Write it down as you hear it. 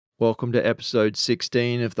Welcome to episode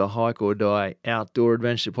 16 of the Hike or Die Outdoor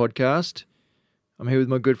Adventure Podcast. I'm here with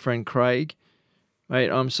my good friend Craig.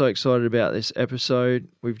 Mate, I'm so excited about this episode.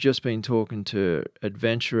 We've just been talking to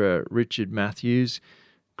adventurer Richard Matthews.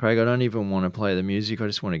 Craig, I don't even want to play the music. I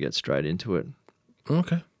just want to get straight into it.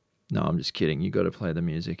 Okay. No, I'm just kidding. You got to play the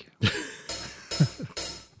music.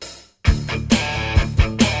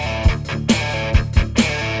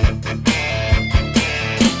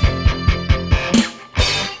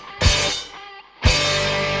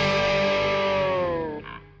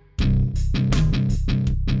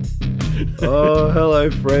 Oh, hello,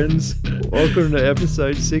 friends. Welcome to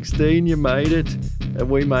episode 16. You made it, and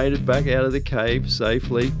we made it back out of the cave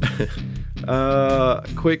safely.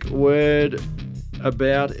 Quick word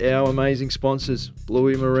about our amazing sponsors,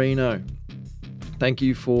 Bluey Merino. Thank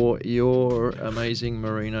you for your amazing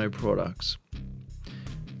merino products.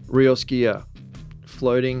 Rios Gear,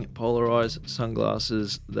 floating polarized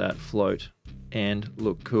sunglasses that float and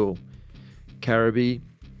look cool. Caribbee,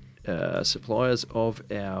 suppliers of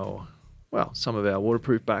some of our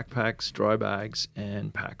waterproof backpacks, dry bags,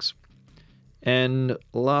 and packs. And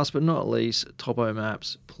last but not least, Topo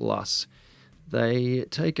Maps Plus. They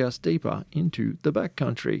take us deeper into the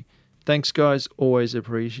backcountry. Thanks, guys. Always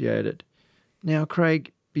appreciate it. Now,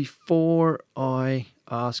 Craig, before I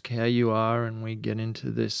ask how you are and we get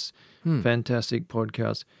into this fantastic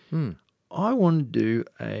podcast, I want to do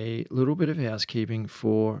a little bit of housekeeping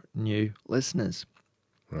for new listeners.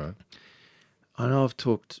 Right. I know I've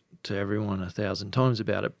talked to everyone 1,000 times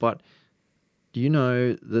about it, but do you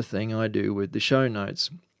know the thing I do with the show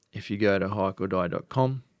notes? If you go to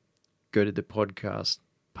hikeordie.com, go to the podcast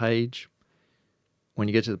page. When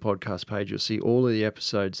you get to the podcast page, you'll see all of the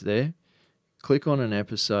episodes there. Click on an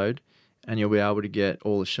episode and you'll be able to get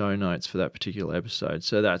all the show notes for that particular episode.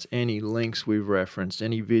 So that's any links we've referenced,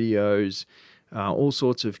 any videos, all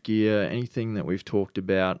sorts of gear, anything that we've talked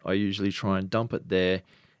about. I usually try and dump it there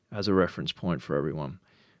as a reference point for everyone.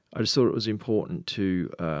 I just thought it was important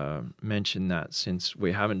to mention that since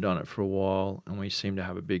we haven't done it for a while and we seem to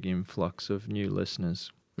have a big influx of new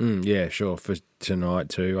listeners. Yeah, sure. For tonight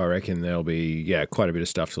too, I reckon there'll be quite a bit of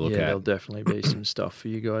stuff to look at. Yeah, there'll definitely be some stuff for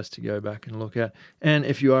you guys to go back and look at. And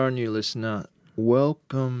if you are a new listener,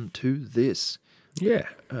 welcome to this. Yeah.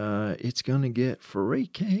 It's going to get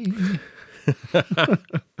freaky.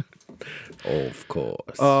 Of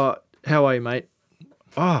course. How are you, mate?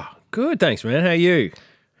 Oh, good. Thanks, man. How are you?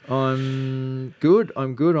 I'm good.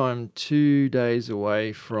 I'm 2 days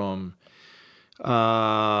away from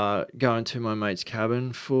going to my mate's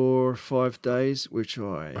cabin for 5 days, which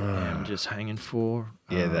I am just hanging for.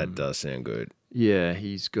 Yeah, that does sound good. Yeah,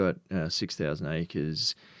 he's got 6,000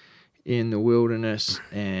 acres in the wilderness,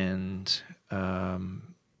 and I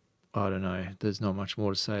don't know. There's not much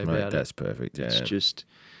more to say about it. That's perfect. Yeah. It's just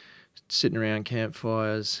sitting around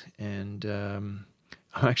campfires, and I'm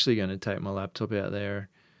actually going to take my laptop out there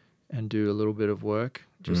and do a little bit of work,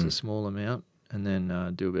 just a small amount, and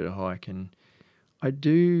then do a bit of hike. And I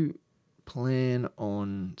do plan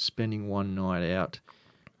on spending one night out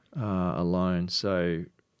alone. So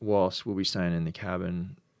whilst we'll be staying in the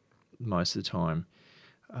cabin most of the time,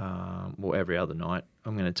 every other night,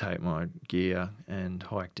 I'm going to take my gear and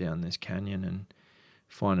hike down this canyon and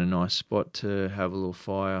find a nice spot to have a little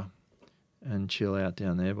fire and chill out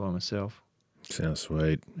down there by myself. Sounds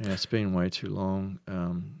sweet. Yeah, it's been way too long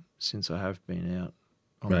since I have been out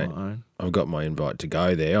on my own. I've got my invite to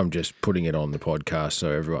go there. I'm just putting it on the podcast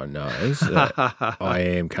so everyone knows that I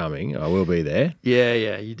am coming. I will be there.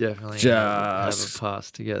 Yeah, you definitely have a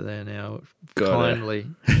pass to get there now. Kindly.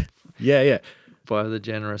 Yeah. By the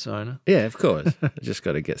generous owner. Yeah, of course. Just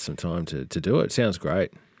got to get some time to do it. Sounds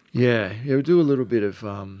great. Yeah, we'll do a little bit of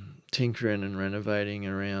tinkering and renovating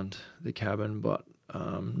around the cabin, but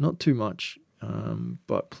not too much.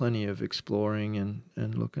 But plenty of exploring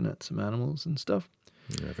and looking at some animals and stuff.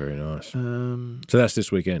 Yeah, very nice. So that's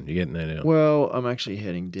this weekend. You're getting there now? Well, I'm actually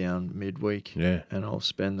heading down midweek. Yeah. And I'll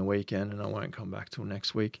spend the weekend, and I won't come back till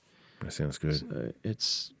next week. That sounds good. So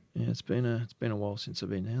it's been a while since I've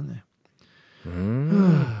been down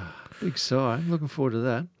there. Big sigh. Looking forward to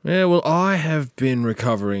that. Yeah, well, I have been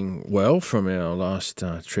recovering well from our last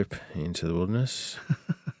trip into the wilderness.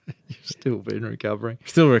 You've still been recovering.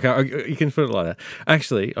 Still recovering. You can put it like that.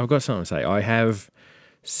 Actually, I've got something to say. I have,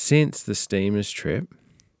 since the Steamers trip,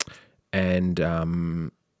 and,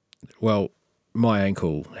 my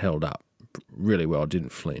ankle held up really well,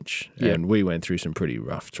 didn't flinch. Yeah. And we went through some pretty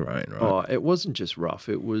rough terrain, right? Oh, it wasn't just rough.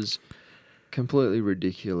 It was completely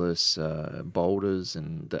ridiculous boulders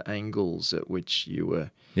and the angles at which you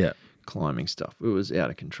were climbing stuff. It was out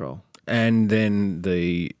of control. And then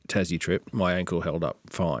the Tassie trip, my ankle held up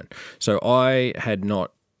fine. So I had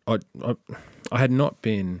not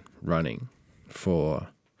been running for.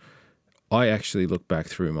 I actually looked back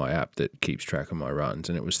through my app that keeps track of my runs,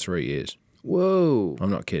 and it was 3 years. Whoa. I'm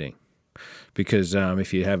not kidding. Because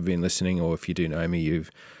if you have been listening, or if you do know me,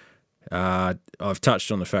 I've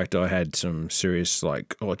touched on the fact I had some serious,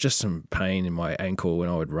 just some pain in my ankle when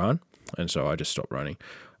I would run, and so I just stopped running.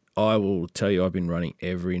 I will tell you, I've been running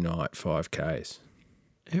every night 5Ks.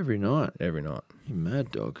 Every night? Every night. You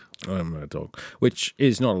mad dog. I'm a mad dog. Which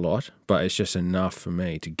is not a lot, but it's just enough for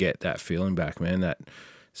me to get that feeling back, man. That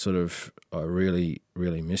sort of, I really,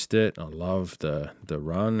 really missed it. I love the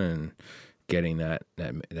run and getting that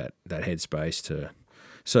headspace to.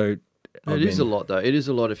 So it is a lot, though. It is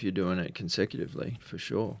a lot if you're doing it consecutively, for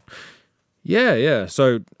sure. Yeah.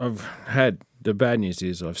 So I've had. The bad news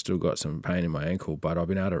is I've still got some pain in my ankle, but I've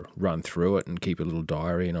been able to run through it and keep a little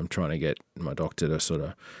diary, and I'm trying to get my doctor to sort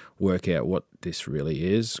of work out what this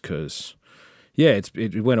really is because,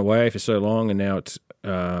 it went away for so long, and now it's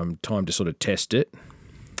time to sort of test it.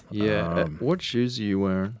 Yeah. What shoes are you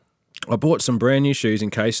wearing? I bought some brand new shoes in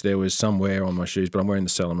case there was some wear on my shoes, but I'm wearing the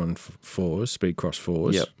Salomon 4s, Speedcross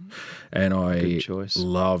 4s. Yep. And I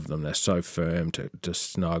love them. They're so firm to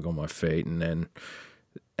snug on my feet. And then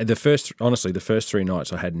the first 3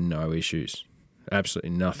 nights I had no issues. Absolutely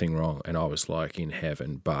nothing wrong. And I was like in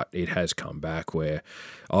heaven, but it has come back where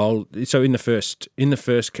so in the first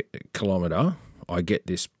kilometre, I get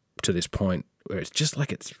to this point where it's just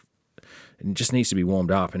like it just needs to be warmed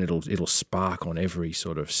up, and it'll spark on every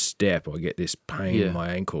sort of step. I get this pain in my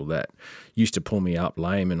ankle that used to pull me up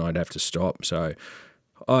lame, and I'd have to stop. So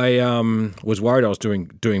I was worried I was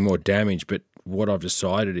doing more damage, but what I've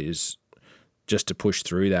decided is just to push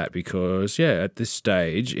through that because, at this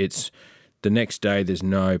stage, it's the next day there's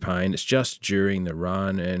no pain. It's just during the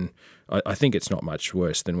run, and I think it's not much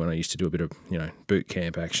worse than when I used to do a bit of boot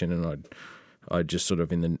camp action, and I'd just sort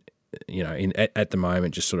of at the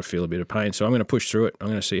moment just sort of feel a bit of pain. So I'm going to push through it. I'm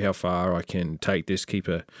going to see how far I can take this, keep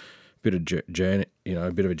a bit of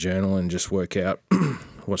a bit of a journal, and just work out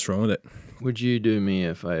what's wrong with it. Would you do me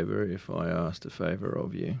a favour if I asked a favour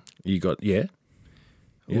of you? You got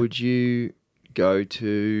Would you go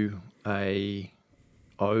to a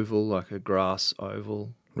oval, like a grass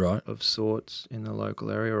oval, right, of sorts in the local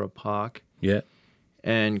area, or a park? Yeah.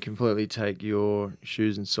 And completely take your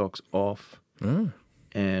shoes and socks off.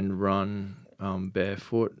 And run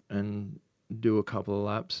barefoot and do a couple of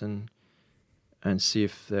laps and see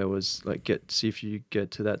if there was see if you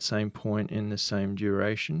get to that same point in the same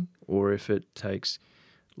duration, or if it takes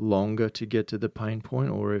longer to get to the pain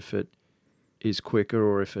point, or if it is quicker,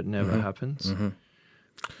 or if it never happens.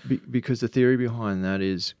 Mm-hmm. Because the theory behind that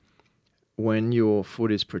is when your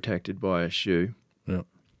foot is protected by a shoe. Yeah.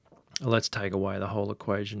 Let's take away the whole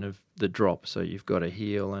equation of the drop. So you've got a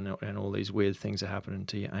heel and all these weird things are happening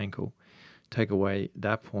to your ankle. Take away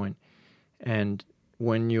that point. And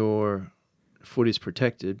when your foot is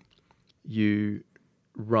protected, you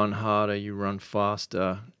run harder, you run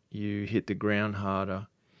faster, you hit the ground harder.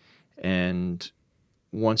 And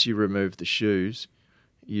once you remove the shoes,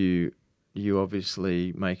 you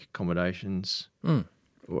obviously make accommodations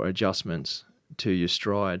or adjustments to your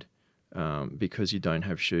stride. Because you don't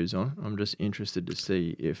have shoes on. I'm just interested to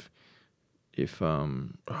see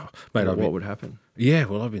what would happen. Yeah,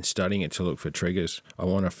 well, I've been studying it to look for triggers. I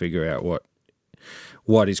want to figure out what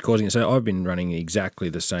is causing it. So I've been running exactly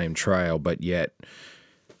the same trail, but yet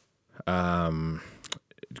can't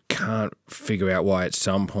figure out why at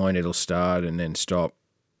some point it'll start and then stop,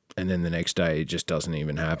 and then the next day it just doesn't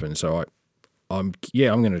even happen. So I'm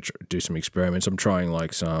going to do some experiments. I'm trying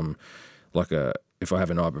if I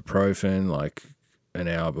have an ibuprofen, an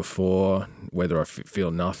hour before, whether I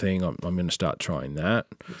feel nothing, I'm going to start trying that.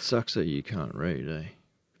 It sucks that you can't read,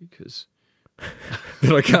 Because...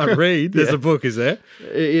 That I can't read? There's a book, is there?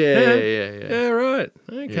 Yeah. Yeah, right.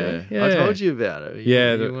 Okay. Yeah. I told you about it. You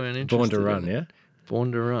weren't interested. Born to Run, yeah?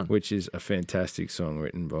 Born to Run. Which is a fantastic song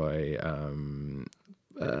written by...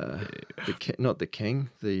 not the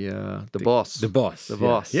King, the Boss. The Boss. The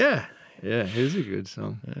Boss. Yeah. Yeah, it is a good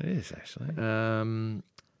song. It is, actually.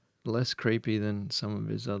 Less creepy than some of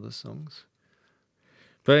his other songs.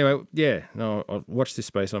 But anyway, I'll watch this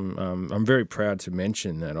space. I'm very proud to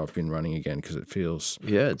mention that I've been running again because it feels...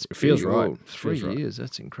 Yeah, it feels right. Old. 3 years,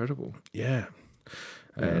 that's incredible. Yeah.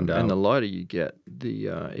 And the lighter you get,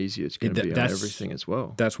 the easier it's going to be on everything as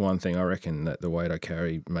well. That's one thing I reckon that the weight I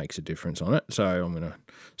carry makes a difference on it. So I'm going to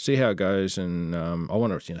see how it goes, and I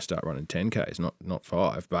want to start running 10Ks, not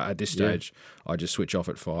 5. But at this stage, I just switch off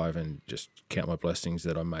at 5 and just count my blessings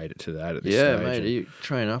that I made it to that at this stage. Yeah, mate, you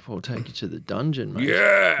train up, I'll take you to the dungeon, mate.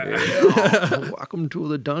 Yeah. Oh, welcome to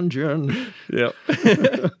the dungeon. Yep.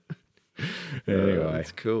 Anyway.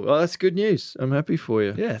 That's cool. Oh, that's good news. I'm happy for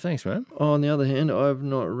you. Yeah, thanks, man. On the other hand, I've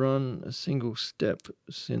not run a single step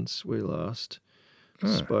since we last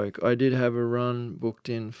spoke. I did have a run booked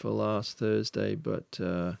in for last Thursday, but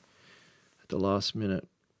at the last minute,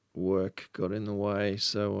 work got in the way,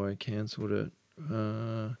 so I cancelled it.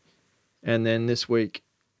 And then this week,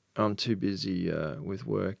 I'm too busy with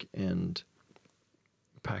work and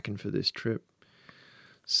packing for this trip.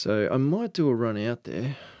 So I might do a run out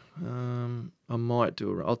there.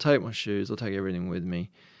 I'll take my shoes, I'll take everything with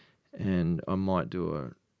me, and I might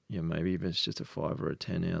do maybe if it's just a 5 or a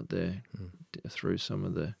 10 out there through some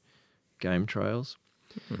of the game trails,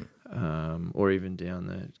 or even down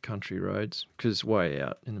the country roads, because it's way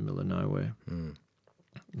out in the middle of nowhere.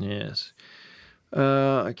 Yes.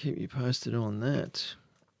 I keep you posted on that.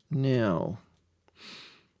 Now,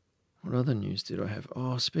 what other news did I have?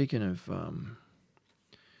 Oh, speaking of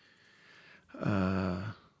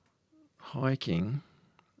hiking,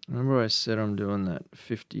 remember I said I'm doing that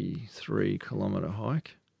 53-kilometre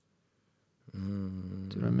hike?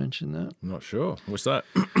 Did I mention that? I'm not sure. What's that?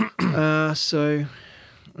 So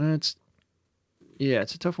it's a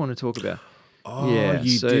tough one to talk about. Oh, yeah,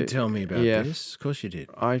 you did tell me about this. Of course you did.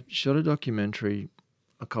 I shot a documentary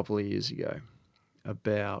a couple of years ago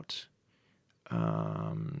about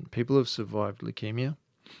people who have survived leukemia,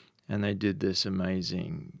 and they did this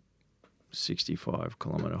amazing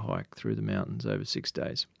 65-kilometre hike through the mountains over 6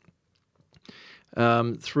 days.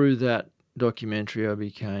 Through that documentary, I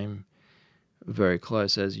became very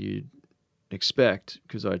close, as you'd expect,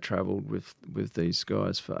 because I travelled with these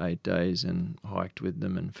guys for 8 days and hiked with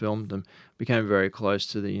them and filmed them. Became very close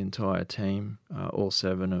to the entire team, all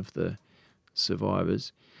 7 of the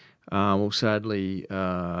survivors. Sadly,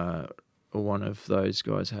 one of those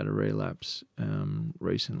guys had a relapse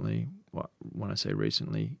recently. When I say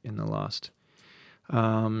recently, in the last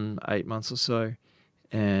 8 months or so.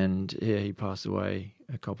 And he passed away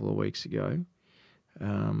a couple of weeks ago.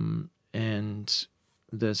 And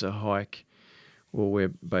there's a hike, we're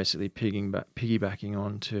basically piggybacking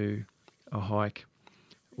onto a hike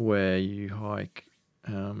where you hike,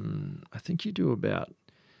 I think you do about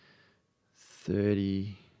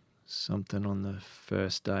 30 something on the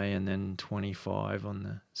first day and then 25 on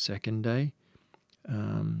the second day,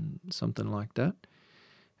 something like that,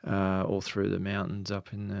 all through the mountains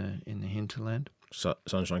up in the hinterland.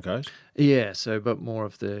 Sunshine Coast? Yeah, but more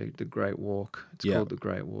of the Great Walk. It's called the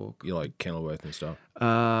Great Walk. You like Kenilworth and stuff?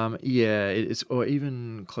 It's or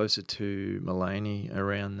even closer to Mullaney,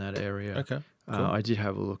 around that area. Okay, cool. I did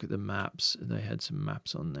have a look at the maps. They had some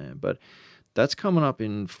maps on there, but that's coming up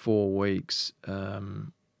in 4 weeks.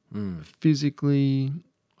 Physically,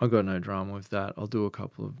 I got no drama with that. I'll do a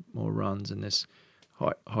couple of more runs, and this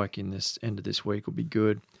hike in this end of this week will be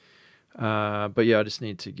good. But yeah,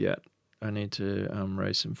 I need to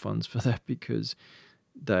raise some funds for that, because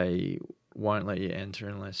they won't let you enter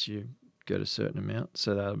unless you get a certain amount.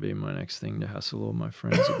 So that'll be my next thing to hassle all my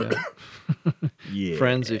friends about. Yeah.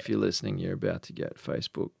 Friends, if you're listening, you're about to get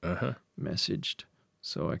Facebook messaged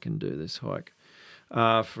so I can do this hike.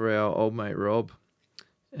 For our old mate Rob,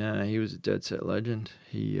 he was a dead set legend.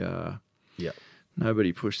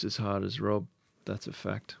 Nobody pushed as hard as Rob. That's a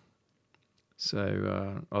fact.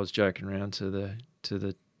 So I was joking around to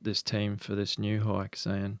this team for this new hike,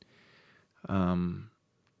 saying,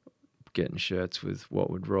 getting shirts with "What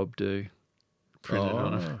would Rob do?" printed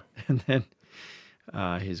on it, and then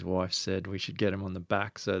his wife said we should get him on the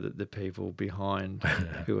back so that the people behind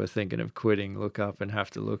who are thinking of quitting look up and have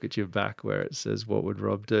to look at your back where it says "What would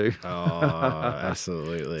Rob do?" Oh,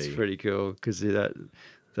 absolutely! It's pretty cool, because that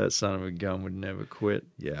son of a gun would never quit.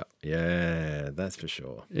 Yeah, that's for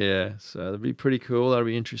sure. Yeah, so that'll be pretty cool. That'll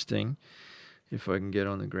be interesting. If I can get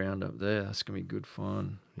on the ground up there, that's going to be good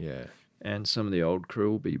fun. Yeah. And some of the old crew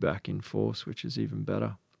will be back in force, which is even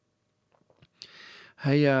better.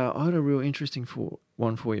 Hey, I had a real interesting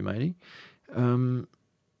one for you, matey. You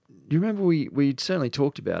remember we certainly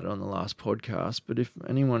talked about it on the last podcast, but if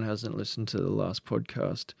anyone hasn't listened to the last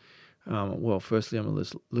podcast, firstly, I'm a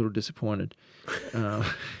little disappointed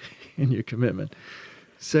in your commitment.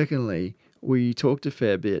 Secondly, we talked a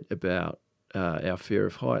fair bit about our fear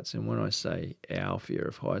of heights, and when I say our fear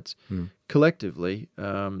of heights, collectively,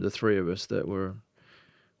 the 3 of us that were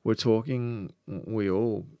we're talking, we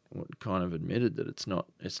all kind of admitted that it's not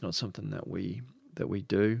something that we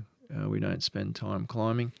do. We don't spend time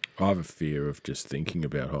climbing. I have a fear of just thinking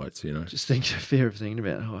about heights, Just fear of thinking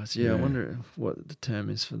about heights. Yeah, Yeah. I wonder what the term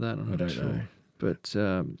is for that. I'm I not don't sure. know. But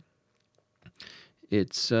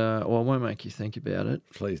it's, well, I won't make you think about it,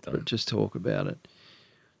 Please but don't. just talk about it.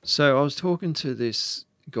 So I was talking to this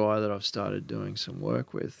guy that I've started doing some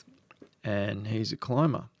work with, and he's a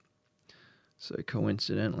climber. So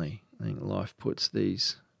coincidentally, I think life puts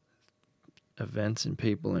these events and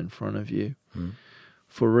people in front of you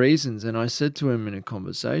for reasons. And I said to him in a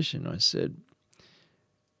conversation, I said,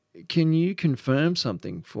 can you confirm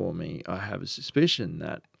something for me? I have a suspicion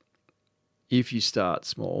that if you start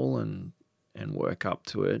small and work up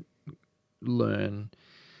to it, learn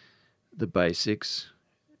the basics,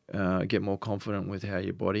 get more confident with how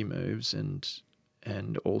your body moves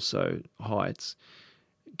and also heights,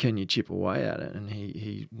 can you chip away at it? And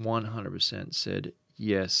he 100% said,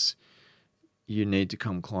 yes, you need to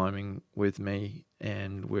come climbing with me,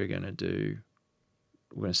 and we're going to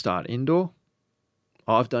start indoor.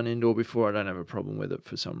 I've done indoor before. I don't have a problem with it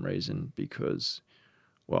for some reason because,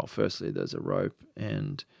 well, firstly, there's a rope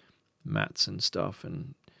and mats and stuff,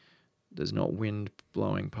 and there's not wind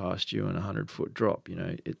blowing past you and 100-foot drop.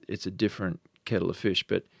 It's a different kettle of fish.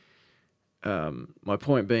 But my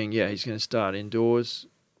point being, yeah, he's going to start indoors,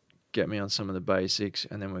 get me on some of the basics,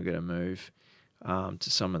 and then we're going to move to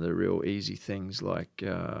some of the real easy things like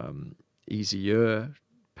easier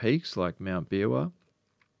peaks like Mount Biwa.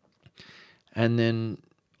 And then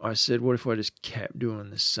I said, what if I just kept doing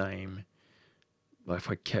the same, like if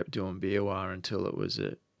I kept doing Biwa until it was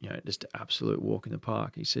just an absolute walk in the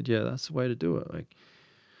park? He said, yeah, that's the way to do it.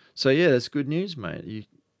 So yeah, that's good news, mate.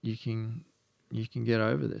 You can get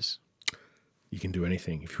over this. You can do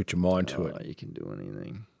anything if you put your mind to it. You can do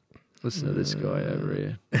anything. Listen to this guy over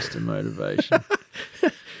here, Mr. Motivation.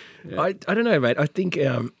 Yeah. I don't know, mate. I think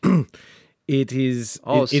it is.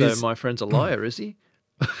 Oh, it so is, my friend's a liar, is he?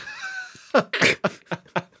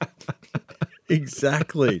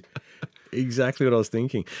 Exactly what I was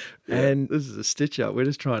thinking. Yeah, And this is a stitch up. We're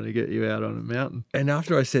just trying to get you out on a mountain. and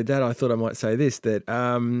after I said that, I thought I might say this, that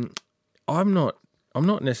I'm not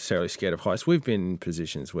necessarily scared of heights. We've been in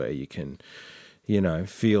positions where you can,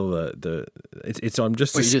 feel I'm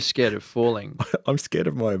just Well, you're just scared of falling. I'm scared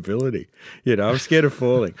of my ability. I'm scared of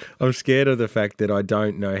falling. I'm scared of the fact that I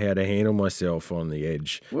don't know how to handle myself on the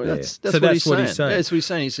edge. Well, there. that's So what he's saying. Yeah, saying. that's what he's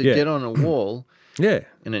saying. He said, Yeah. get on a wall Yeah.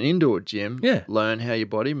 in an indoor gym, Yeah. learn how your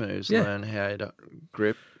body moves, Yeah. learn how to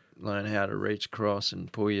grip, learn how to reach across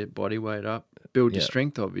and pull your body weight up, build your Yeah.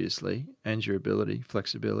 strength, obviously, and your ability,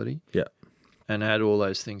 flexibility. Yeah. And add all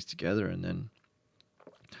those things together. And then,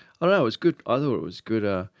 I don't know, it was good. I thought it was good.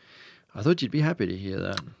 I thought you'd be happy to hear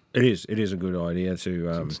that. It is a good idea to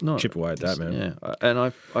It's not- chip away at that, man. Yeah, and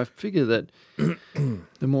I figure that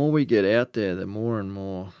the more we get out there, the more and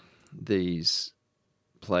more these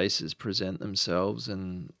places present themselves,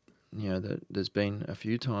 and there's been a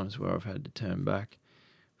few times where I've had to turn back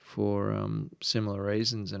for similar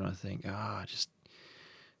reasons, and I think just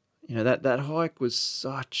that hike was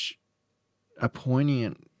such a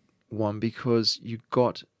poignant one because you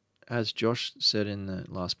got, as Josh said in the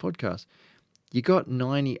last podcast, you got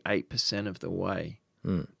 98% of the way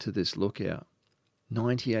to this lookout.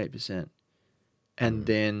 98%. And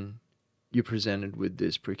then you're presented with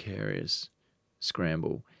this precarious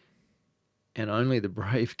scramble. And only the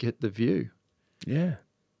brave get the view. Yeah.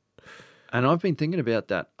 And I've been thinking about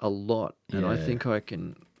that a lot. And I Yeah. think I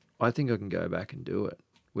can go back and do it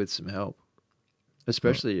with some help.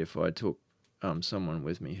 Especially if I took someone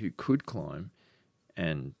with me who could climb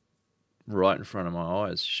and right in front of my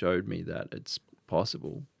eyes showed me that it's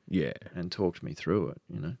possible Yeah. and talked me through it,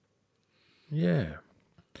 Yeah.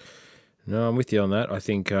 No, I'm with you on that. I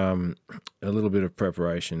think a little bit of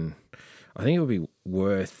preparation, I think it would be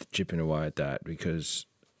worth chipping away at that because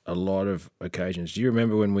a lot of occasions, do you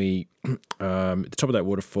remember when we, at the top of that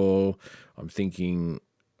waterfall, I'm thinking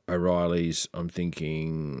O'Reilly's, I'm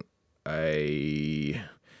thinking a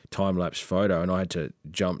time-lapse photo, and I had to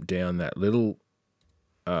jump down that little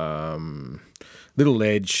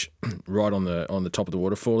ledge right on the top of the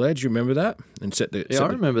waterfall edge. You remember that? And I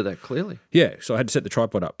remember that clearly. Yeah, so I had to set the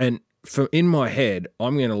tripod up, and in my head,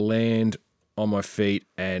 I'm going to land on my feet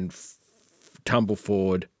and tumble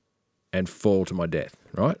forward and fall to my death.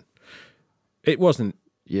 Right? It wasn't.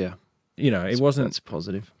 Yeah. It wasn't That's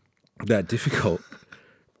positive. that difficult.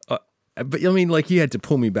 But I mean, like you had to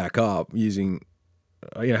pull me back up using.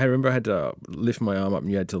 I remember I had to lift my arm up,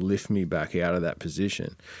 and you had to lift me back out of that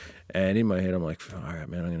position. And in my head, I'm like, all right,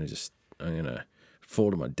 man, I'm gonna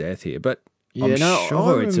fall to my death here. But Yeah, I'm no,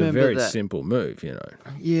 sure I it's a remember very that. simple move, you know.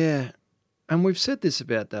 Yeah. And we've said this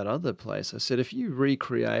about that other place. I said if you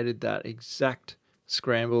recreated that exact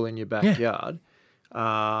scramble in your backyard,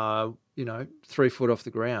 3 foot off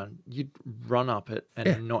the ground, you'd run up it and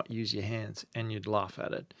Yeah. not use your hands and you'd laugh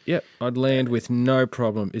at it. Yep, I'd land with no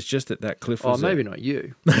problem. It's just that cliff Oh, was maybe there. not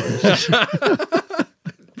you.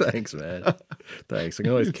 Thanks, man. Thanks. I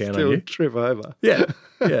can always count on Still you. trip over. Yeah.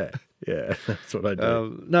 That's what I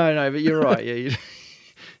do. No, but you're right. Yeah,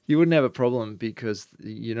 you wouldn't have a problem because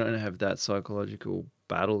you don't have that psychological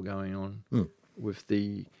battle going on with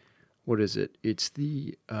the, what is it? It's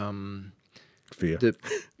the Fear.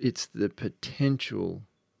 it's the potential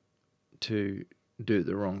to do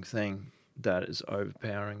the wrong thing that is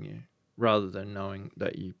overpowering you, rather than knowing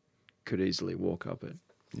that you could easily walk up it.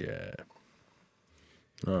 Yeah.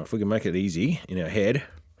 Oh, if we can make it easy in our head,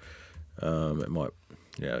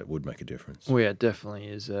 it would make a difference. Well, yeah, it definitely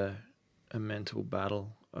is a mental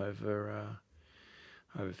battle over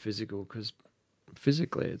physical, because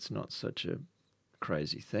physically it's not such a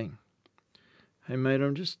crazy thing. Hey, mate,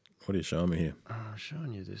 What are you showing me here? I'm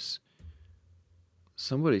showing you this.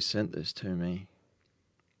 Somebody sent this to me.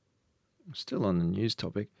 I'm still on the news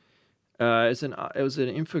topic. It was an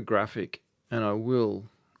infographic, and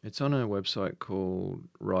it's on a website called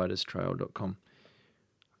riderstrail.com.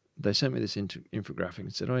 They sent me this infographic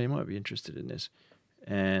and said, oh, you might be interested in this.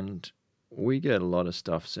 And we get a lot of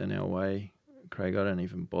stuff sent our way. Craig, I don't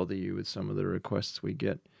even bother you with some of the requests we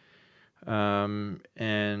get.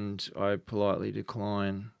 And I politely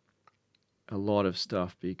decline a lot of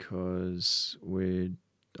stuff because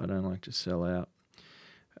I don't like to sell out.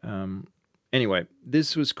 Anyway,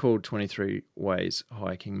 this was called 23 Ways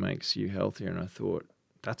Hiking Makes You Healthier, and I thought,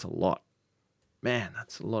 that's a lot. Man,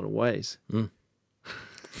 that's a lot of ways. I'm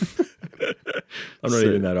not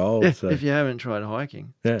even that old. Yeah, so. if you haven't tried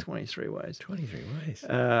hiking, Yeah. 23 ways. 23 ways.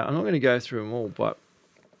 I'm not going to go through them all, but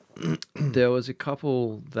there was a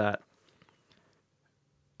couple that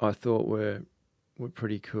I thought were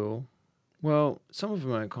pretty cool. Well, some of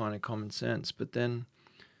them are kind of common sense, but then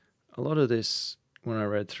a lot of this, when I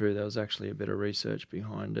read through, there was actually a bit of research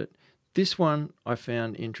behind it. This one I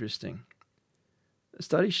found interesting. The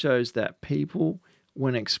study shows that people,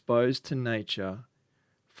 when exposed to nature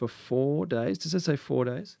for 4 days, does it say 4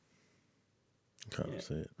 days? Can't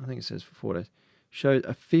see it. I think it says for 4 days, showed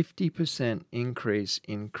a 50% increase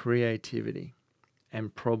in creativity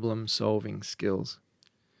and problem-solving skills.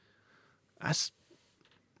 That's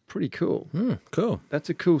pretty cool. Cool. That's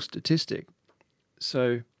a cool statistic.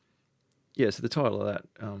 So, so the title of that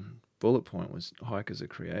bullet point was Hikers Are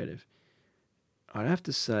Creative. I'd have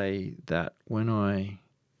to say that when I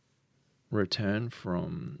return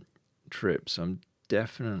from trips, I'm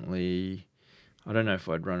definitely, I don't know if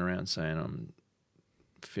I'd run around saying I'm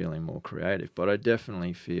feeling more creative, but I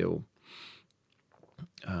definitely feel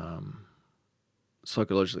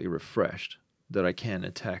psychologically refreshed, that I can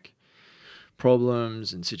attack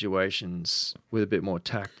problems and situations with a bit more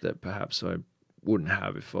tact that perhaps I wouldn't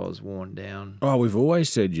have if I was worn down. Oh, we've always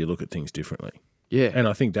said you look at things differently. Yeah. And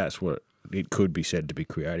I think that's what it could be said to be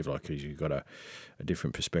creative, like, because you've got a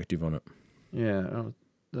different perspective on it. Yeah,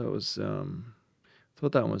 that was,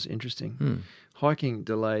 thought that one was interesting. Hiking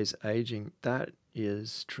delays aging. That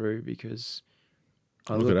is true, because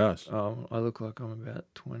Look at us. I look like I'm about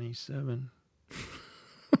 27.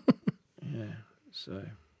 Yeah, so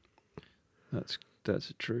that's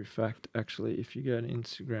a true fact. Actually, if you go to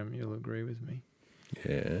Instagram, you'll agree with me.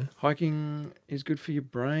 Yeah. Hiking is good for your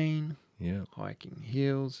brain. Yeah. Hiking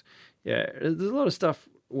heals. Yeah, there's a lot of stuff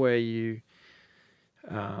where you,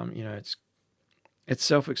 it's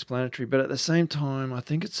self-explanatory, but at the same time, I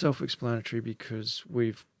think it's self-explanatory because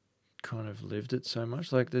we've kind of lived it so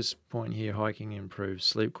much. Like this point here, hiking improves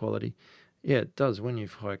sleep quality. Yeah, it does. When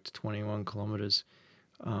you've hiked 21 kilometers,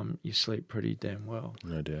 you sleep pretty damn well.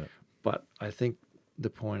 No doubt. But I think the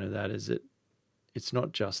point of that is that it's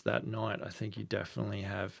not just that night. I think you definitely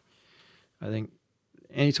have, I think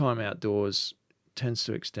any time outdoors tends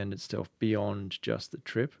to extend itself beyond just the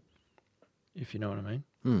trip, if you know what I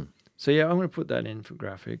mean. So yeah, I'm going to put that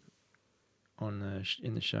infographic on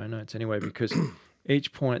in the show notes anyway, because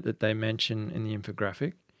each point that they mention in the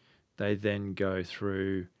infographic, they then go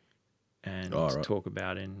through and talk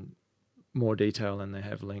about in more detail, and they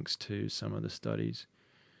have links to some of the studies.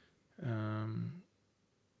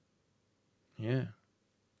 Yeah.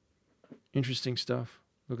 Interesting stuff.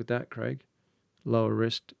 Look at that, Craig. Lower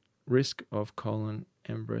risk of colon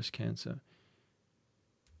and breast cancer.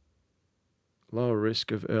 Lower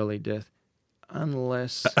risk of early death,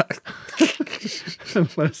 unless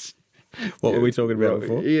What were we talking about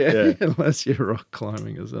before? Yeah, unless you're rock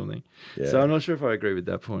climbing or something. Yeah. So I'm not sure if I agree with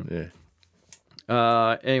that point. Yeah.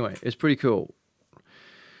 Anyway, it's pretty cool.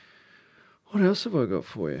 What else have I got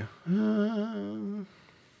for you?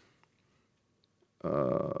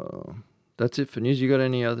 That's it for news. You got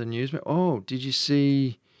any other news? Oh, did you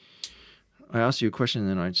see... I asked you a question and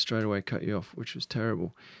then I straight away cut you off, which was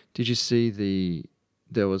terrible. Did you see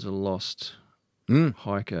there was a lost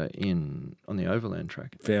hiker on the overland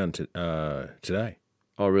track? Found today.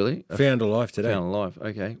 Oh, really? Found alive today. Found alive.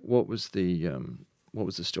 Okay. What was the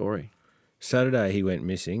story? Saturday he went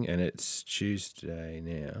missing, and it's Tuesday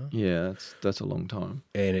now. Yeah, that's a long time.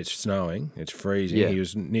 And it's snowing. It's freezing. Yeah. He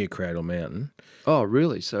was near Cradle Mountain. Oh,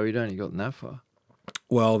 really? So he'd only gotten that far?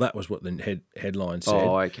 Well, that was what the headline said.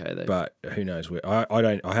 Oh, okay. Then. But who knows where?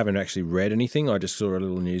 I haven't actually read anything. I just saw a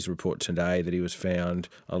little news report today that he was found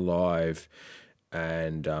alive,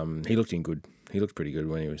 and he looked in good. He looked pretty good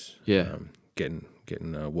when he was getting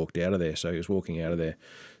walked out of there. So he was walking out of there.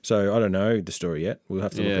 So I don't know the story yet. We'll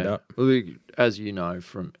have to look it up. Well, as you know,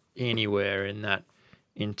 from anywhere in that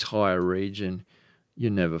entire region, you're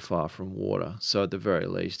never far from water. So at the very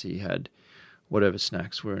least, he had whatever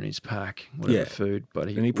snacks were in his pack, whatever food, but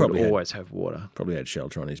he probably always have water. Probably had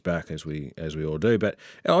shelter on his back, as we all do. But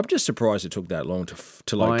I'm just surprised it took that long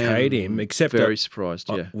to locate him. Except very surprised.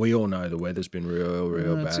 Yeah, we all know the weather's been real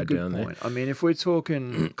bad that's a good down point. there. I mean, if we're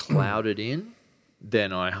talking clouded in,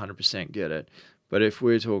 then I 100% get it. But if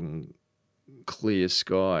we're talking clear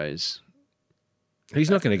skies, he's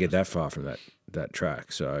not going to get that far from that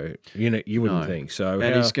track, so you wouldn't think so.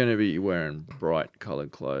 And he's going to be wearing bright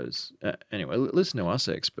coloured clothes. Anyway, listen to us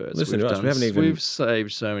experts. Listen to us. We've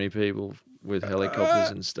saved so many people with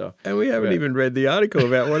helicopters and stuff, and we haven't even read the article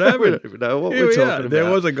about what happened. We don't even know what we're talking about.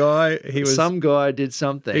 There was a guy. Some guy did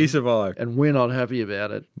something. He survived, and we're not happy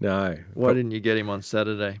about it. No. Why didn't you get him on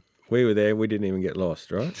Saturday? We were there. We didn't even get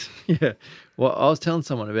lost, right? Yeah. Well, I was telling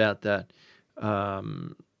someone about that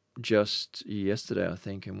just yesterday, I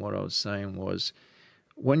think, and what I was saying was,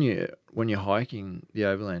 when you're hiking the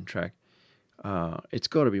overland track, it's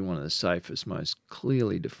got to be one of the safest, most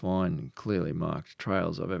clearly defined and clearly marked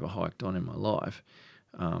trails I've ever hiked on in my life.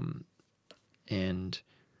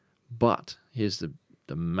 But here's the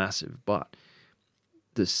massive but.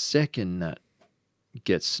 The second that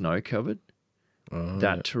gets snow covered,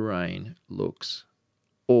 that terrain looks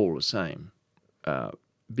all the same,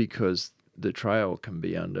 because the trail can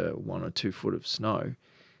be under 1 or 2 foot of snow.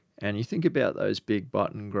 And you think about those big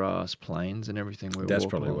button grass plains and everything That's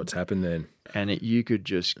probably on, what's happened then. And you could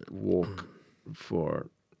just walk for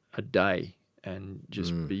a day and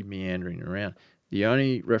just be meandering around. The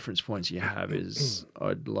only reference points you have is,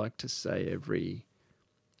 I'd like to say, every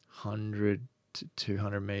 100 to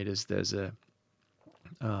 200 meters, there's a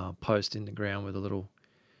post in the ground with a little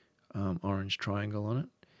orange triangle on it.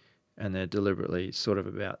 And they're deliberately sort of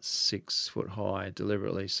about 6 foot high,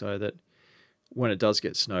 deliberately, so that when it does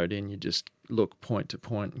get snowed in, you just look point to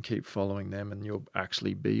point and keep following them, and you'll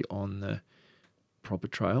actually be on the proper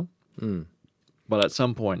trail. But at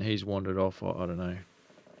some point, he's wandered off. I don't know.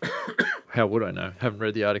 How would I know? Haven't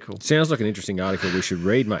read the article. Sounds like an interesting article we should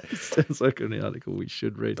read, mate. Sounds like an article we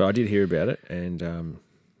should read. But I did hear about it, and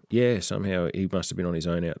somehow he must have been on his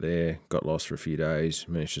own out there, got lost for a few days,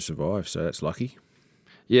 managed to survive, so that's lucky.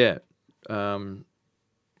 Yeah.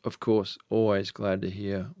 Of course, always glad to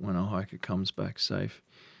hear when a hiker comes back safe,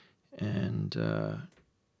 and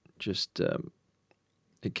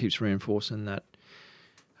it keeps reinforcing that.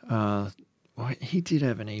 He did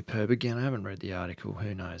have an EPIRB. Again, I haven't read the article.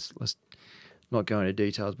 Who knows? Let's not go into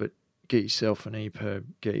details, but get yourself an EPIRB,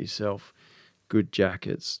 get yourself good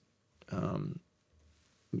jackets.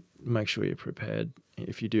 Make sure you're prepared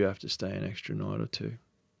if you do have to stay an extra night or two.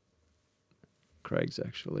 Craig's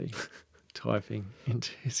actually typing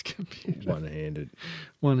into his computer.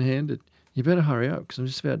 One-handed. You better hurry up, because I'm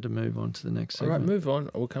just about to move on to the next segment. All right, move on.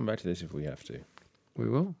 We'll come back to this if we have to. We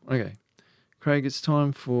will? Okay. Craig, it's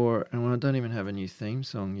time for, and I don't even have a new theme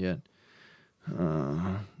song yet,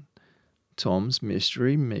 Tom's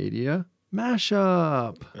Mystery Media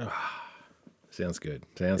Mashup. Sounds good.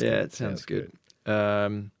 It sounds good.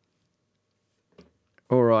 All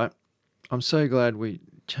right. I'm so glad we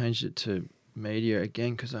changed it to media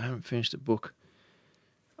again, because I haven't finished a book.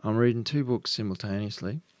 I'm reading 2 books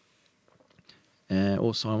simultaneously,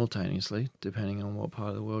 or simultaneously, depending on what part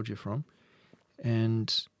of the world you're from,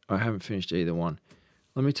 and I haven't finished either one.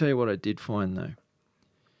 Let me tell you what I did find, though.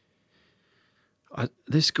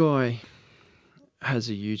 This guy has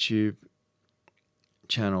a YouTube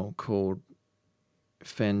channel called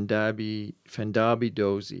Fendabi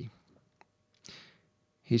Dozy.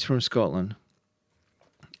 He's from Scotland.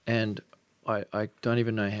 and I don't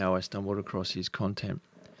even know how I stumbled across his content,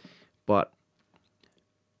 but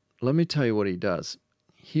let me tell you what he does.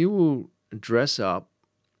 He will dress up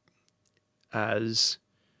as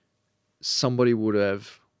somebody would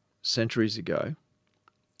have centuries ago,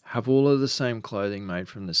 have all of the same clothing made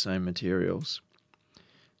from the same materials,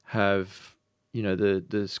 have, you know,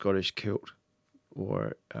 the Scottish kilt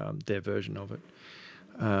or their version of it.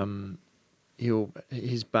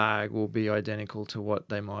 His bag will be identical to what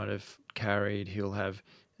they might have carried. He'll have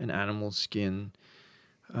an animal skin,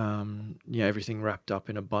 everything wrapped up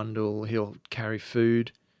in a bundle. He'll carry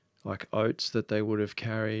food like oats that they would have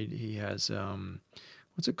carried. He has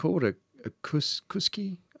what's it called? A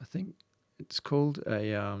kuski, I think it's called,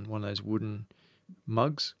 a one of those wooden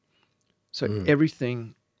mugs. So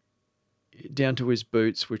everything down to his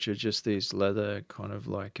boots, which are just these leather kind of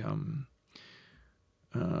like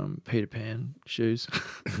Peter Pan shoes.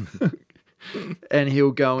 And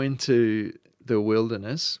he'll go into the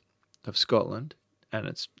wilderness of Scotland, and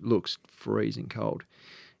it looks freezing cold.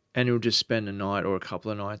 And he'll just spend a night or a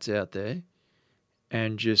couple of nights out there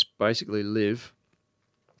and just basically live.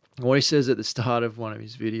 What he says at the start of one of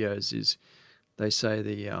his videos is, they say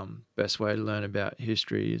the best way to learn about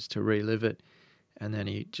history is to relive it. And then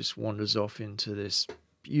he just wanders off into this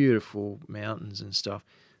beautiful mountains and stuff.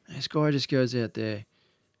 And this guy just goes out there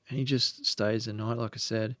and he just stays the night, like I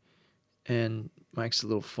said, and makes a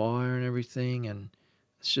little fire and everything. And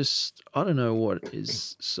it's just, I don't know what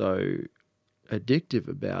is so addictive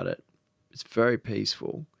about it. It's very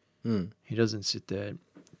peaceful. He doesn't sit there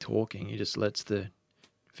talking. He just lets the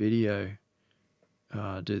video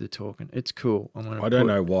do the talking. It's cool. I don't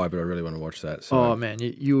know why, but I really want to watch that. So. Oh man,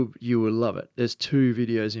 you will love it. There's 2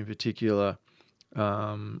 videos in particular.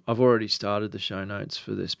 I've already started the show notes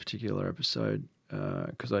for this particular episode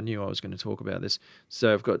because I knew I was going to talk about this.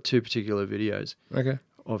 So I've got 2 particular videos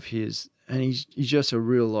of his, and he's just a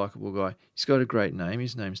real likable guy. He's got a great name.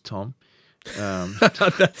 His name's Tom.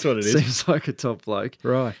 That's what it is. Seems like a top bloke.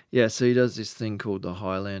 Right. Yeah, so he does this thing called the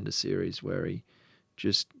Highlander series where he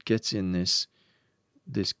just gets in this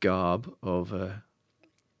garb of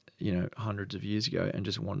hundreds of years ago and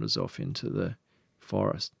just wanders off into the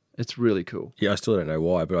forest. It's really cool. Yeah, I still don't know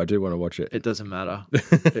why, but I do want to watch it. It doesn't matter.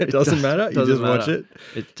 It doesn't matter? You just watch it?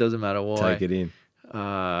 It doesn't matter why. Take it in.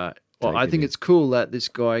 I think it's cool that this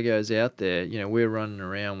guy goes out there. You know, we're running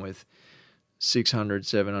around with $600,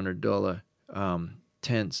 $700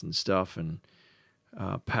 tents and stuff, and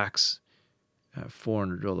packs,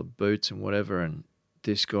 $400 boots and whatever, and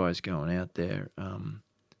this guy's going out there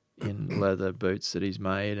in leather boots that he's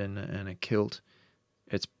made and a kilt.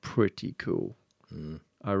 It's pretty cool.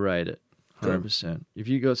 I rate it 100%. Have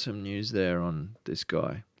you got some news there on this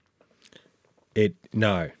guy?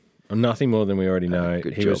 No, nothing more than we already know.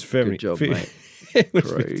 Good job, mate.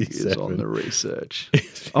 Craig is on the research.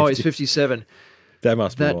 Oh, he's 57. That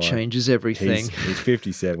must be that why. Changes everything. He's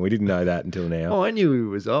 57. We didn't know that until now. Oh, I knew he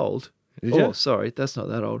was old. Did you? Oh, sorry, that's not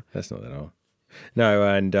that old. That's not that old. No,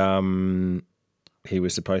 and he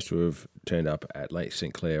was supposed to have turned up at Lake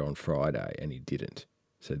St. Clair on Friday, and he didn't.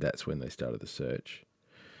 So that's when they started the search.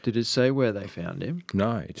 Did it say where they found him?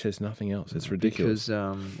 No, it says nothing else. It's ridiculous.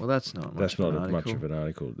 Because, that's not much That's not of an much of an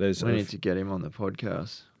article. There's we need to get him on the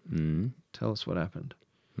podcast. Tell us what happened.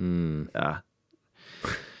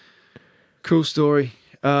 Cool story.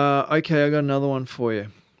 Okay, I got another one for you.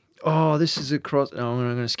 Oh, this is across. No, I'm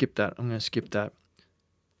going to skip that.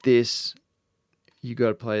 This, you got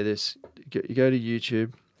to play this. You go to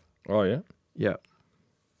YouTube. Oh, yeah? Yeah.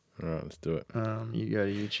 All right, let's do it. You go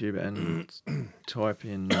to YouTube and type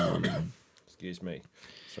in. Excuse me.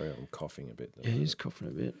 Sorry, I'm coughing a bit. Yeah, he's coughing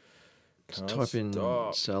a bit. Just Can't type in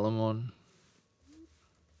stop. Salomon.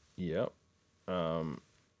 Yep. OMON.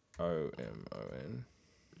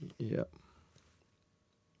 Yep.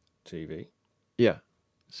 TV. Yeah.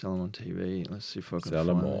 Salomon TV. Let's see if I can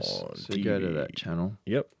find this. So TV. go to that channel.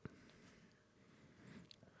 Yep.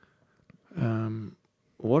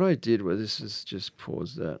 What I did was this is just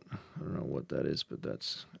pause that. I don't know what that is, but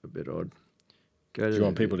that's a bit odd. Go to Do you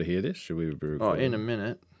want people to hear this? Should we be recording? Oh, in a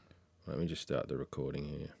minute. Let me just start the recording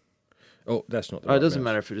here. Oh, that's not the Oh, right it doesn't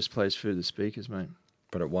mouse. matter if it just plays through the speakers, mate.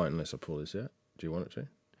 But it won't unless I pull this out. Do you want it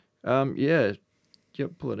to? Yeah.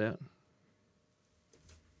 Yep, pull it out.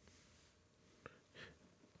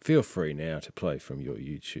 Feel free now to play from your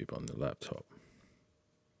YouTube on the laptop.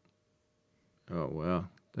 Oh, wow.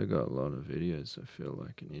 They got a lot of videos. I feel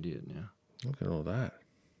like an idiot now. Look at all that.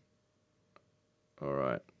 All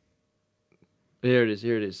right. Here it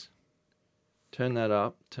is. Turn that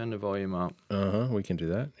up. Turn the volume up. We can do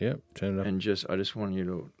that. Yep. Turn it up. And I just want you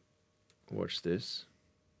to watch this.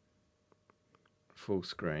 full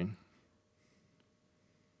screen.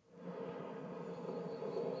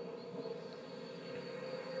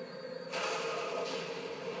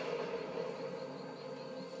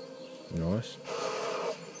 Nice.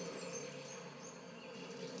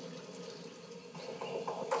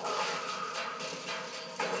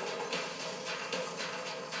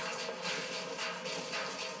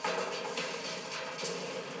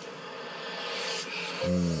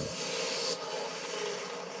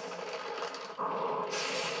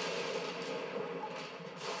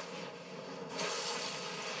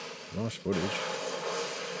 Nice footage.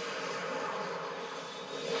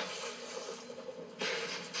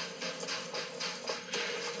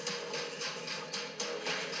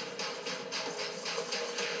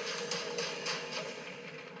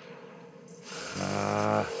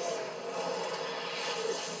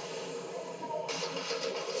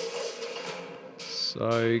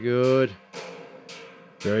 So good.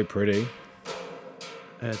 Very pretty.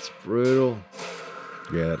 That's brutal.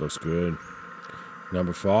 Yeah, that looks good.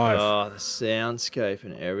 Number 5. Oh, the soundscape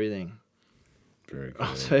and everything. Very good.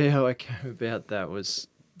 I'll tell you how I came about that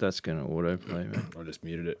that's going to autoplay, man. I just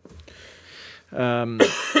muted it.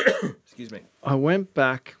 Excuse me. I went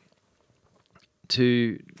back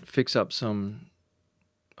to fix up some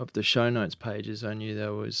of the show notes pages. I knew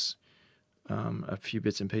there was a few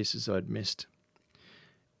bits and pieces I'd missed.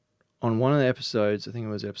 On one of the episodes, I think it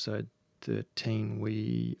was episode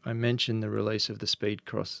 13, I mentioned the release of the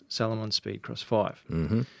Salomon Speedcross 5.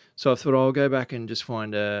 Mm-hmm. So I thought I'll go back and just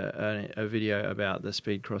find a video about the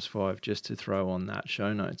Speedcross 5 just to throw on that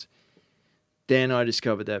show notes. Then I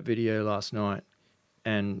discovered that video last night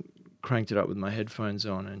and cranked it up with my headphones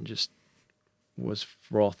on and just was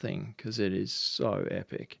frothing because it is so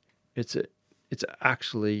epic. It's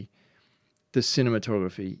actually, the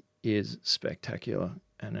cinematography is spectacular.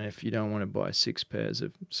 And if you don't want to buy 6 pairs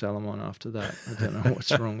of Salomon after that, I don't know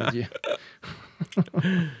what's wrong with you.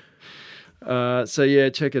 So yeah,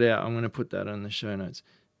 check it out. I'm going to put that on the show notes.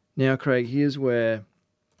 Now, Craig, here's where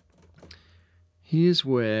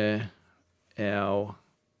our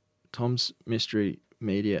Tom's Mystery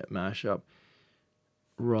Media mashup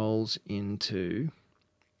rolls into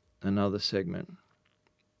another segment,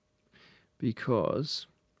 because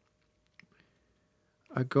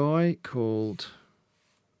a guy called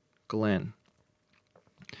Glenn's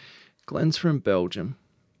from Belgium,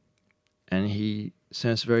 and he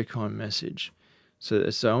sent us a very kind message.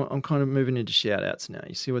 So I'm kind of moving into shout outs now.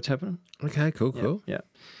 You see what's happening? Okay, cool. Yeah.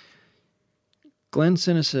 Glenn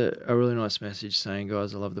sent us a really nice message saying,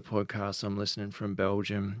 guys, I love the podcast. I'm listening from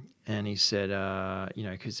Belgium. And he said,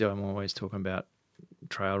 because I'm always talking about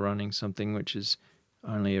trail running, something which is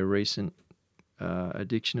only a recent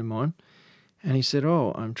addiction of mine. And he said,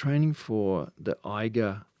 I'm training for the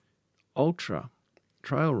Eiger Ultra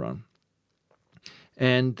trail run.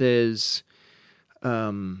 And there's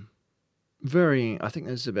varying, I think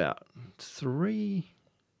there's about 3,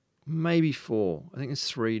 maybe 4. I think there's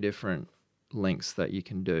 3 different lengths that you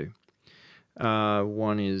can do.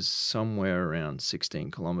 One is somewhere around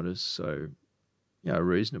 16 kilometers, so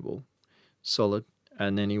reasonable, solid.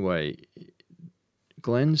 And anyway,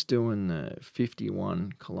 Glenn's doing the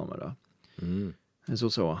 51 kilometer. There's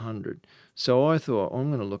also 100. So I thought, I'm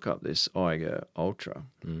going to look up this Eiger Ultra.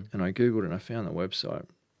 And I Googled it and I found the website.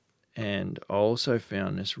 And I also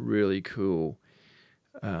found this really cool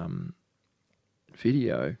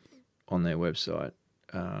video on their website.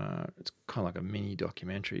 It's kind of like a mini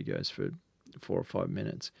documentary. It goes for 4 or 5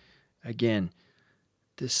 minutes. Again,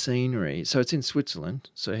 the scenery. So it's in Switzerland.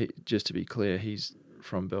 So just to be clear, he's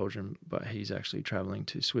from Belgium, but he's actually traveling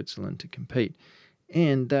to Switzerland to compete.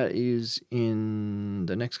 And that is in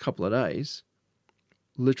the next couple of days,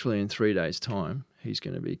 literally in 3 days' time, he's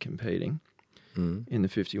going to be competing in the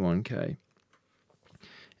 51K.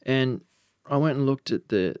 And I went and looked at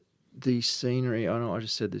the scenery. I know I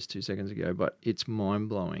just said this 2 seconds ago, but it's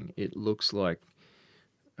mind-blowing. It looks like,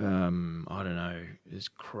 I don't know, there's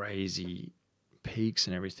crazy peaks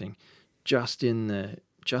and everything. Just in the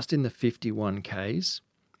 51Ks,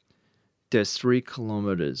 there's 3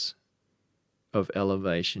 kilometers of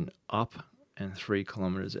elevation up and 3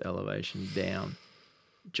 kilometers of elevation down,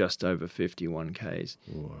 just over 51Ks.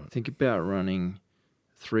 What? Think about running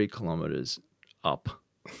 3 kilometers up,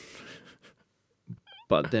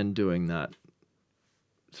 but then doing that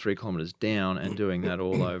 3 kilometers down and doing that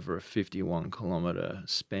all over a 51 kilometer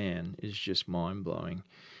span is just mind blowing.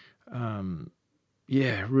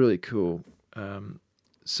 Really cool.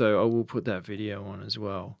 So I will put that video on as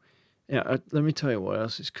well. Now, let me tell you what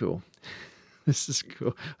else is cool. This is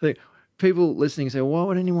cool. I think people listening say, why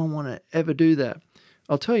would anyone want to ever do that?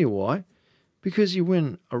 I'll tell you why. Because you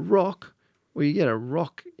win a rock Well, you get a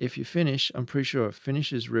rock if you finish. I'm pretty sure a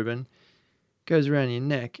finisher's ribbon goes around your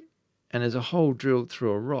neck, and there's a hole drilled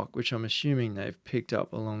through a rock, which I'm assuming they've picked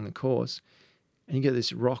up along the course, and you get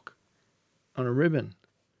this rock on a ribbon.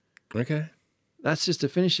 Okay. That's just a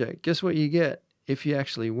finisher. Guess what you get if you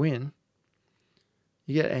actually win?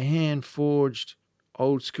 You get a hand-forged,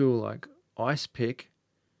 old-school, like, ice pick,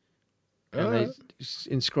 and they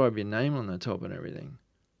inscribe your name on the top and everything.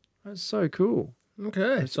 That's so cool.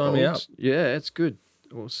 Okay, sign me up. Yeah, it's good.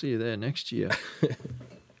 We'll see you there next year.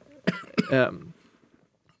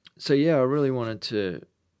 So, yeah, I really wanted to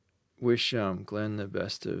wish Glenn the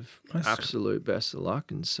best of absolute best of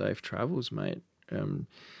luck and safe travels, mate.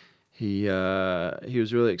 He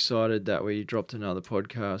was really excited that we dropped another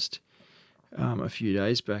podcast a few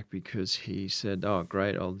days back because he said, "Oh,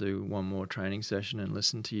 great! I'll do one more training session and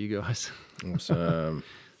listen to you guys." Awesome.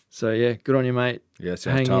 So yeah, good on you, mate. Yeah,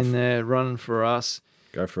 sounds Hang tough. in there, running for us.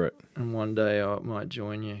 Go for it. And one day I might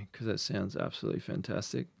join you because that sounds absolutely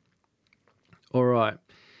fantastic. All right.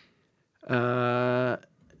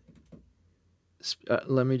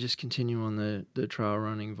 Let me just continue on the trail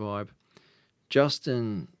running vibe.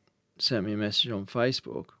 Justin sent me a message on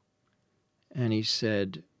Facebook and he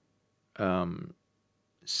said,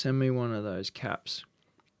 send me one of those caps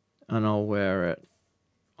and I'll wear it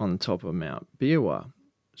on the top of Mount Biawak.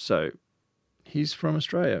 So he's from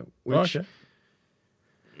Australia, which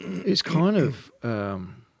is kind of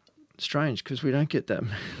strange because we don't get that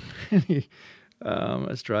many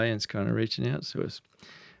Australians kind of reaching out to us.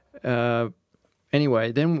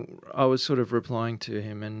 Anyway, then I was sort of replying to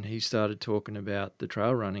him and he started talking about the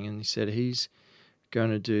trail running and he said he's going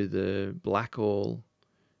to do the Blackall,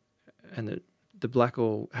 and the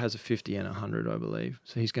Blackall has a 50 and 100, I believe.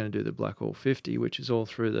 So he's going to do the Blackall 50, which is all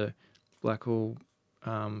through the Blackall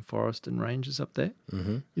forest and ranges up there.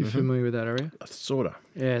 Mm-hmm. You familiar with that area? Sort of.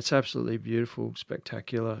 Yeah, it's absolutely beautiful,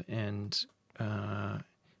 spectacular, and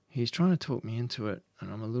he's trying to talk me into it,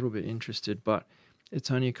 and I'm a little bit interested, but it's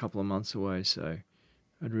only a couple of months away, so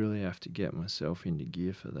I'd really have to get myself into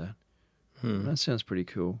gear for that. That sounds pretty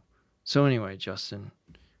cool. So anyway, Justin,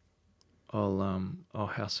 I'll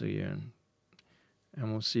hassle you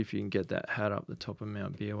and we'll see if you can get that hat up the top of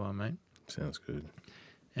Mount Biawak, mate. Sounds good.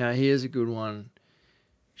 Now here's a good one.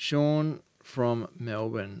 Sean from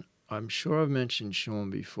Melbourne. I'm sure I've mentioned Sean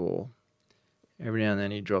before. Every now and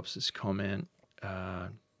then he drops this comment,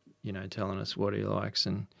 telling us what he likes,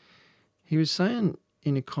 and he was saying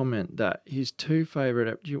in a comment that his two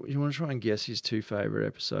favourite... Do you want to try and guess his two favourite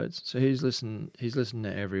episodes? So he's listened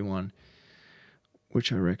to everyone,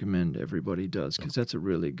 which I recommend everybody does because that's a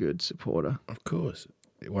really good supporter. Of course.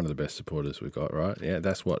 One of the best supporters we've got, right? Yeah,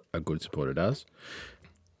 that's what a good supporter does.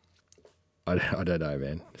 I don't know,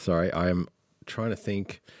 man. Sorry, I am trying to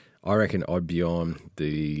think. I reckon I'd be on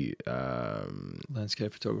the...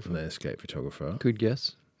 Landscape photographer. Good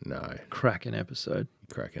guess. No. Cracking episode.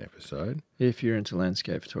 If you're into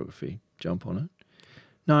landscape photography, jump on it.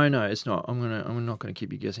 No, it's not. I'm not gonna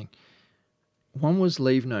keep you guessing. One was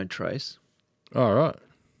Leave No Trace. All right.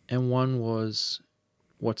 And one was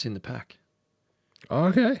What's in the Pack. Oh,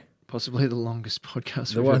 okay. Possibly the longest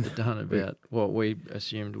podcast we've ever done about what we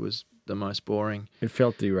assumed was the most boring. It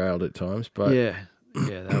felt derailed at times, but... Yeah,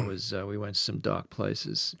 that was... we went to some dark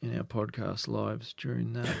places in our podcast lives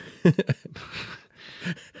during that.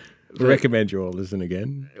 Recommend you all listen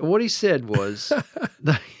again. What he said was...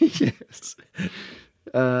 yes.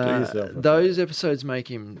 Those episodes make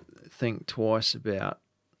him think twice about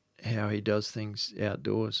how he does things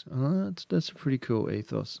outdoors. Oh, that's a pretty cool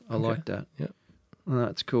ethos. I like that. Yeah. Oh,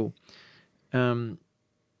 that's cool.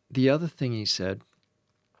 The other thing he said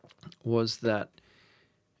was that,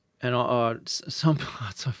 and some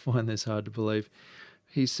parts I find this hard to believe,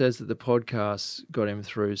 he says that the podcast got him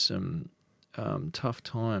through some tough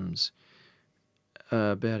times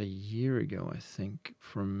about a year ago, I think,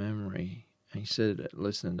 from memory. And he said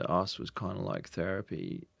listening to us was kind of like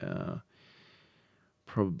therapy,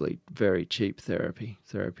 probably very cheap therapy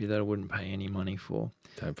that I wouldn't pay any money for.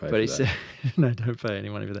 Don't pay for that. But he said, no, don't pay any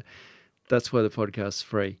money for that. That's why the podcast's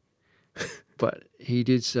free. But he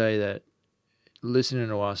did say that listening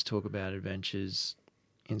to us talk about adventures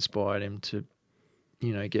inspired him to,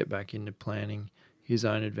 get back into planning his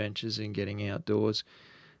own adventures and getting outdoors.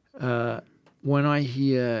 When I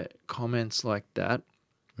hear comments like that,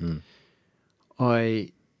 I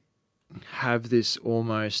have this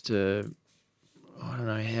almost, I don't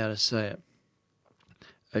know how to say it,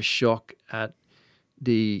 a shock at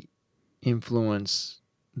the influence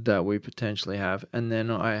that we potentially have. And then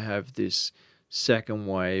I have this second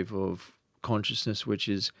wave of consciousness, which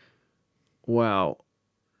is, wow,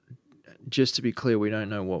 just to be clear, we don't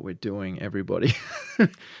know what we're doing, everybody.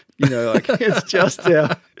 Like it's just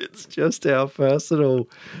our personal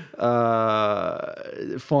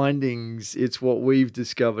findings. It's what we've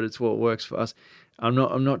discovered. It's what works for us. I'm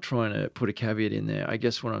not trying to put a caveat in there. I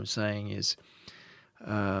guess what I'm saying is,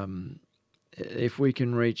 if we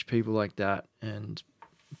can reach people like that, and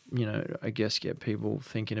I guess get people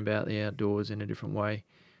thinking about the outdoors in a different way,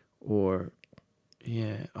 or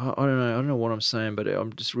yeah, I don't know. I don't know what I'm saying, but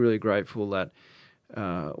I'm just really grateful that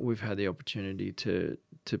we've had the opportunity to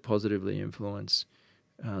positively influence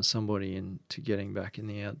somebody into getting back in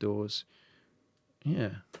the outdoors.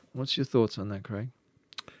 Yeah. What's your thoughts on that, Craig?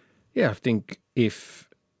 Yeah, I think if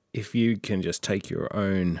you can just take your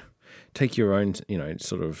own,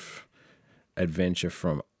 sort of adventure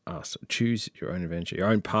from us, choose your own adventure, your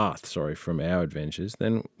own path, from our adventures,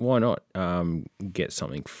 then why not get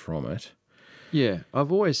something from it? Yeah,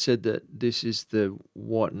 I've always said that this is the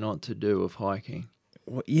what not to do of hiking.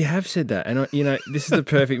 Well, you have said that, and this is the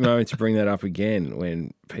perfect moment to bring that up again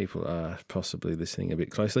when people are possibly listening a bit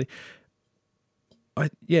closely.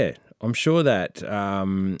 I'm sure that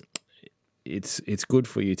it's good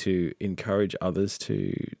for you to encourage others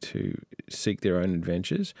to seek their own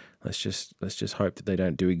adventures. Let's just hope that they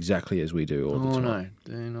don't do exactly as we do all the time.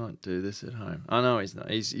 No, do not do this at home. I know he's not.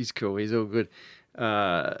 He's cool. He's all good.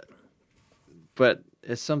 But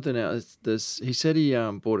it's something else. He said he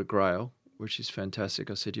bought a Grail, which is fantastic.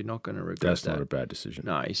 I said, you're not going to regret that. That's not a bad decision.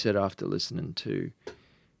 No, he said after listening to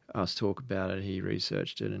us talk about it, he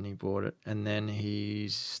researched it and he bought it. And then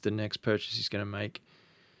the next purchase he's going to make,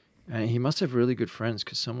 and he must have really good friends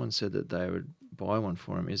because someone said that they would buy one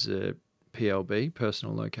for him, is a PLB,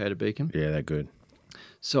 personal locator beacon. Yeah, they're good.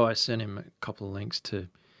 So I sent him a couple of links to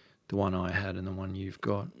the one I had and the one you've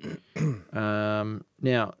got.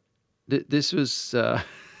 Now, this was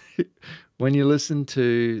when you listen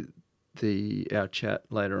to our chat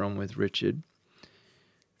later on with Richard.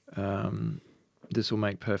 This will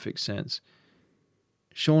make perfect sense.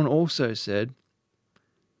 Sean also said,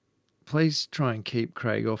 "Please try and keep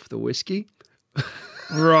Craig off the whiskey."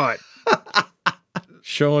 Right,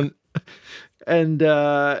 Sean, and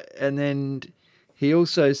then he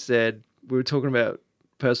also said, we were talking about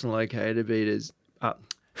personal locator beaters.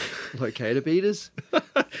 Locator beaters?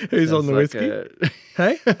 Who's Sounds on the like whiskey?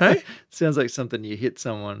 Hey? Sounds like something you hit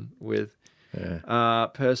someone with. Yeah.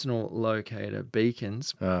 Personal locator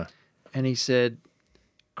beacons. And he said,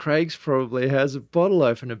 Craig's probably has a bottle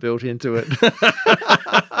opener built into it.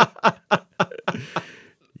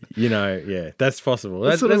 Yeah, that's possible.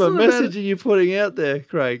 What sort of a message are you putting out there,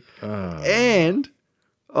 Craig? And,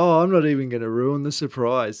 I'm not even going to ruin the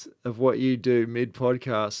surprise of what you do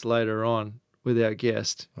mid-podcast later on with our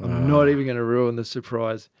guest. I'm not even going to ruin the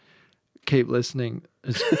surprise. Keep listening.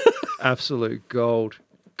 It's absolute gold.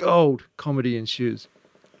 Gold. Comedy and shoes.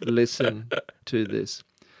 Listen to this.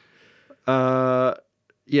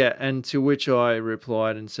 And to which I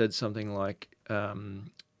replied and said something like, I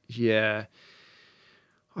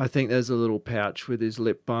think there's a little pouch with his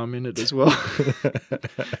lip balm in it as well.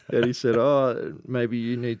 And he said, maybe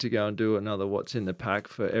you need to go and do another what's in the pack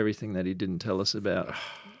for everything that he didn't tell us about.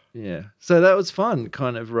 Yeah. So that was fun,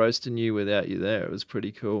 kind of roasting you without you there. It was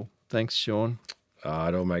pretty cool. Thanks, Sean.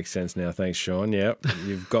 It all makes sense now. Thanks, Sean. Yep.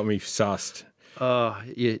 You've got me sussed.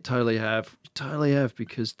 Yeah, totally have. Totally have,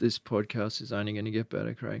 because this podcast is only going to get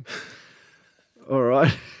better, Craig. All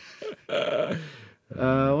right.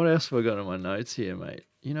 What else have I got on my notes here, mate?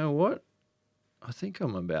 You know what? I think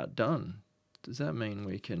I'm about done. Does that mean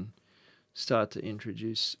we can start to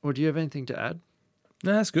introduce, or do you have anything to add?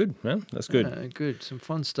 No, that's good, man. That's good. Good. Some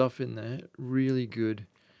fun stuff in there. Really good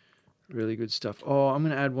stuff. I'm going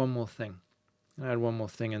to add one more thing.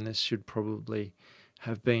 And this should probably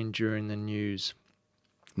have been during the news.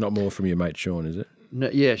 Not more from your mate Sean, is it? No,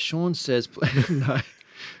 yeah, Sean says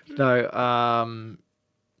no.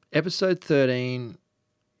 Episode 13,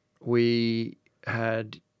 we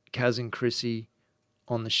had Kaz and Chrissy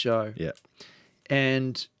on the show. Yeah.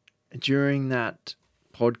 And during that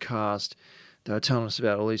podcast, they were telling us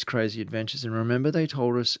about all these crazy adventures. And remember, they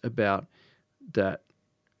told us about that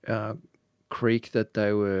creek that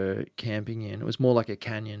they were camping in. It was more like a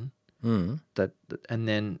canyon. And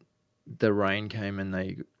then the rain came and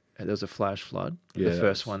there was a flash flood. The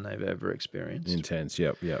first one they've ever experienced. Intense.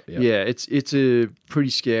 Yep. Yeah, it's a pretty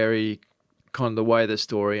scary, kind of the way the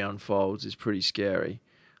story unfolds is pretty scary.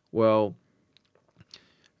 Well,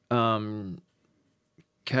 Kaz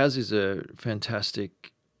is a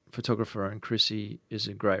fantastic photographer and Chrissy is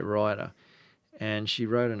a great writer. And she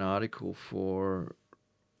wrote an article for,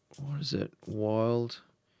 what is it, Wild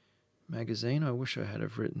magazine? I wish I had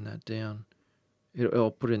have written that down.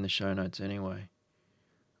 I'll put it in the show notes anyway.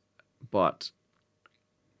 But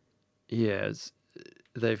yeah,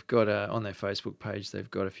 they've got on their Facebook page,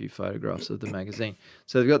 they've got a few photographs of the magazine.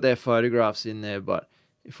 So they've got their photographs in there, but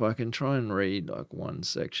if I can try and read like one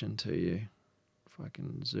section to you, if I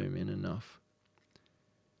can zoom in enough.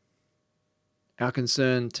 Our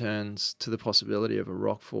concern turns to the possibility of a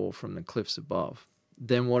rockfall from the cliffs above.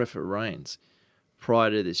 Then what if it rains? Prior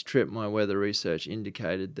to this trip, my weather research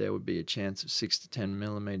indicated there would be a chance of 6 to 10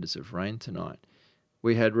 millimeters of rain tonight.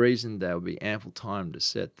 We had reasoned there would be ample time to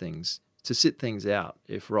sit things out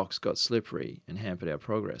if rocks got slippery and hampered our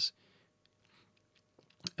progress.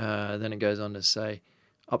 Then it goes on to say,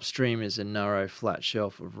 upstream is a narrow, flat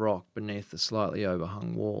shelf of rock beneath the slightly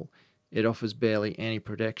overhung wall. It offers barely any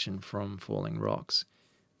protection from falling rocks,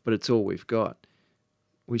 but it's all we've got.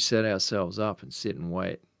 We set ourselves up and sit and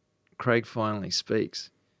wait. Craig finally speaks.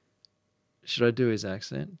 Should I do his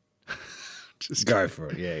accent? Just go for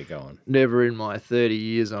it. Yeah, go on. Never in my 30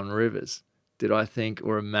 years on rivers did I think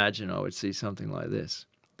or imagine I would see something like this.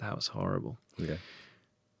 That was horrible. Yeah.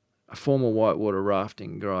 A former whitewater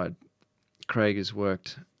rafting guide, Craig has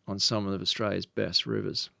worked on some of Australia's best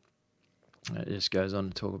rivers. It just goes on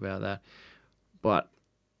to talk about that. But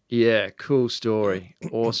yeah, cool story.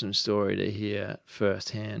 Awesome story to hear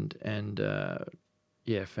firsthand. And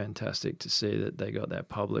yeah, fantastic to see that they got that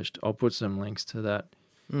published. I'll put some links to that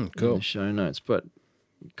in the show notes. But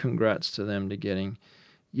congrats to them to getting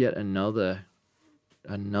yet another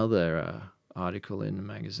article in the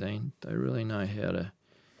magazine. They really know how to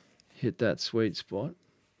hit that sweet spot.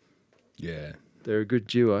 Yeah. They're a good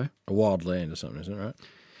duo. A Wild Land or something, isn't it, right?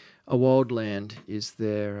 A Wild Land is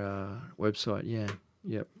their website, yeah.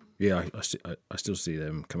 Yep. Yeah, I still see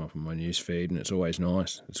them come up on my news feed, and it's always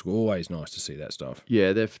nice. It's always nice to see that stuff.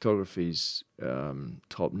 Yeah, their photography's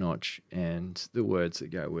top notch, and the words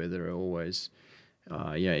that go with it are always,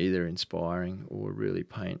 either inspiring or really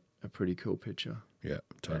paint a pretty cool picture. Yeah,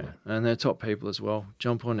 totally. Yeah. And they're top people as well.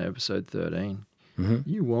 Jump on to episode 13. Mm-hmm.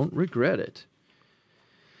 You won't regret it.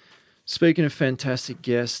 Speaking of fantastic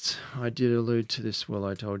guests, I did allude to this, well,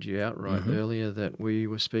 I told you outright earlier that we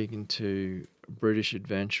were speaking to British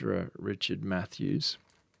adventurer Richard Matthews.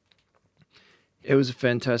 It was a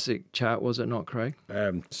fantastic chat, was it not, Craig?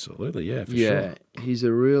 Absolutely, yeah, for sure. Yeah, he's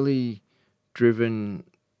a really driven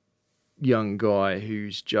young guy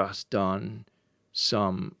who's just done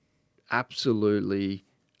some absolutely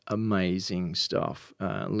amazing stuff,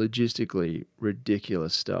 logistically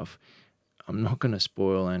ridiculous stuff. I'm not going to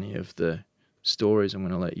spoil any of the stories. I'm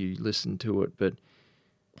going to let you listen to it. But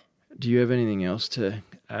do you have anything else to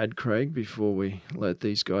add, Craig, before we let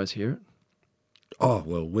these guys hear it? Oh,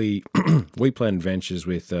 well, we plan adventures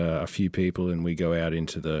with a few people, and we go out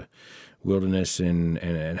into the wilderness and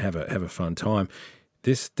have a fun time.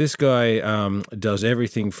 This guy does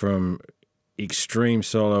everything from extreme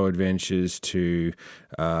solo adventures to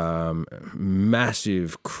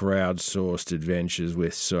massive crowdsourced adventures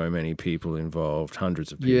with so many people involved,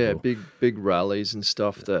 hundreds of people. Yeah, big rallies and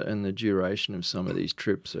stuff and the duration of some of these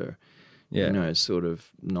trips are, sort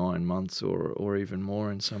of 9 months or even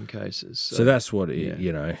more in some cases. So that's what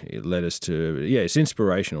it led us to. Yeah, it's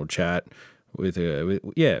inspirational chat with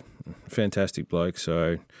fantastic bloke.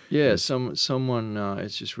 So yeah, someone.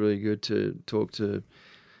 It's just really good to talk to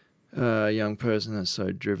a young person that's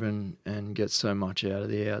so driven and gets so much out of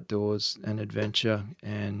the outdoors and adventure,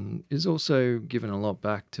 and is also given a lot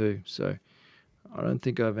back too. So I don't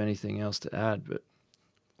think I have anything else to add, but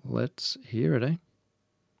let's hear it,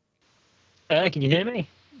 Can you hear me?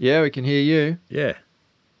 Yeah, we can hear you. Yeah.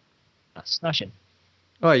 That's smashing.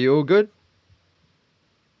 Oh, you all good?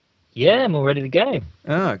 Yeah, I'm all ready to go.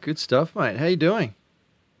 Ah, good stuff, mate. How you doing?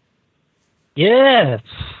 Yeah,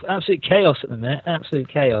 absolute chaos at the minute. Absolute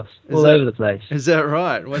chaos. All over the place. Is that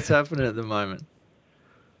right? What's happening at the moment?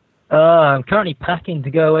 I'm currently packing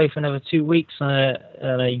to go away for another 2 weeks on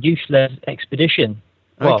a youth-led expedition.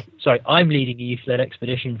 Okay. Well, sorry, I'm leading a youth-led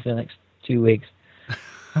expedition for the next 2 weeks.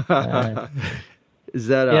 Is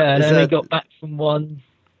that and I only got back from one.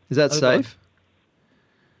 Is that safe?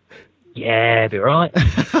 Yeah, be alright.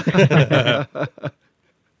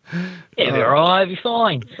 Yeah, be alright, be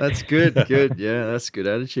fine. That's good. Yeah, that's good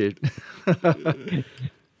attitude.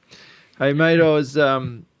 Hey, mate, I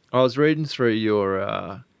was reading through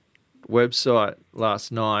your website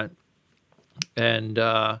last night, and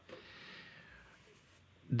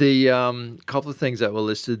the couple of things that were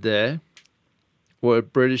listed there were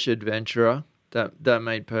British adventurer. That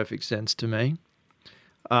made perfect sense to me.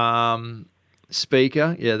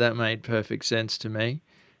 Speaker, yeah, that made perfect sense to me.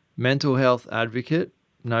 Mental health advocate,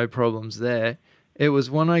 no problems there. It was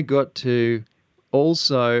when I got to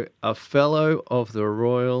also a fellow of the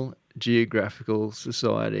Royal Geographical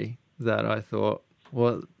Society. That I thought,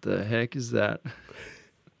 what the heck is that?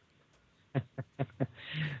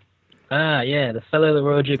 Yeah, the fellow of the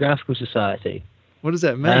Royal Geographical Society. What does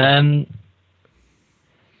that mean?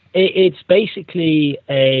 It's basically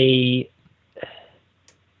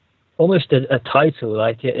almost a title.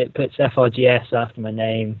 Like it puts FRGS after my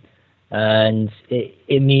name, and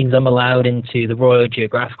it means I'm allowed into the Royal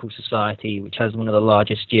Geographical Society, which has one of the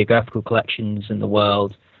largest geographical collections in the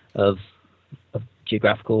world of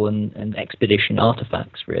geographical and expedition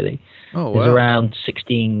artifacts. Really, Oh, there's wow. around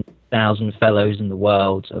 16,000 fellows in the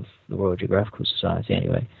world of the Royal Geographical Society.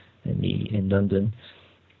 Anyway, in London.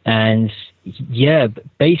 And yeah,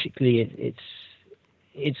 basically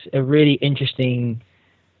it's a really interesting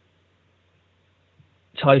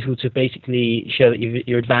title to basically show that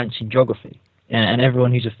you're advancing geography, and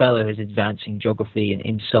everyone who's a fellow is advancing geography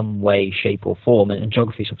in some way, shape, or form. And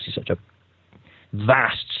geography is obviously such a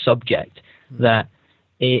vast subject that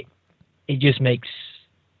it just makes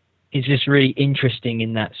it's just really interesting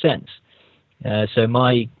in that sense. So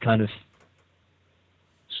my kind of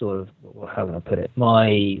sort of, how can I put it?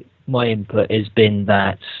 My input has been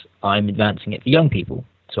that I'm advancing it for young people.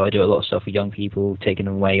 So I do a lot of stuff for young people, taking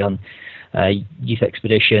them away on youth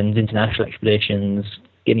expeditions, international expeditions,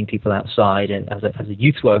 getting people outside, and as a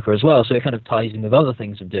youth worker as well. So it kind of ties in with other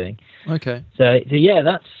things I'm doing. Okay. So yeah,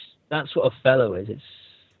 that's what a fellow is.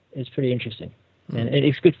 It's pretty interesting, and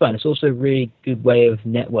it's good fun. It's also a really good way of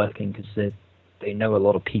networking because they know a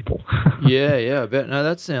lot of people. Yeah, I bet. No,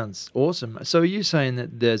 that sounds awesome. So are you saying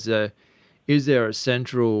that is there a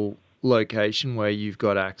central location where you've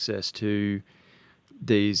got access to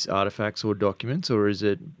these artifacts or documents, or is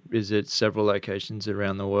it several locations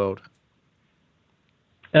around the world?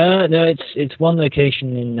 No, it's one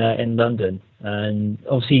location in London, and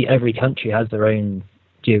obviously every country has their own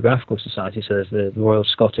geographical society. So there's the Royal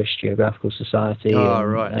Scottish Geographical Society. Oh,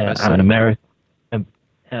 right. I see. Out in America. Out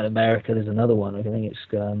in America, there's another one. I think it's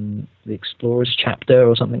the Explorers Chapter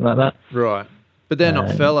or something like that. Right. But they're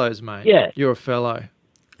not fellows, mate. Yeah. You're a fellow.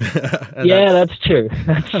 Yeah, that's true.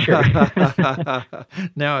 That's true.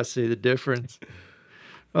 Now I see the difference.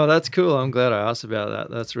 Oh, that's cool. I'm glad I asked about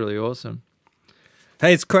that. That's really awesome.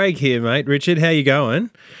 Hey, it's Craig here, mate. Richard, how you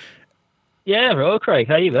going? Yeah, bro, Craig,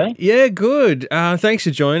 how you, mate? Yeah, good. Thanks for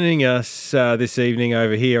joining us this evening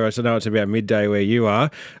over here. I know it's about midday where you are.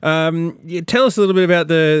 Tell us a little bit about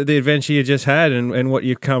the adventure you just had and what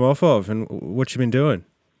you've come off of and what you've been doing.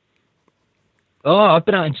 Oh, I've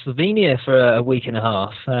been out in Slovenia for a week and a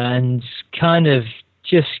half and kind of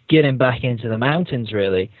just getting back into the mountains,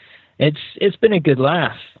 really. It's been a good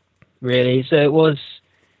laugh, really. So it was,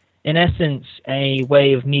 in essence, a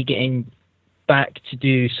way of me getting back to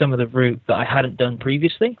do some of the route that I hadn't done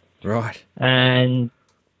previously. Right. And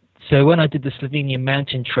so when I did the Slovenian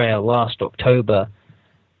Mountain Trail last October,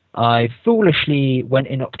 I foolishly went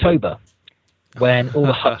in October when all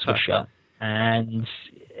the huts were shut. And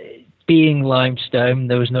being limestone,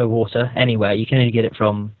 there was no water anywhere. You can only get it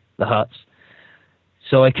from the huts.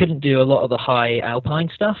 So I couldn't do a lot of the high alpine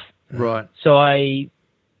stuff. Right. So I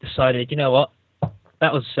decided, you know what?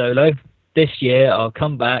 That was solo. This year, I'll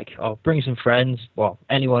come back. I'll bring some friends. Well,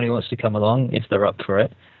 anyone who wants to come along, if they're up for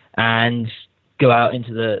it, and go out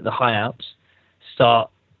into the high Alps, start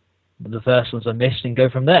with the first ones I missed, and go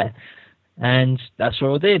from there. And that's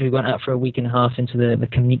what we did. We went out for a week and a half into the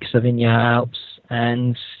Kamnik Slovenia Alps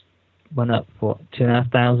and went up,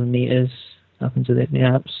 2,500 meters up into the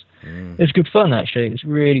Alps. It was good fun, actually. It was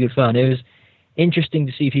really good fun. It was interesting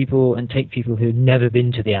to see people and take people who'd never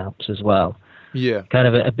been to the Alps as well. Yeah. Kind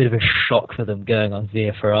of a bit of a shock for them going on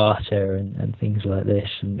Via Ferrata and things like this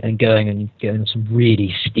and going on some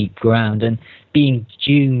really steep ground. And being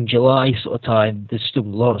June, July sort of time, there's still a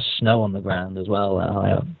lot of snow on the ground as well that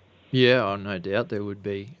high up. Yeah, oh, no doubt there would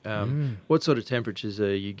be. What sort of temperatures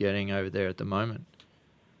are you getting over there at the moment?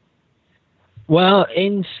 Well,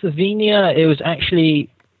 in Slovenia, it was actually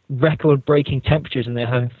record-breaking temperatures, and they're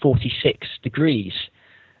having 46 degrees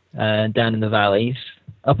down in the valleys.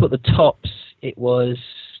 Up at the tops, it was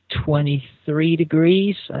 23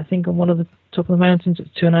 degrees, I think, on one of the top of the mountains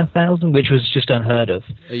at 2,500, which was just unheard of.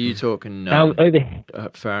 Are you talking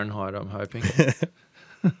Fahrenheit, I'm hoping?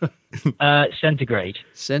 Centigrade.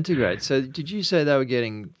 Centigrade. So did you say they were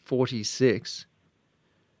getting 46?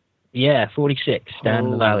 Yeah, 46 down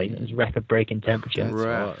in the valley. It was record-breaking temperature. That's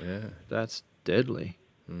Right. yeah. That's deadly.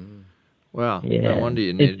 Wow. Yeah. No wonder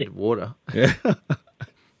you needed water. Yeah.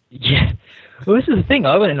 Yeah. Well, this is the thing.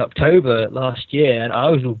 I went in October last year, and I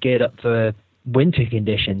was all geared up for winter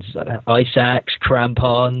conditions, like ice axe,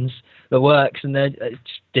 crampons, the works, and then it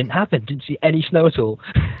just didn't happen. Didn't see any snow at all.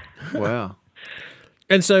 Wow.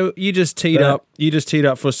 And so you just teed up. You just teed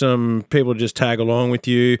up for some people to just tag along with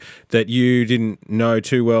you that you didn't know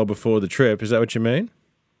too well before the trip. Is that what you mean?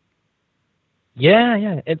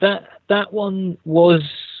 Yeah. That one was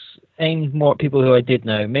aimed more at people who I did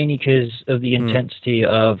know, mainly because of the intensity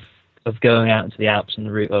of going out into the Alps and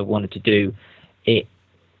the route I wanted to do.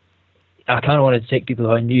 I kind of wanted to take people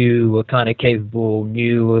who I knew were kind of capable,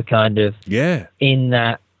 were kind of in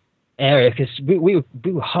that area, because we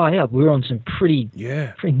were high up. We were on some pretty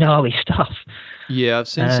gnarly stuff. Yeah, I've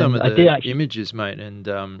seen some of the images, mate, and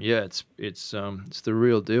it's the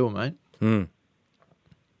real deal, mate.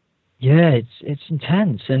 Yeah, it's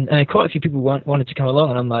intense, and quite a few people wanted to come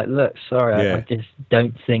along, and I'm like, look, sorry, I just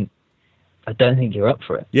don't think you're up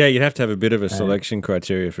for it. Yeah, you'd have to have a bit of a selection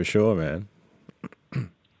criteria for sure, man.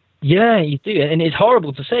 Yeah, you do, and it's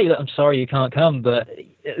horrible to say that I'm sorry you can't come, but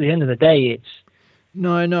at the end of the day, it's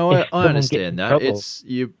no, I understand that. It's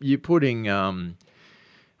you're putting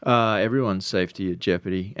everyone's safety at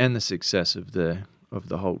jeopardy and the success of the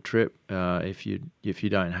whole trip if you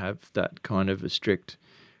don't have that kind of a strict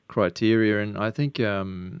criteria. And I think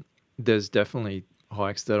there's definitely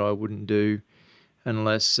hikes that I wouldn't do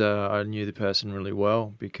unless I knew the person really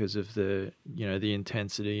well, because of the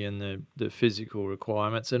intensity and the physical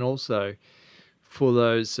requirements, and also for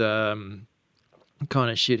those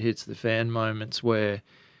kind of shit hits the fan moments where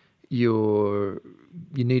you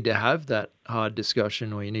need to have that hard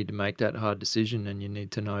discussion, or you need to make that hard decision, and you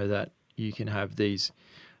need to know that you can have these,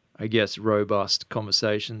 I guess, robust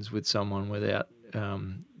conversations with someone without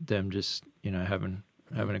them just having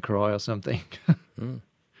a cry or something.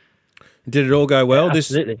 Did it all go well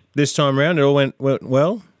this time around? It all went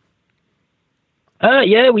well?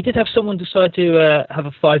 Yeah, we did have someone decide to have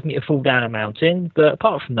a 5-meter fall down a mountain, but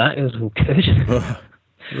apart from that, it was all good.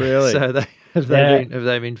 Really? So have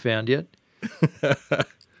they been found yet?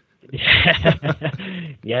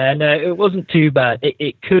 Yeah, no, it wasn't too bad.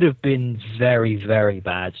 It could have been very, very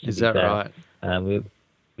bad. Is that right?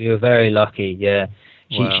 We were very lucky. Yeah,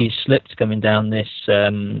 she slipped coming down this.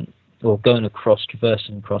 Or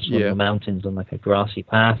traversing across one of the mountains on like a grassy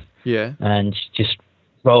path. Yeah. And just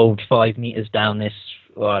rolled 5 meters down this,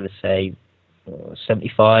 I'd say,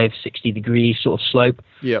 75, 60 degree sort of slope.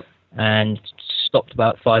 Yep. And stopped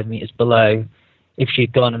about 5 meters below. If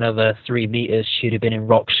she'd gone another 3 meters, she'd have been in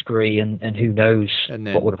rock scree, and who knows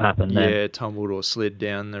what would have happened then. Yeah, tumbled or slid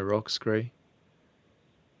down the rock scree.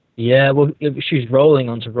 Yeah, well, she was rolling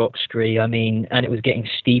onto rock scree, and it was getting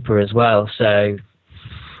steeper as well, so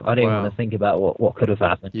I don't even want to think about what could have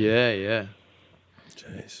happened. Yeah.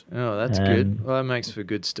 Jeez. Oh, that's good. Well, that makes for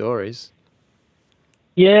good stories.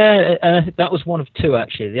 Yeah, and I think that was one of two,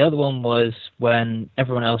 actually. The other one was when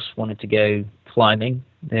everyone else wanted to go climbing.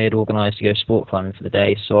 They had organised to go sport climbing for the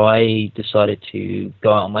day, so I decided to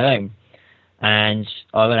go out on my own. And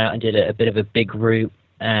I went out and did a bit of a big route,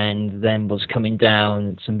 and then was coming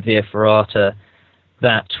down some Via Ferrata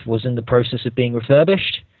that was in the process of being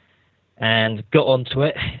refurbished. And got onto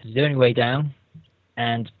it. It was the only way down,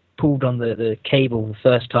 and pulled on the cable the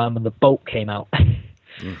first time, and the bolt came out.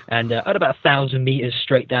 And I had about 1,000 meters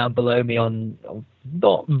straight down below me on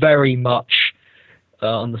not very much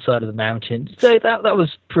on the side of the mountain. So that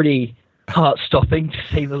was pretty heart-stopping, to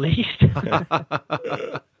say the least.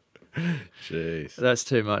 Jeez. That's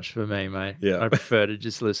too much for me, mate. Yeah. I prefer to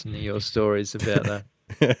just listen to your stories about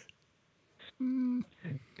that.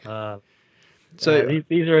 So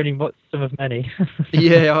these are only some of many.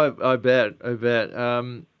 Yeah, I bet.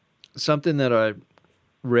 Something that I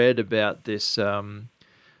read about this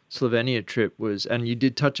Slovenia trip was, and you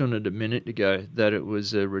did touch on it a minute ago, that it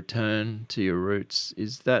was a return to your roots.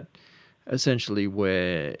 Is that essentially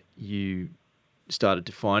where you started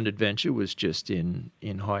to find adventure, was just in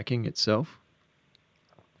hiking itself?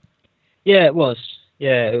 Yeah, it was.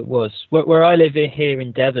 Where I live here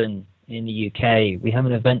in Devon, in the UK, we have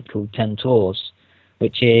an event called 10 Tours,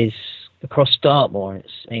 which is across Dartmoor.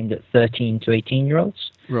 It's aimed at 13 to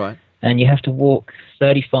 18-year-olds. Right. And you have to walk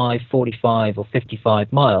 35, 45, or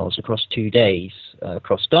 55 miles across 2 days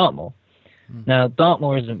across Dartmoor. Now,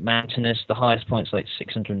 Dartmoor isn't mountainous. The highest point's like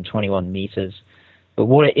 621 meters. But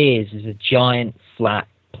what it is a giant flat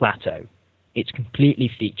plateau. It's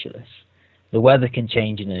completely featureless. The weather can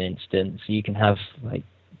change in an instant, so you can have like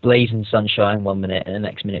blazing sunshine 1 minute, and the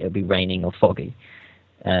next minute it'll be raining or foggy.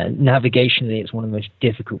 Navigationally, it's one of the most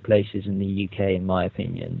difficult places in the UK, in my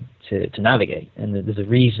opinion, to navigate. And there's a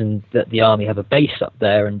reason that the army have a base up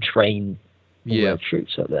there and train all their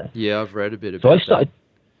troops up there. Yeah, I've read a bit about that.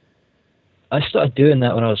 I started doing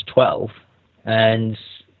that when I was 12, and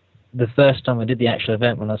the first time I did the actual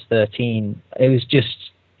event when I was 13, it was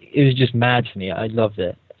just mad for me. I loved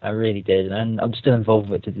it. I really did, and I'm still involved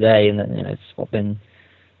with it today. And you know, it's been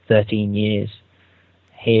 13 years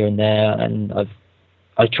here and there, and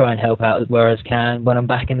I try and help out where I can when I'm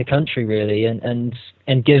back in the country, really, and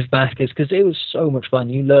give back, because it was so much fun.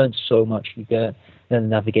 You learn so much. You get the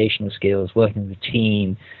navigational skills, working with a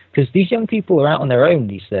team, because these young people are out on their own.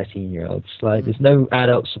 These 13-year-olds, like there's no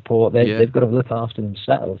adult support. They've got to look after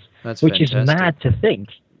themselves, which fantastic. is mad to think,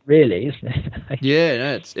 really, isn't it? Yeah,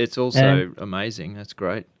 no, it's also amazing. That's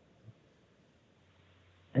great.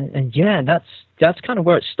 And yeah, that's kind of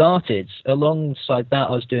where it started. Alongside that,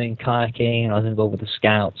 I was doing kayaking, and I was involved with the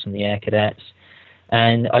Scouts and the Air Cadets,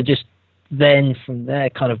 and I just then from there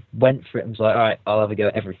kind of went for it and was like, all right, I'll have a go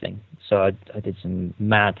at everything. So I did some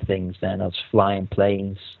mad things then. I was flying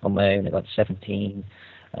planes on my own at like 17,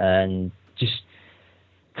 and just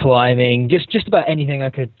climbing, just about anything I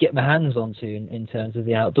could get my hands onto in terms of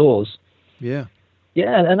the outdoors. Yeah.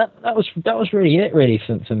 Yeah, and that was really it, really,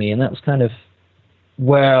 for me, and that was kind of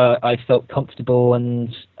where I felt comfortable,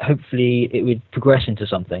 and hopefully it would progress into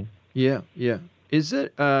something. Yeah, yeah. Is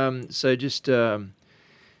it so? Just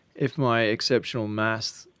if my exceptional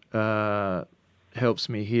math helps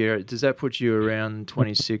me here, does that put you around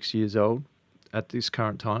 26 years old at this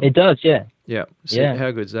current time? It does, yeah. Yeah. So Yeah.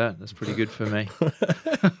 how good's that? That's pretty good for me.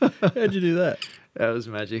 How'd you do that? That was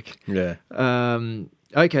magic. Yeah.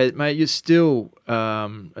 Okay, mate, you're still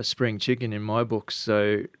a spring chicken in my book,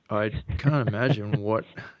 so I can't imagine what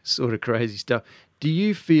sort of crazy stuff. Do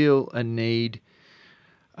you feel a need,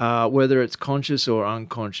 whether it's conscious or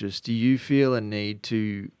unconscious, do you feel a need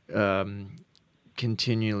to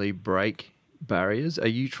continually break barriers? Are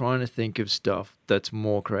you trying to think of stuff that's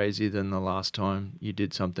more crazy than the last time you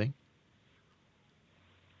did something?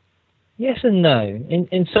 Yes and no.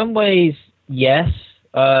 In some ways, yes,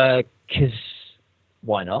 because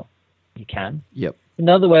why not? You can. Yep. In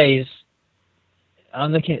other ways,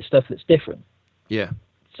 I'm looking at stuff that's different. Yeah.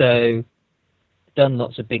 So, done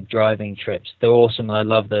lots of big driving trips. They're awesome and I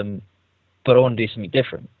love them, but I want to do something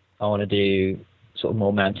different. I want to do sort of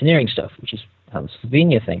more mountaineering stuff, which is how the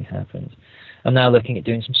Slovenia thing happened. I'm now looking at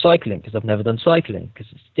doing some cycling because I've never done cycling, because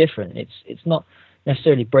it's different. It's not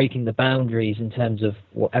necessarily breaking the boundaries in terms of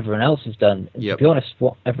what everyone else has done. And Yep. to be honest,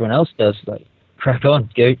 what everyone else does, like, crack on,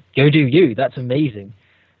 go do you. That's amazing.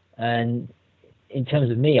 And in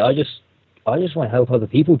terms of me, I just want to help other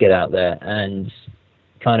people get out there, and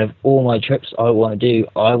kind of all my trips I want to do,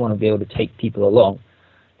 I want to be able to take people along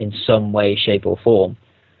in some way, shape or form.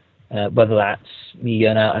 Whether that's me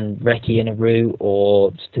going out and recce in a route,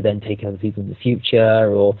 or to then take other people in the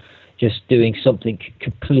future, or just doing something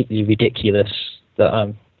completely ridiculous that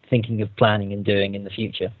I'm thinking of planning and doing in the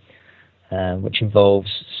future, which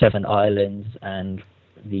involves 7 islands and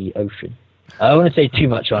the ocean. I don't want to say too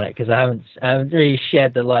much on it because I haven't really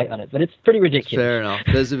shed the light on it, but it's pretty ridiculous. Fair enough.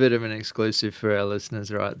 There's a bit of an exclusive for our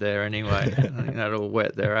listeners right there anyway. I think that'll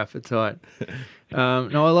whet their appetite.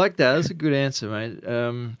 No, I like that. That's a good answer, mate.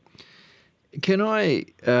 Can I,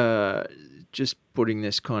 just putting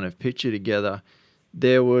this kind of picture together,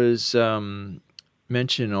 there was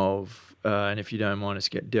mention of, and if you don't mind us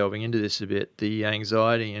delving into this a bit, the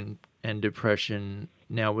anxiety and depression.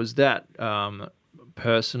 Now, was that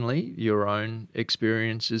personally your own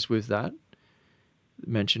experiences with that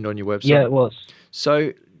mentioned on your website? Yeah, it was.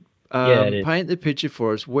 So it is. paint the picture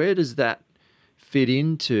for us. Where does that fit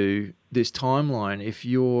into this timeline? If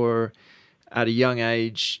you're at a young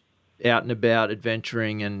age out and about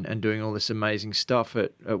adventuring and doing all this amazing stuff,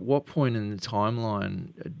 at what point in the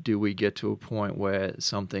timeline do we get to a point where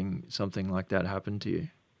something like that happened to you?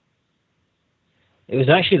 It was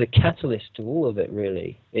actually the catalyst to all of it,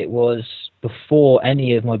 really. It was before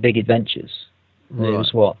any of my big adventures. Right. It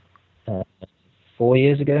was what, 4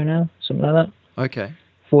 years ago now, something like that. Okay.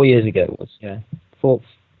 4 years ago it was, yeah. 4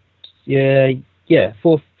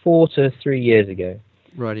 to 3 years ago.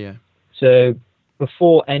 Right. Yeah. So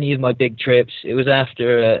before any of my big trips, it was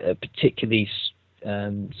after a particularly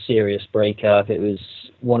serious breakup. It was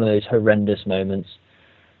one of those horrendous moments.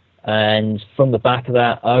 And from the back of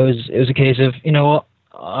that, it was a case of, you know what,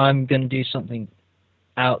 I'm going to do something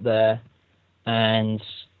out there, and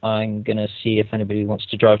I'm going to see if anybody wants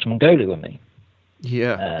to drive to Mongolia with me.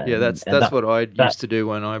 Yeah. That's what I used to do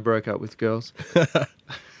when I broke up with girls.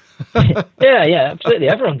 Yeah, absolutely.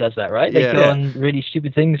 Everyone does that, right? They Yeah. go on really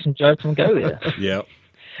stupid things and drive to Mongolia. Yeah.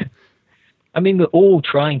 I mean, we're all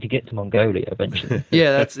trying to get to Mongolia eventually.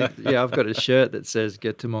 Yeah, I've got a shirt that says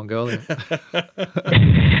 "Get to Mongolia."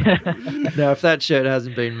 Now, if that shirt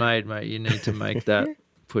hasn't been made, mate, you need to make that.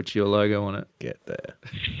 Put your logo on it. Get there.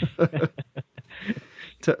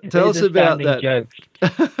 Tell us about that. Joke.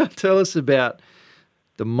 Tell us about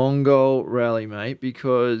the Mongol Rally, mate,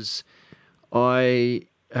 because I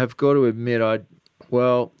have got to admit,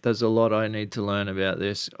 there's a lot I need to learn about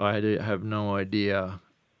this. I have no idea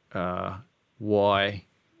why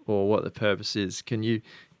or what the purpose is. Can you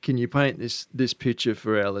paint this picture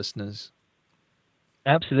for our listeners?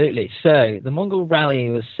 Absolutely. So the Mongol Rally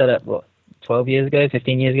was set up, 12 years ago,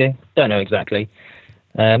 15 years ago? Don't know exactly.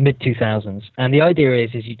 Mid-2000s. And the idea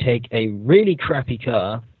is you take a really crappy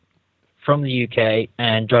car from the UK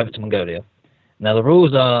and drive it to Mongolia. Now the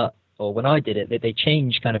rules are, or when I did it, they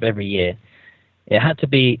change kind of every year. It had to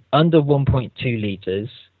be under 1.2 litres.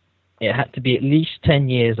 It had to be at least 10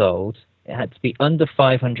 years old. It had to be under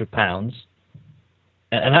 500 pounds.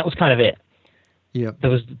 And that was kind of it. Yeah.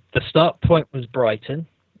 The start point was Brighton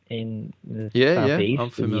in the southeast. Yeah, I'm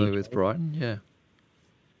familiar with Brighton, yeah.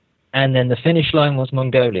 And then the finish line was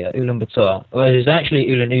Mongolia, Ulaanbaatar. Well, it was actually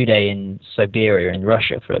Ulan-Ude in Siberia, in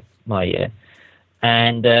Russia, for my year.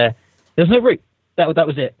 And there was no route. That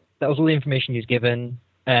was it. That was all the information you was given,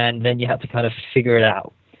 and then you had to kind of figure it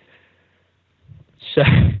out. So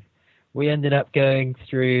we ended up going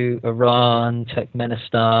through Iran,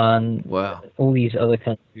 Turkmenistan, all these other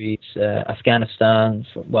countries, Afghanistan.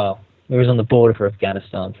 We was on the border for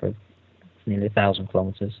Afghanistan for nearly 1,000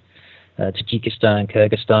 kilometers, Tajikistan,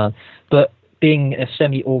 Kyrgyzstan. But being a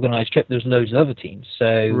semi-organized trip, there was loads of other teams.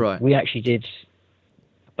 So we actually did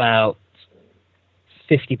about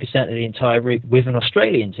 50% of the entire route with an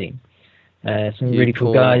Australian team. Some really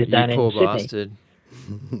cool guys down in Sydney. Bastard.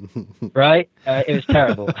 Right? It was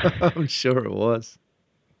terrible. I'm sure it was.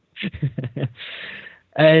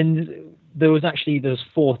 And there was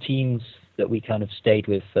 4 teams that we kind of stayed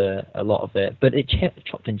with for a lot of it, but it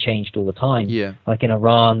chopped and changed all the time. Yeah. Like in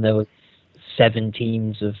Iran, there were 7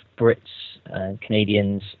 teams of Brits,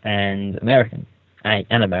 Canadians, and American,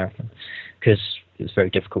 because it was very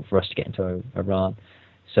difficult for us to get into Iran,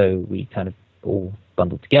 so we kind of all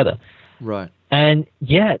bundled together. Right. And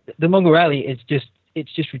yeah, the Mongol Rally is just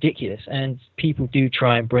ridiculous, and people do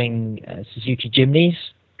try and bring Suzuki Jimneys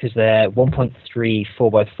because they're 1.3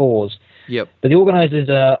 4x4s. Yep. But the organisers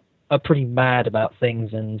are pretty mad about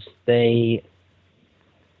things, and they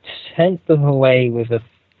sent them away with a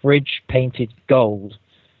fridge painted gold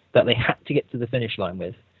that they had to get to the finish line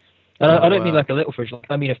with. And I don't mean like a little fridge.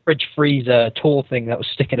 I mean a fridge freezer tall thing that was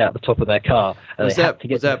sticking out the top of their car. Was that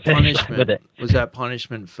punishment? Was that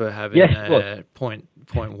punishment for having a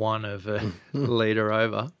 0.1 of a litre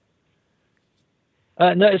over?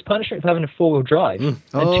 No, it's punishment for having a 4-wheel drive and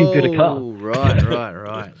too good a car. Oh,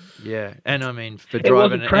 right. Yeah, and I mean for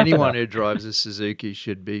driving, anyone who drives a Suzuki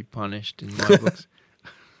should be punished in my books.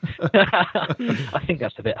 I think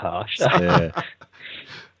that's a bit harsh. Yeah.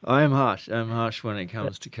 I am harsh. I'm harsh when it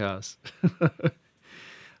comes to cars.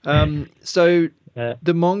 So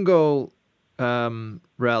the Mongol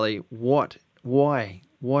Rally, why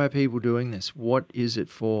are people doing this? What is it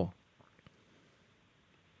for?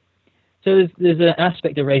 So there's an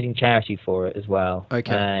aspect of raising charity for it as well.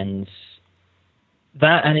 Okay. And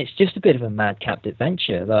it's just a bit of a madcap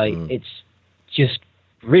adventure. It's just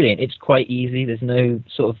brilliant. It's quite easy. There's no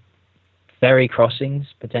sort of ferry crossings,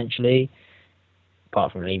 potentially,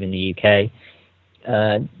 apart from leaving the UK.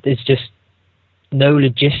 There's just no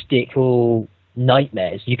logistical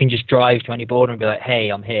nightmares. You can just drive to any border and be like, hey,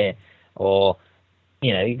 I'm here. Or,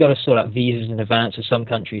 you've got to sort out visas in advance for some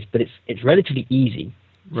countries, but it's relatively easy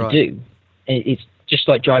to do. It's just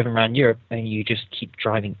like driving around Europe, and you just keep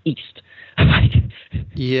driving east.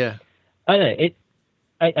 Yeah. I don't know.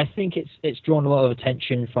 I think it's drawn a lot of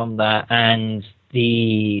attention from that, and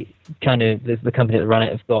the kind of the company that run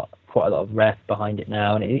it have got quite a lot of rep behind it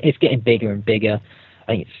now, and it's getting bigger and bigger. I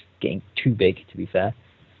think it's getting too big, to be fair.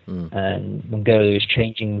 And Mongolia is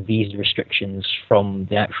changing visa restrictions from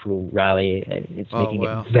the actual rally. It's making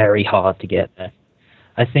it very hard to get there.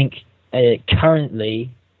 I think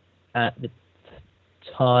currently, at the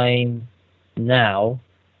time now,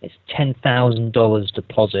 it's $10,000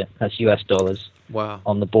 deposit. That's US dollars. Wow.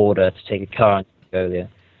 On the border to take a car into Mongolia.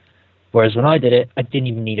 Whereas when I did it, I didn't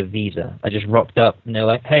even need a visa. I just rocked up, and they're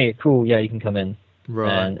like, "Hey, cool, yeah, you can come in."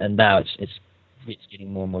 Right. And now it's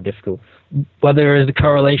getting more and more difficult. Whether there is a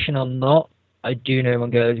correlation or not, I do know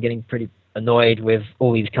Mongolia is getting pretty annoyed with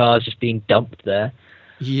all these cars just being dumped there.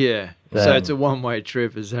 Yeah. So it's a one-way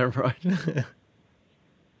trip, is that right?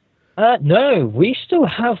 No, we still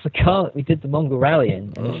have the car that we did the Mongol Rally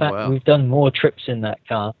in. And in fact, we've done more trips in that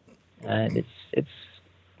car, and it's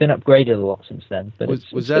been upgraded a lot since then. But it's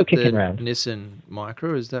still kicking around. Nissan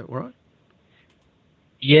Micra? Is that right?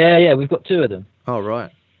 Yeah, we've got 2 of them. Oh,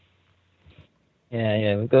 right.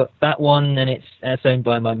 Yeah. We've got that one, and it's owned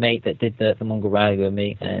by my mate that did the Mongol Rally with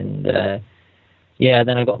me. And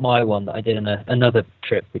then I got my one that I did on another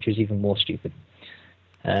trip, which was even more stupid.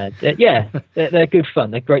 They're good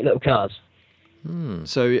fun. They're great little cars.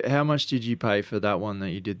 So how much did you pay for that one that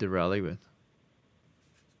you did the rally with?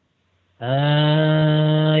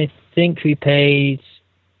 I think we paid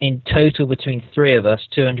in total between three of us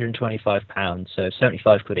 £225, so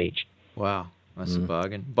 75 quid each. Wow, that's a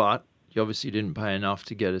bargain. But you obviously didn't pay enough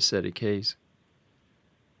to get a set of keys.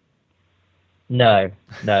 No,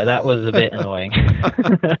 that was a bit annoying.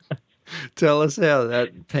 Tell us how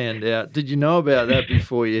that panned out. Did you know about that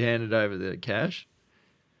before you handed over the cash?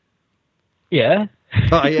 Yeah.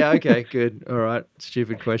 Oh, yeah, okay, good. All right,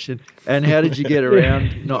 stupid question. And how did you get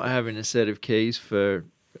around not having a set of keys for,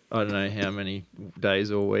 I don't know how many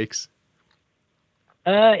days or weeks?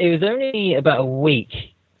 It was only about a week.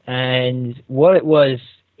 And what it was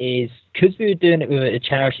is, because we were doing it with a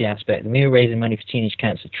charity aspect, and we were raising money for Teenage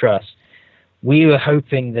Cancer Trust, we were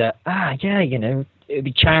hoping that, it would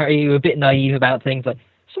be charity. We were a bit naive about things like,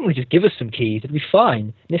 someone would just give us some keys, it'd be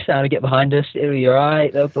fine. This town will get behind us, it'll be all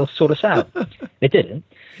right, they'll sort us out. They didn't.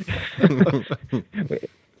 We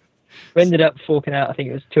ended up forking out, I think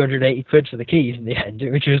it was 280 quid for the keys in the end,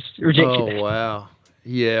 which was ridiculous. Oh, wow.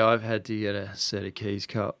 Yeah, I've had to get a set of keys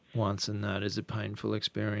cut once, and that is a painful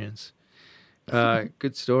experience.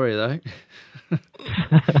 Good story, though.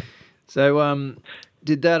 So,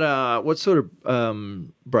 did that, what sort of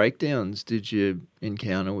breakdowns did you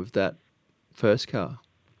encounter with that first car?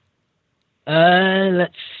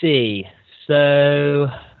 Let's see. So,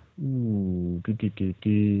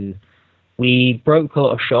 we broke a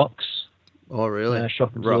lot of shocks. Oh, really?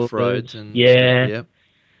 Shock Rough roads and yeah. stuff, yep.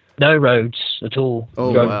 No roads at all.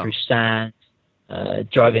 Oh, driving wow. through sand,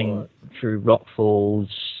 driving through rock falls,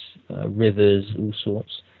 rivers, all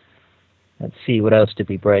sorts. Let's see, what else did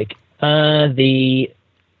we break? The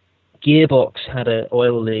gearbox had an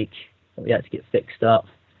oil leak that we had to get fixed up,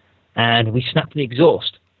 and we snapped the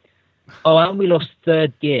exhaust. Oh, and we lost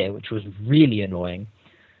third gear, which was really annoying,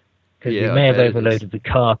 because we may have overloaded the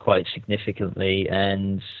car quite significantly,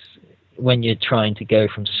 and when you're trying to go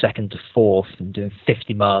from second to fourth and doing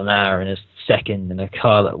 50 mile an hour in a second in a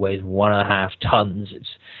car that weighs 1.5 tons, it's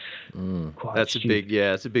quite That's stupid.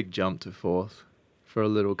 it's a big jump to fourth for a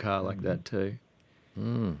little car like that too.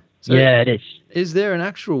 So Yeah, it is. is there an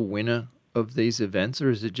actual winner of these events, or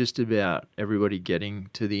is it just about everybody getting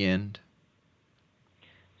to the end?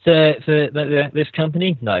 So for this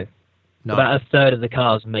company, no. No. About a third of the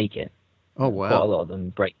cars make it. Oh, Quite a wow. lot of them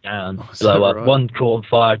break down, Oh, is blow that up. right? One caught on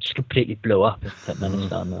fire, just completely blew up in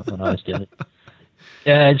Turkmenistan when I was doing it.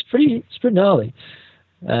 Yeah, it's pretty gnarly.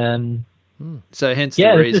 So hence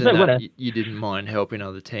Yeah, the there's reason no that winner. you didn't mind helping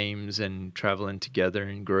other teams and traveling together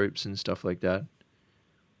in groups and stuff like that.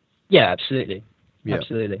 Yeah, absolutely. Yeah.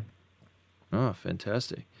 Absolutely. Oh,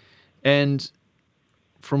 fantastic. And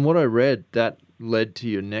from what I read, that led to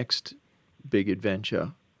your next big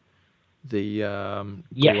adventure, the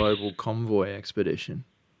Yes. Global Convoy Expedition.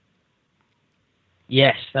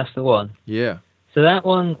 Yes, that's the one. Yeah. So that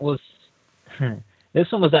one was,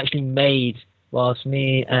 this one was actually made whilst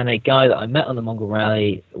me and a guy that I met on the Mongol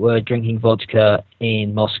Rally were drinking vodka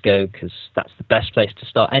in Moscow, because that's the best place to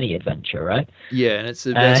start any adventure, right? Yeah, and it's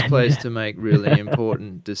the best And- place to make really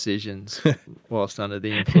important decisions whilst under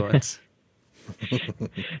the influence.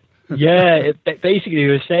 Yeah, basically we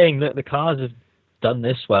were saying that the cars have done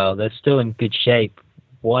this well, they're still in good shape,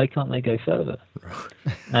 why can't they go further?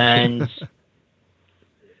 And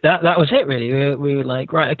that was it really. We were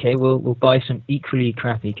like, right, okay, we'll buy some equally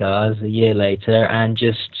crappy cars a year later and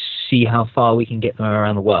just see how far we can get them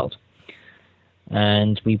around the world.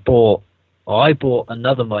 And I bought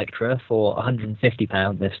another Micra for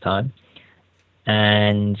 £150 this time,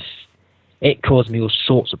 and it caused me all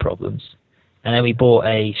sorts of problems. And then we bought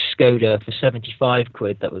a Skoda for 75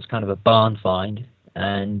 quid that was kind of a barn find,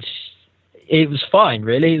 and it was fine,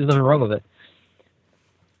 really. There's nothing wrong with it.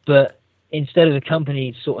 But instead of the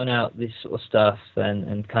company sorting out this sort of stuff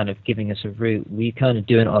and kind of giving us a route, we kind of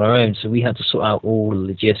doing it on our own. So we had to sort out all the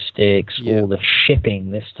logistics, all the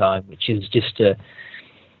shipping this time, which is just a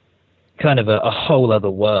kind of a whole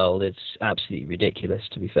other world. It's absolutely ridiculous,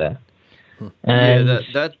 to be fair. And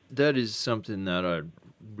Yeah, that is something that I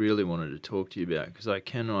really wanted to talk to you about, because I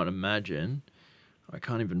cannot imagine, I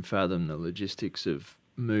can't even fathom the logistics of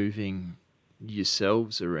moving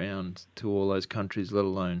yourselves around to all those countries, let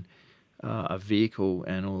alone a vehicle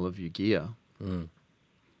and all of your gear.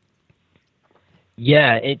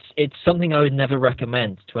 yeah, it's something I would never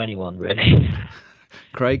recommend to anyone, really.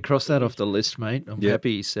 Craig, cross that off the list, mate. I'm Yeah.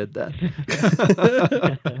 happy you said that.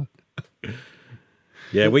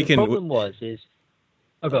 Yeah, we can. The problem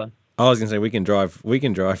oh, go on. I was going to say we can drive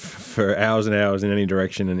for hours and hours in any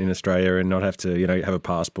direction in Australia and not have to, have a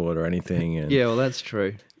passport or anything. And, Yeah, well, that's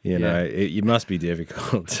true. It must be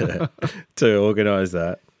difficult to organise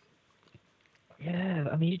that. Yeah,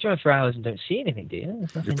 I mean, you drive for hours and don't see anything, do you?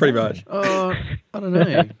 There's nothing Pretty there. much. Oh, I don't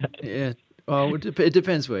know. Yeah. Oh, it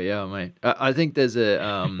depends where you are, mate. I think there's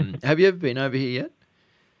a. Have you ever been over here yet?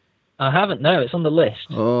 I haven't. No, it's on the list.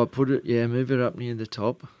 Oh, move it up near the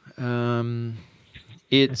top.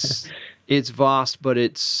 It's vast, but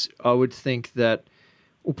I would think that,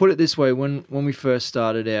 we'll put it this way, when we first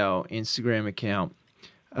started our Instagram account,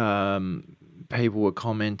 people were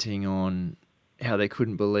commenting on how they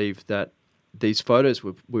couldn't believe that these photos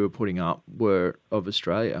we were putting up were of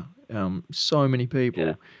Australia. So many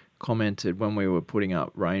people commented when we were putting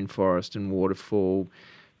up rainforest and waterfall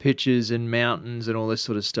pictures and mountains and all this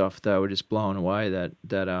sort of stuff. They were just blown away that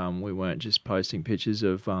we weren't just posting pictures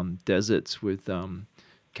of deserts with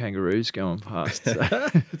kangaroos going past. So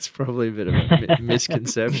it's probably a bit of a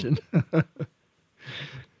misconception.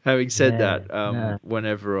 Having said that,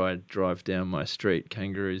 whenever I drive down my street,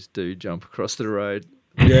 kangaroos do jump across the road.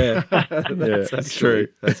 Yeah, that's true.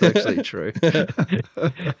 That's actually true.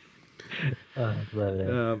 Oh, love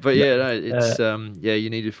it. But yeah, no, it's you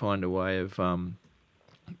need to find a way of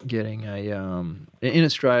getting a in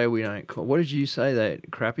Australia we don't call, what did you say,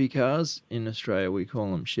 that crappy cars? In Australia we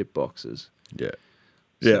call them shit boxes. Yeah.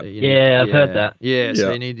 So I've heard that. Yeah,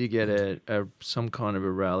 so you need to get some kind of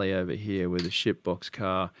a rally over here with a shitbox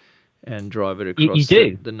car and drive it across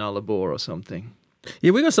the Nullarbor or something.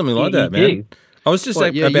 Yeah, we got something like that, man. Do. I was just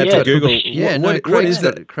about to Google. What is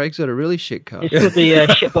that? Craig's got a really shit car. It's called the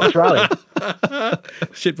Shitbox Rally.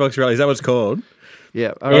 Shitbox Rally, is that what it's called?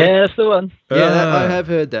 Yeah. Yeah, that's the one. Yeah, I have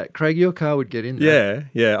heard that. Craig, your car would get in there.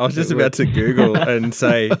 Yeah. I was just about to Google and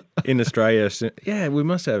say, in Australia, we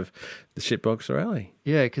must have the Shitbox Rally.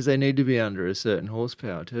 Yeah, because they need to be under a certain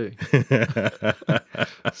horsepower too.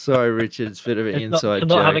 Sorry, Richard, it's a bit of an inside joke.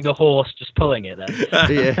 Not having a horse, just pulling it then.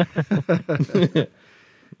 Yeah.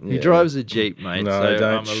 He drives a Jeep, mate, No,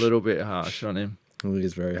 so I'm a little bit harsh on him. It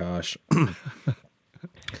is very harsh.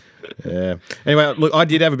 Yeah. Anyway, look, I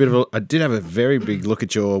did have a very big look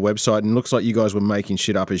at your website, and it looks like you guys were making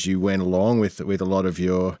shit up as you went along with a lot of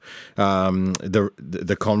your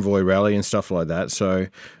the convoy rally and stuff like that. So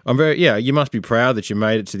you must be proud that you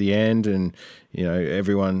made it to the end, and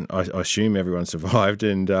everyone. I assume everyone survived,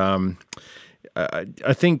 and I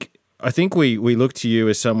think we look to you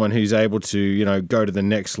as someone who's able to go to the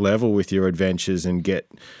next level with your adventures and get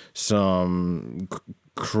some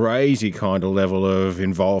crazy kind of level of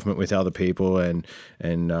involvement with other people, and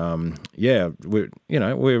we're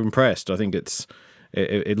impressed. I think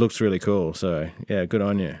it looks really cool. So yeah, good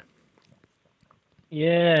on you.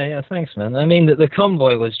 Yeah, thanks, man. I mean, the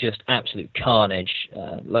convoy was just absolute carnage.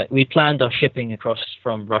 We planned our shipping across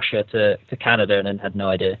from Russia to Canada and then had no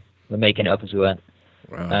idea. We're making it up as we went.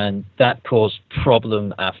 Wow. And that caused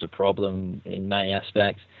problem after problem in many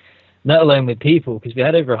aspects. Not alone with people, because we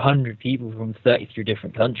had over 100 people from 33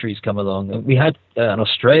 different countries come along. We had an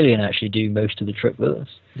Australian actually do most of the trip with us.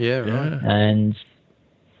 Yeah, right. And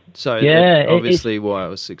so obviously why it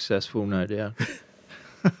was successful, no doubt.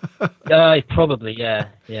 Probably, yeah.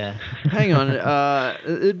 Hang on,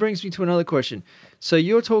 it brings me to another question. So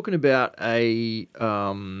you're talking about a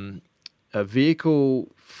vehicle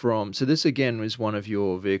from. So this again was one of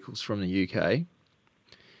your vehicles from the UK,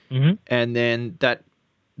 and then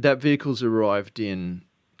that vehicle's arrived in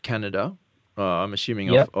Canada. I'm assuming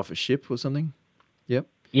off a ship or something. Yep.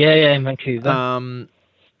 Yeah, in Vancouver.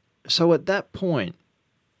 So at that point,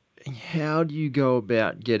 how do you go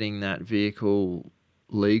about getting that vehicle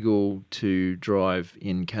legal to drive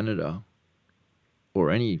in Canada or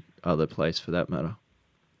any other place for that matter?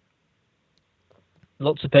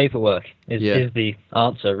 Lots of paperwork is the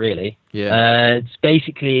answer, really. Yeah. It's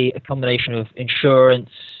basically a combination of insurance,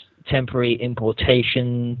 temporary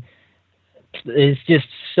importation. There's just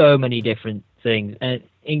so many different things. And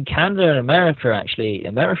in Canada and America, actually,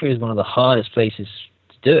 America is one of the hardest places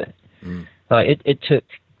to do it. It took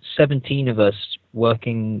 17 of us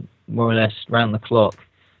working more or less round the clock,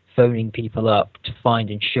 phoning people up to find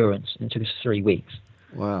insurance, and it took us 3 weeks.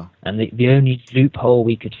 Wow. And the only loophole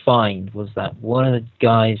we could find was that one of the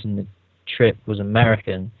guys in the trip was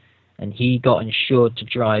American, and he got insured to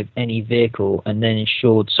drive any vehicle and then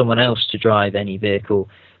insured someone else to drive any vehicle.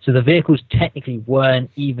 So the vehicles technically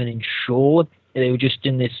weren't even insured. They were just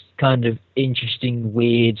in this kind of interesting,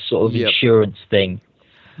 weird sort of insurance thing.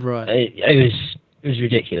 Right. It was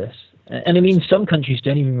ridiculous. And I mean, some countries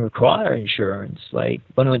don't even require insurance. Like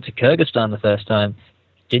when I went to Kyrgyzstan the first time,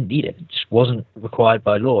 didn't need it. It just wasn't required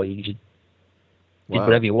by law. You just did Wow.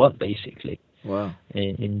 whatever you want, basically, Wow.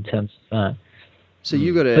 in terms of that. So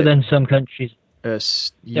you got But then some countries,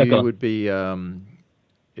 you go on. would be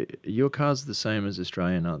your car's the same as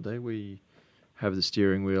Australian, aren't they? We have the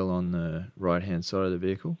steering wheel on the right-hand side of the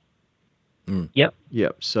vehicle. yep,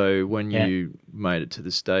 Yep. So when Yeah. you made it to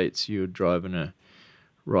the States, you were driving a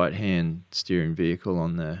right-hand steering vehicle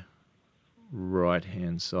on the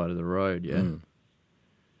right-hand side of the road, yeah?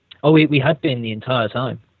 Oh, we had been the entire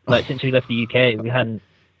time. Like, since we left the UK, we hadn't.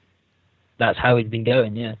 That's how we'd been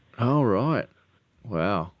going, yeah. Oh, right.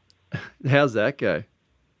 Wow. How's that go?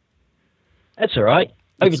 That's all right.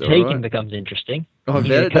 That's all Overtaking right. becomes interesting. I You bet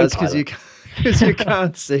need a it does because co-pilot. you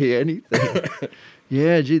can't see anything.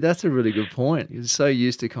 Yeah, gee, that's a really good point. You're so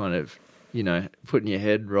used to kind of, putting your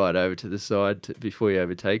head right over to the side before you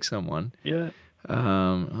overtake someone. Yeah.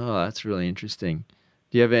 Oh, that's really interesting.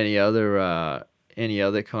 Do you have any other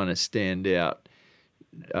kind of standout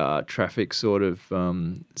traffic sort of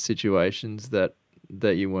situations that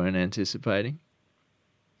you weren't anticipating?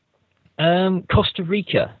 Costa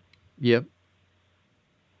Rica. Yep.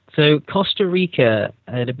 So Costa Rica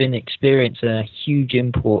had been experiencing a huge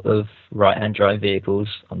import of right-hand drive vehicles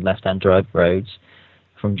on left-hand drive roads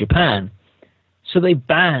from Japan. So they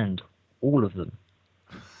banned all of them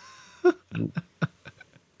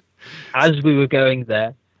as we were going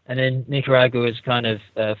there. And then Nicaragua was kind of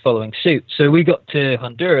following suit. So we got to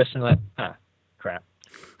Honduras and like, crap.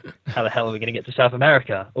 How the hell are we going to get to South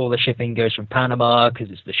America? All the shipping goes from Panama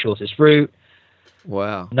because it's the shortest route.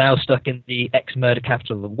 Wow. Now stuck in the ex-murder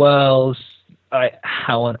capital of the world.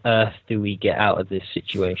 How on earth do we get out of this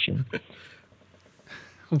situation?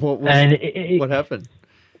 What happened?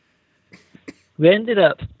 We ended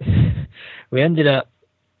up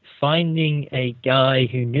finding a guy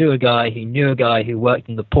who knew a guy who knew a guy who worked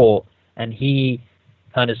in the port, and he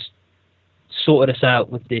kind of sorted us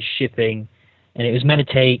out with this shipping. And it was meant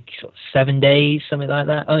to take 7 days, something like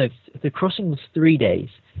that. Oh no, the crossing was 3 days.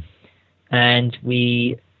 And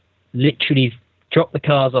we literally dropped the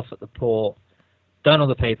cars off at the port, done all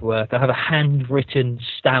the paperwork. I have a handwritten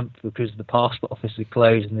stamp because the passport office was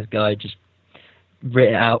closed, and this guy just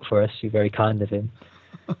writ it out for us. You're very kind of him.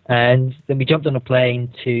 And then we jumped on a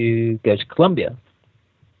plane to go to Colombia.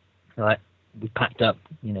 Like, we packed up,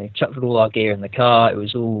 chucked all our gear in the car. It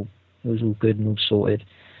was all good and all sorted.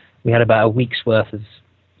 We had about a week's worth of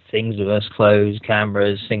things with us, clothes,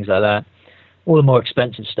 cameras, things like that, all the more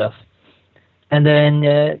expensive stuff. And then,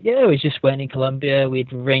 we just went in Colombia.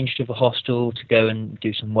 We'd arranged with a hostel to go and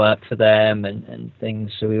do some work for them and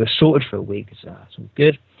things. So we were sorted for a week. So that's all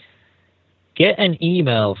good. Get an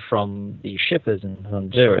email from the shippers in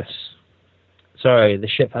Honduras. Sorry, the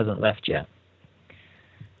ship hasn't left yet.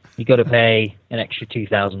 You got to pay an extra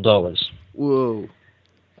 $2,000. Whoa.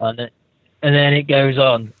 And then it goes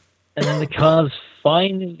on. And then the cars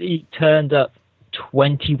finally turned up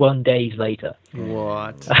 21 days later.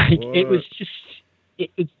 What? It was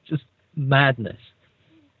just madness.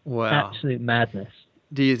 Wow. Absolute madness.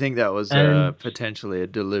 Do you think that was And- potentially a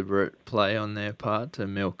deliberate play on their part to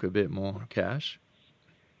milk a bit more cash?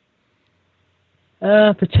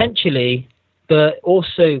 Potentially, but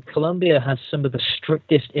also Colombia has some of the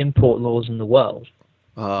strictest import laws in the world.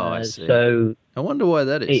 Oh, I see. So I wonder why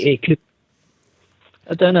that is. it could.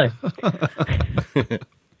 I don't know.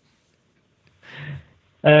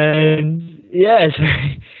 So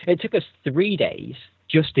it took us 3 days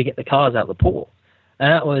just to get the cars out of the port,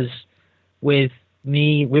 and that was with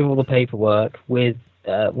me, with all the paperwork, with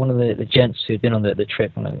one of the gents who had been on the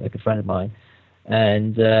trip, a good friend of mine,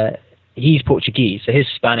 and he's Portuguese, so his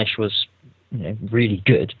Spanish was really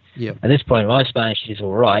good. Yep. At this point, my Spanish is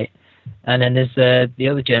all right, and then there's the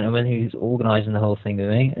other gentleman who's organising the whole thing with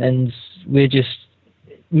me, and we're just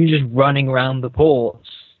running around the ports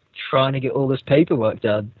trying to get all this paperwork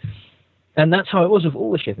done. And that's how it was with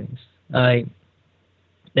all the shippings.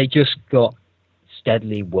 They just got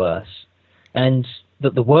steadily worse. And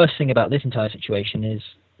the worst thing about this entire situation is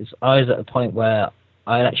I was at a point where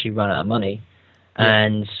I had actually run out of money,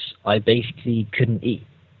 and I basically couldn't eat.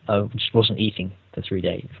 I just wasn't eating for 3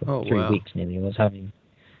 days, for 3 weeks nearly. I was having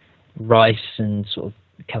rice and sort of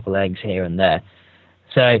a couple eggs here and there.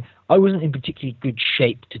 So I wasn't in particularly good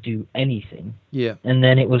shape to do anything. Yeah. And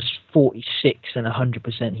then it was 46 and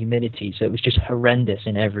 100% humidity, so it was just horrendous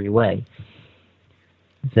in every way.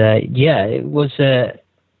 So, it was a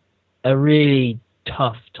really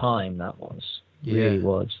tough time, that was. It really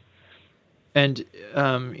was. And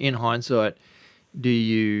in hindsight,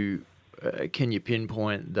 can you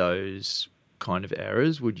pinpoint those kind of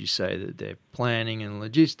errors? Would you say that they're planning and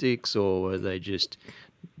logistics, or were they just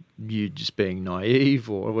you just being naive,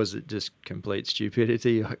 or was it just complete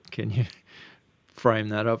stupidity? Can you frame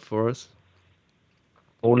that up for us?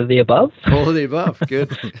 All of the above. All of the above. Good.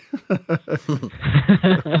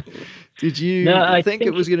 Did you think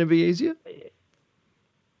it was going to be easier?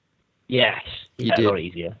 Yes. You Yeah, did? a lot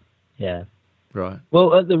easier. Yeah. Right.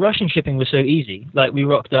 Well, the Russian shipping was so easy. Like, we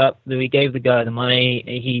rocked up, we gave the guy the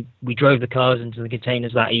money, we drove the cars into the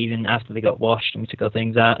containers that evening after they got washed, and we took our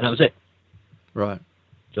things out, and that was it. Right.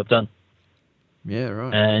 Job done. Yeah,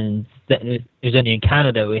 right. And it was only in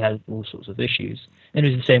Canada we had all sorts of issues. And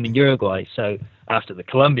it was the same in Uruguay. So after the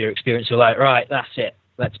Colombia experience, we're like, right, that's it.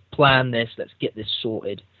 Let's plan this. Let's get this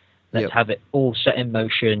sorted. Let's have it all set in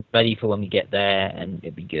motion, ready for when we get there, and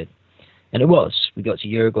it'd be good. And it was. We got to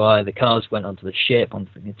Uruguay. The cars went onto the ship,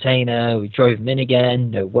 onto the container. We drove them in again.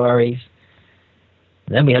 No worries.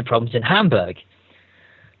 And then we had problems in Hamburg,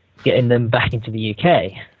 getting them back into the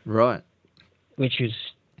UK. Right.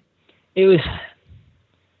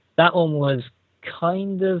 That one was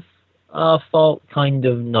kind of our fault, kind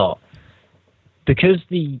of not. Because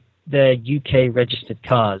they're UK registered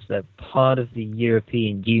cars, they're part of the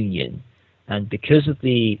European Union, and because of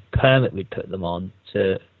the permit we'd put them on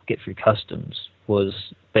to get through customs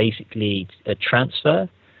was basically a transfer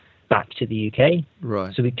back to the UK.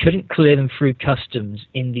 Right. So we couldn't clear them through customs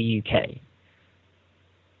in the UK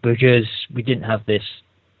because we didn't have this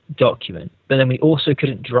document. But then we also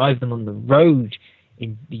couldn't drive them on the road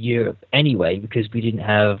in Europe anyway because we didn't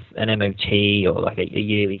have an MOT or like a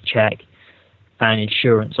yearly check and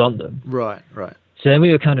insurance on them. Right, right. So then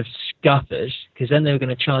we were kind of scuppered because then they were going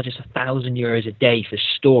to charge us €1,000 a day for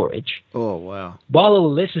storage. Oh, wow. While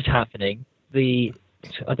all this was happening, I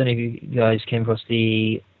don't know if you guys came across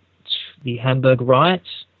the Hamburg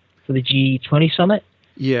riots for the G20 summit.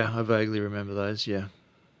 Yeah, I vaguely remember those, yeah.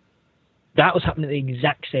 That was happening at the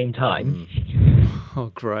exact same time.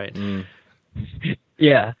 Oh, great.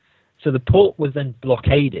 Yeah. So the port was then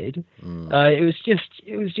blockaded. It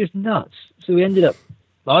was just nuts. So we ended up,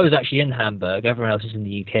 I was actually in Hamburg. Everyone else was in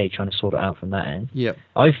the UK trying to sort it out from that end. Yep.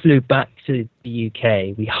 I flew back to the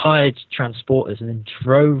UK. We hired transporters and then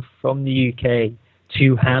drove from the UK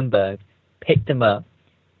to Hamburg, picked them up,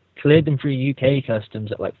 cleared them through UK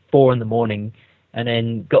customs at like 4 a.m, and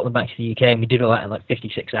then got them back to the UK. And we did all that in like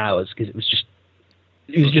 56 hours because it was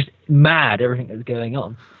just mad, everything that was going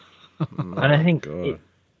on. And I think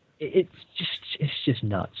it's just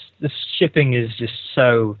nuts. The shipping is just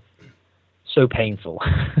so painful.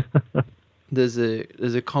 There's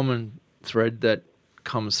a common thread that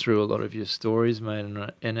comes through a lot of your stories, mate,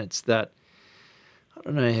 and it's that I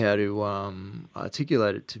don't know how to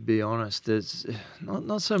articulate it, to be honest. There's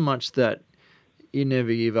not so much that you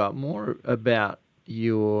never give up, more about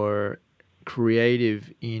your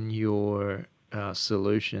creative in your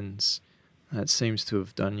solutions. That seems to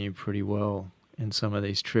have done you pretty well in some of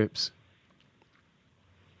these trips.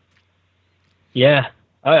 Yeah,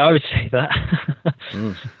 I would say that.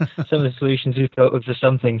 Some of the solutions we've got for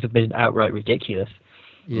some things have been outright ridiculous.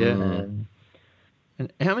 Yeah.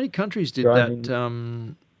 And how many countries did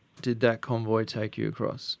that convoy take you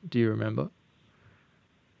across? Do you remember?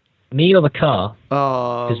 Me or the car?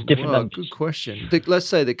 Good question. Let's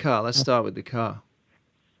say the car. Let's start with the car.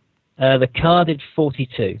 The car did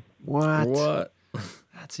 42. What?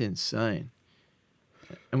 That's insane.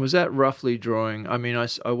 And was that roughly drawing? I mean,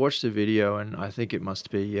 I watched the video, and I think it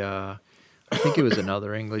must be. I think it was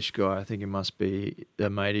another English guy. I think it must be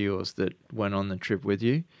a mate of yours that went on the trip with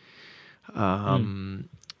you.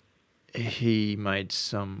 He made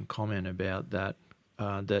some comment about that.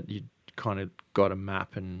 That you kind of got a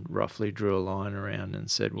map and roughly drew a line around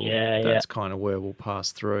and said, "Well, that's kind of where we'll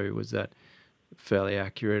pass through." Was that fairly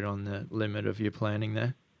accurate on the limit of your planning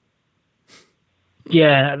there?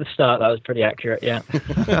 Yeah, at the start that was pretty accurate. Yeah.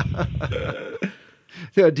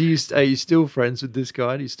 Are you still friends with this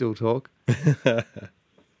guy? Do you still talk?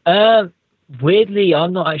 Weirdly,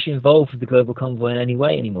 I'm not actually involved with the Global Convoy in any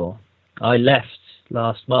way anymore. I left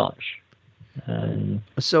last March.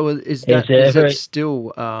 So is that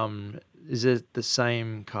still? Is it the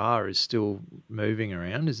same car is still moving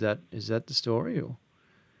around? Is that the story? Or?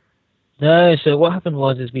 No, so what happened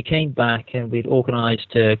was we came back and we'd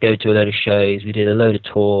organised to go to a load of shows. We did a load of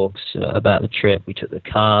talks about the trip. We took the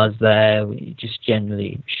cars there. We just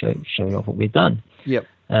generally showing off what we'd done. Yep.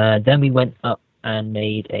 Then we went up and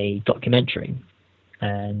made a documentary.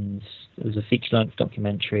 And it was a feature-length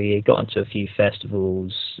documentary. It got onto a few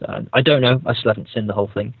festivals. I don't know. I still haven't seen the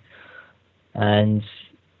whole thing. And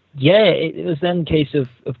yeah, it was then a case of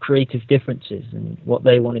creative differences, and what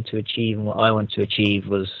they wanted to achieve and what I wanted to achieve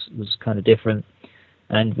was kind of different.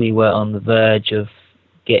 And we were on the verge of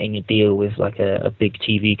getting a deal with like a big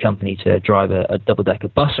TV company to drive a double-decker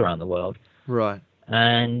bus around the world. Right.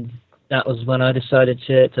 And that was when I decided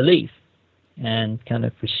to leave and kind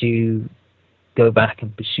of go back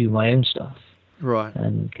and pursue my own stuff. Right.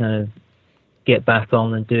 And kind of get back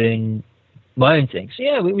on and doing my own things. So,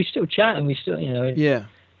 yeah, we still chat, and we still, Yeah.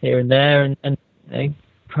 here and there, and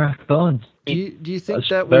crack on. Do you think I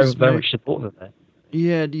that very, was very much supportive of that?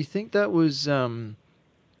 Yeah. Do you think that was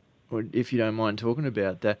or if you don't mind talking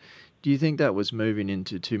about that, do you think that was moving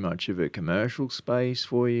into too much of a commercial space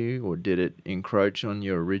for you, or did it encroach on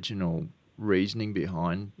your original reasoning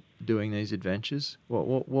behind doing these adventures?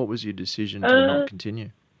 What was your decision to not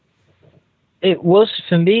continue? It was,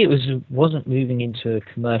 for me, wasn't moving into a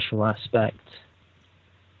commercial aspect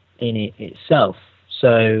in it itself.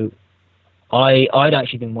 So I'd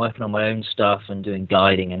actually been working on my own stuff and doing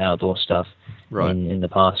guiding and outdoor stuff in the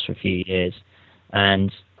past for a few years.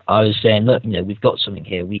 And I was saying, look, we've got something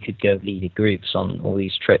here. We could go lead groups on all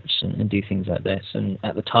these trips and do things like this. And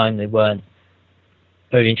at the time, they weren't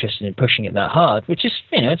very interested in pushing it that hard, which is,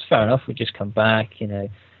 it's fair enough. We just come back, And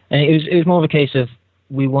it was more of a case of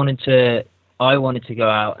I wanted to go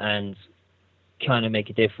out and kind of make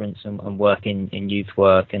a difference and work in youth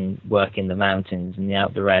work and work in the mountains and the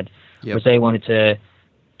outdoor ed. Yep. Whereas they wanted to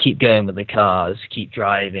keep going with the cars, keep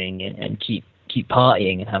driving and keep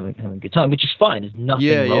partying and having a good time, which is fine. There's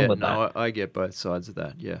nothing wrong with that. No, I get both sides of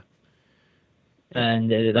that. Yeah.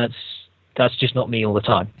 And that's just not me all the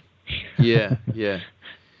time. Yeah.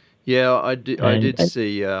 I did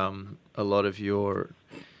see a lot of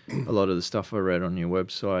the stuff I read on your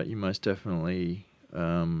website. You most definitely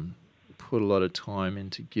put a lot of time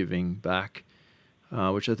into giving back,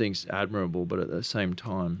 which I think is admirable. But at the same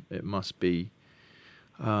time, it must be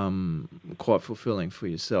quite fulfilling for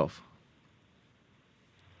yourself.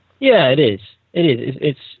 Yeah, it is.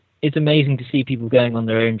 It's amazing to see people going on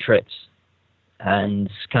their own trips and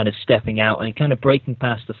kind of stepping out and kind of breaking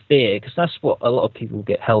past the fear, because that's what a lot of people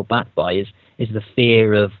get held back by is the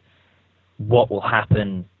fear of what will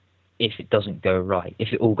happen if it doesn't go right,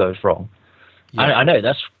 if it all goes wrong. Yeah. I know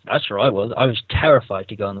that's where I was. I was terrified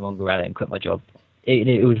to go on the Mongol Rally and quit my job.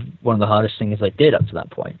 It was one of the hardest things I did up to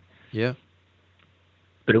that point. Yeah.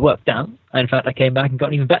 But it worked out. In fact, I came back and got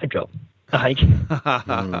an even better job.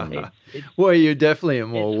 Well, you're definitely a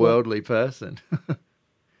more worldly person.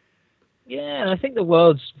 Yeah, and I think the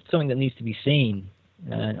world's something that needs to be seen.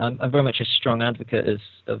 I'm very much a strong advocate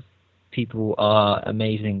of people are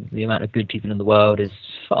amazing. The amount of good people in the world is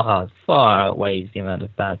far outweighs the amount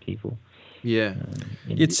of bad people. Yeah.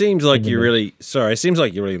 It seems like you really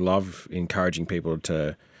love encouraging people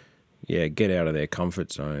to get out of their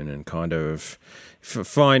comfort zone and kind of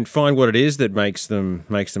find what it is that makes them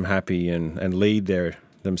happy and lead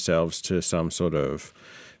themselves to some sort of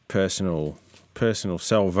personal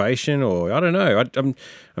salvation, or I don't know.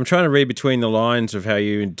 I'm trying to read between the lines of how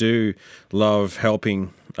you do love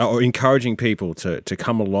helping or encouraging people to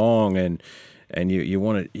come along and you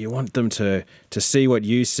want them to see what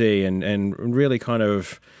you see and really kind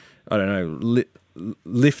of, I don't know,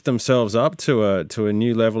 lift themselves up to a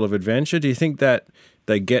new level of adventure. Do you think that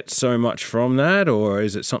they get so much from that, or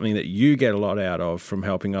is it something that you get a lot out of from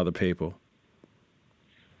helping other people?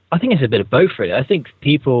 I think it's a bit of both, really. I think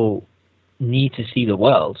people need to see the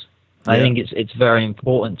world. I think it's very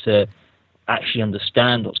important to actually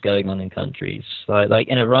understand what's going on in countries. Like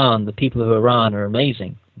in Iran, the people of Iran are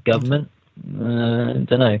amazing. Government, I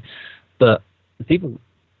don't know, but the people,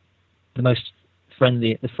 the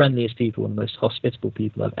friendliest people and the most hospitable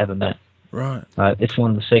people I've ever met. Right. It's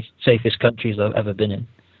one of the safest countries I've ever been in.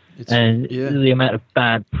 The amount of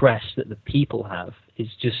bad press that the people have is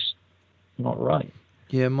just not right.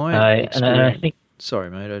 Yeah, my experience. And I think. Sorry,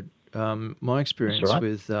 mate. My experience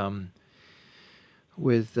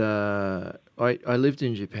with I lived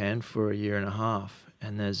in Japan for a year and a half,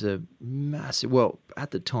 and there's a massive. Well,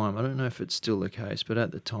 at the time, I don't know if it's still the case, but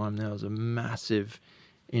at the time there was a massive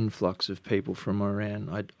influx of people from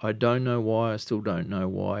Iran. I don't know why. I still don't know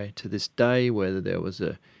why to this day, whether there was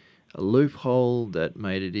a loophole that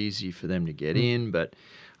made it easy for them to get in. But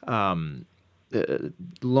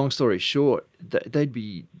long story short, there'd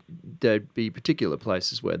be particular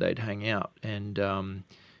places where they'd hang out, and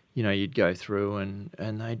you'd go through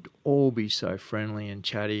and they'd all be so friendly and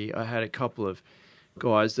chatty. I had a couple of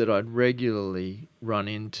guys that I'd regularly run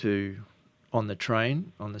into on the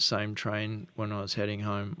same train when I was heading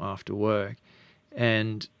home after work.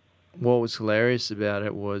 And what was hilarious about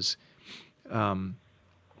it was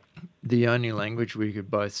the only language we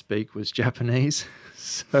could both speak was Japanese.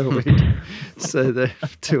 So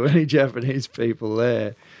to any Japanese people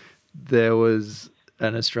there was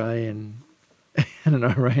an Australian and an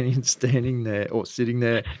Iranian standing there or sitting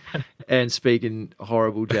there and speaking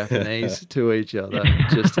horrible Japanese to each other.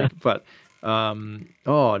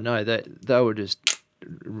 Oh no, they were just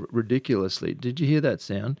ridiculously. Did you hear that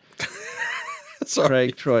sound? Sorry.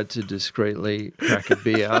 Craig tried to discreetly crack a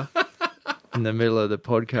beer in the middle of the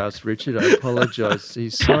podcast. Richard, I apologise.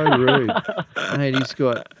 He's so rude, mate.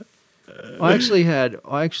 I actually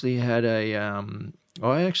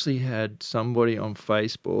had somebody on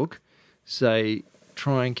Facebook say,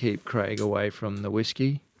 try and keep Craig away from the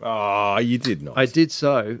whiskey. Oh, you did not. I did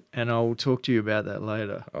so, and I'll talk to you about that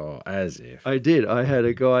later. Oh, as if. I did. I had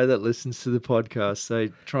a guy that listens to the podcast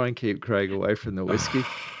say, try and keep Craig away from the whiskey.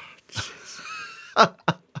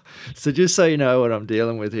 So just so you know what I'm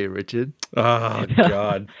dealing with here, Richard. Oh,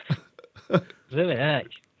 God. Blimey heck.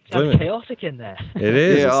 Blimey. It's chaotic in there. It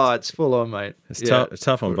is. Yeah, it's full on, mate. It's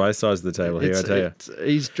tough on both sides of the table here, I tell you.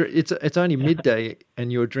 It's only midday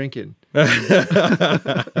and you're drinking. Not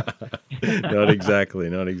exactly.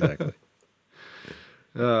 Sorry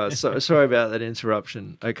about that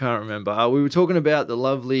interruption. I can't remember. We were talking about the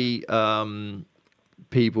lovely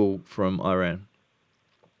people from Iran.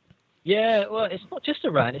 Yeah, well, it's not just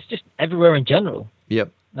Iran. It's just everywhere in general.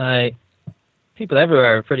 Yep. People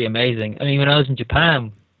everywhere are pretty amazing. I mean, when I was in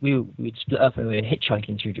Japan, we'd split up and we were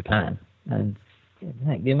hitchhiking through Japan. And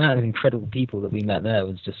the amount of incredible people that we met there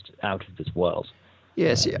was just out of this world.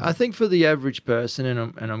 Yes, I think for the average person,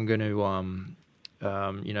 and I'm going to,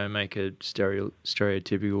 make a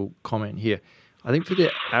stereotypical comment here. I think for the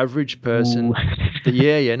average person,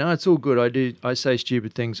 no, it's all good. I say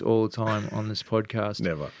stupid things all the time on this podcast.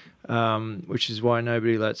 Never. Which is why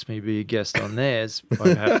nobody lets me be a guest on theirs. I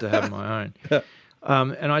have to have my own.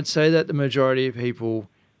 And I'd say that the majority of people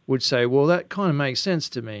would say, well, that kind of makes sense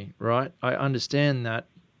to me, right? I understand that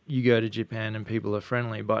you go to Japan and people are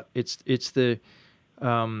friendly, but it's the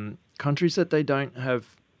countries that they don't have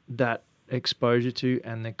that exposure to,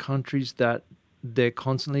 and the countries that they're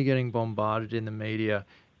constantly getting bombarded in the media,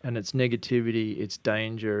 and it's negativity, it's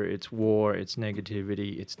danger, it's war, it's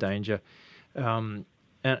negativity, it's danger. And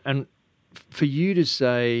for you to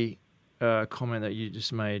say a comment that you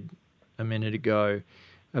just made a minute ago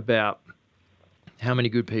about how many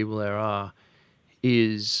good people there are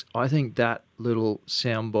is, I think that little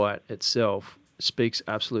soundbite itself speaks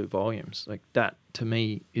absolute volumes. Like that, to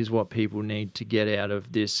me, is what people need to get out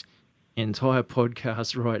of this entire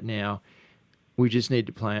podcast right now. We just need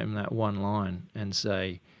to play him that one line and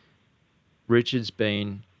say, Richard's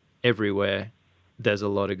been everywhere. There's a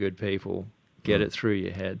lot of good people. Get it through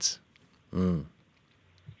your heads. Mm.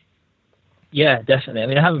 Yeah, definitely. I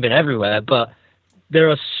mean, I haven't been everywhere, but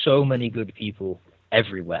there are so many good people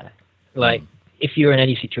everywhere. Like, if you're in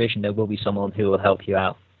any situation, there will be someone who will help you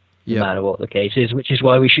out, no matter what the case is, which is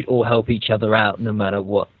why we should all help each other out, no matter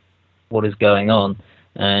what is going on.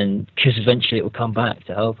 And because eventually it will come back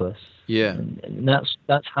to help us. Yeah. And that's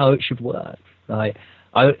how it should work. Like,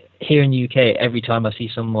 here in the UK, every time I see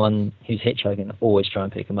someone who's hitchhiking, I always try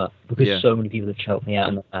and pick them up because so many people have helped me out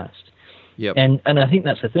in the past. Yep. And I think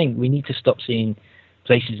that's the thing. We need to stop seeing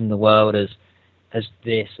places in the world as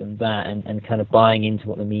this and that and kind of buying into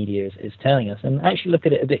what the media is telling us, and actually look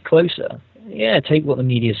at it a bit closer. Yeah, take what the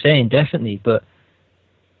media is saying, definitely, but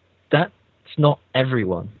that's not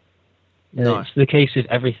everyone. No. It's the case with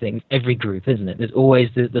everything, every group, isn't it? There's always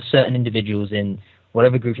the certain individuals in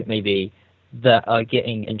whatever group it may be that are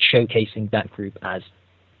getting and showcasing that group as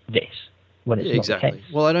this, when it's not the case.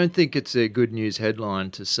 Well, I don't think it's a good news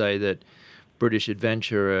headline to say that British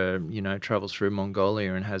adventurer, travels through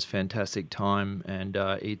Mongolia and has fantastic time and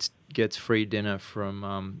gets free dinner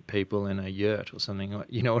from people in a yurt or something.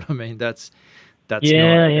 You know what I mean? That's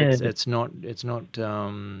It's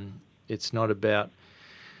not about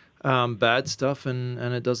bad stuff,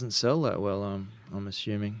 and it doesn't sell that well. I'm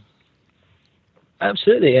assuming.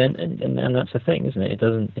 Absolutely, and that's the thing, isn't it? It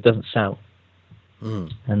doesn't sell,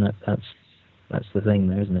 and that's the thing,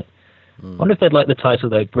 there, isn't it? I wonder if they'd like the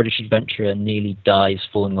title though. British adventurer nearly dies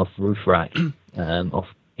falling off roof rack off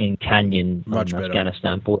in canyon Much on better.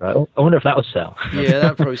 Afghanistan border. I wonder if that would sell. Yeah,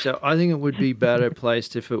 that'd probably sell. I think it would be better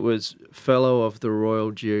placed if it was fellow of the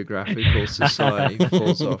Royal Geographical Society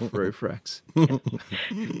falls off roof racks.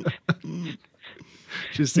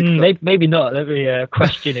 Just maybe not. They'll be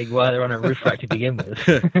questioning why they're on a roof rack to begin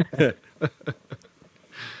with.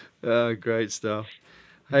 Oh, great stuff.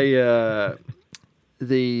 Hey,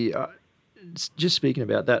 just speaking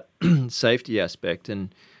about that safety aspect,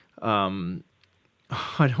 and I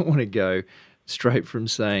don't want to go straight from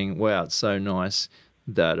saying, wow, it's so nice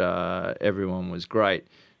that everyone was great,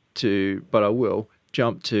 but I will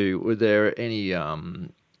jump to, are there any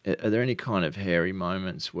kind of hairy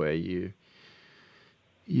moments where you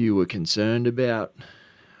you were concerned about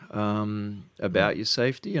your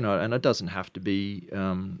safety, and it doesn't have to be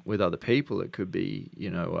with other people. It could be,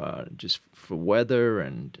 just for weather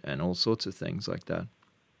and all sorts of things like that.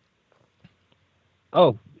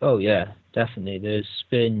 Oh yeah, definitely. There's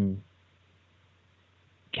been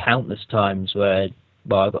countless times where,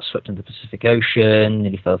 I got swept into the Pacific Ocean,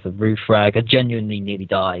 nearly fell off a roof rag. I genuinely nearly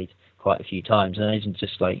died quite a few times, and I isn't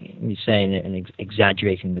just like me saying it and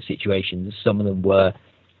exaggerating the situations. Some of them were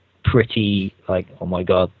pretty like, oh my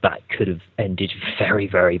god, that could have ended very,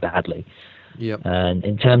 very badly. Yep. And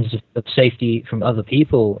in terms of safety from other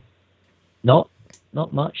people, not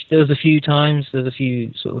much. There was a few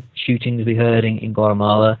sort of shootings we heard in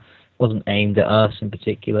Guatemala. Wasn't aimed at us in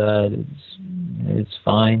particular. It's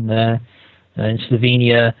fine there. In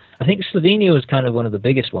Slovenia, I think Slovenia was kind of one of the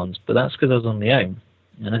biggest ones, but that's because I was on my own.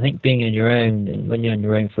 And I think being on your own, and when you're on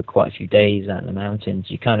your own for quite a few days out in the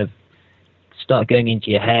mountains, you kind of start going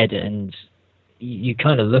into your head, and you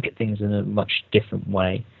kind of look at things in a much different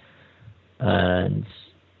way. And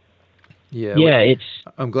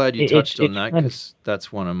I'm glad you touched on that, because that's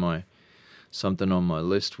something on my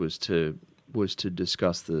list was to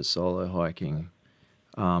discuss the solo hiking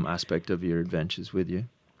aspect of your adventures with you.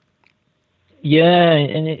 Yeah,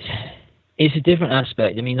 and it's a different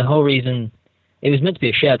aspect. I mean, the whole reason, it was meant to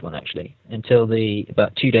be a shared one actually, until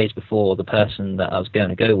about 2 days before, the person that I was going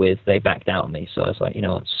to go with, they backed out on me. So I was like, you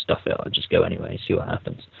know what, stuff it, I'll just go anyway, see what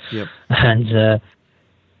happens. Yep. And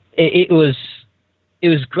it was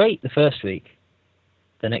great the first week.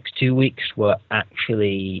 The next 2 weeks were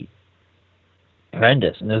actually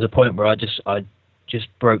horrendous, and there was a point where I just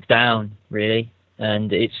broke down really.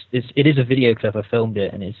 And it is a video clip. I filmed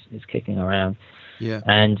it, and it's kicking around. Yeah.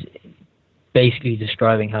 And basically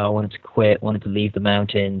describing how I wanted to quit, wanted to leave the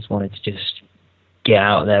mountains, wanted to just get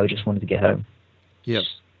out of there. I just wanted to get home. Yep.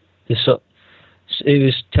 It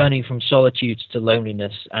was turning from solitude to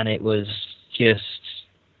loneliness, and it was just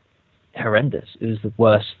horrendous. It was the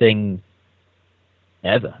worst thing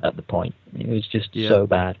ever at the point. It was just so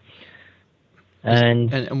bad.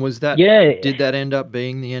 And was that, did that end up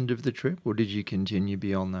being the end of the trip, or did you continue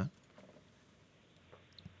beyond that?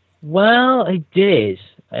 Well, I did.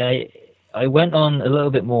 I went on a little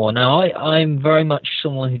bit more. Now, I'm very much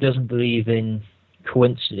someone who doesn't believe in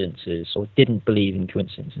coincidences, or didn't believe in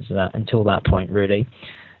coincidences until that point, really.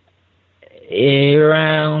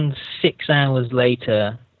 Around 6 hours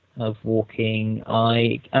later of walking,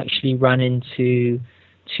 I actually ran into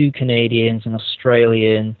 2 Canadians, an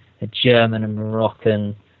Australian, a German, a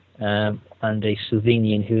Moroccan, and a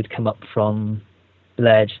Slovenian who had come up from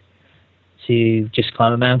Bled to just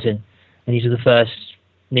climb a mountain. And these are the first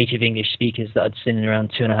native English speakers that I'd seen in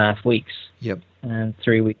around 2.5 weeks. Yep. And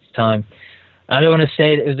 3 weeks' time. I don't want to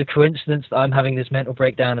say that it was a coincidence that I'm having this mental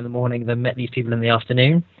breakdown in the morning, then met these people in the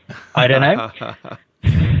afternoon. I don't know.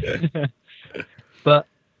 But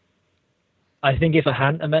I think if I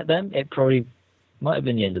hadn't met them, it probably might have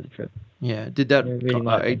been the end of the trip. Yeah. Did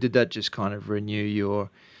that just kind of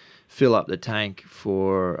fill up the tank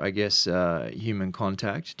for, I guess, human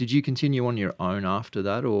contact? Did you continue on your own after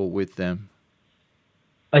that, or with them?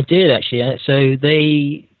 I did, actually. So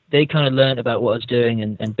they kind of learned about what I was doing,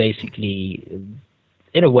 and basically,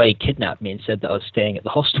 in a way, kidnapped me and said that I was staying at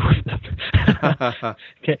the hostel with them.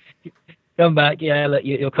 Okay, come back. Yeah, look,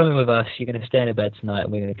 you're coming with us. You're going to stay in a bed tonight,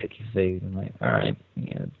 and we're going to cook you food. I'm like, all right.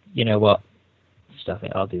 You know what? Stuff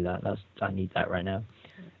it. I'll do that. I need that right now.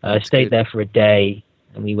 I stayed there for a day,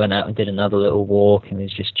 and we went out and did another little walk, and we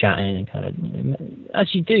was just chatting and kind of,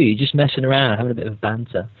 as you do, you're just messing around, having a bit of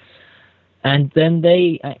banter. And then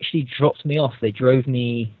they actually dropped me off. They drove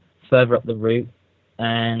me further up the route,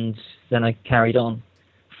 and then I carried on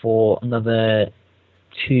for another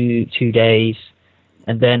two days,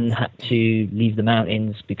 and then had to leave the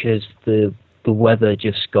mountains because the weather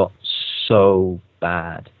just got so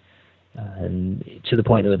bad. To the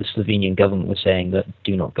point where the Slovenian government was saying that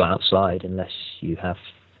do not go outside unless you have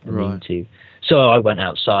a need to. So I went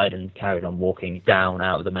outside and carried on walking down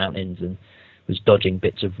out of the mountains, and was dodging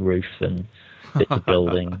bits of roof and bits of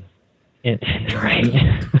building in the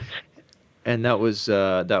rain. And that was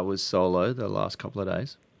solo the last couple of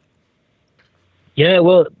days? Yeah,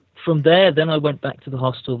 well, from there, then I went back to the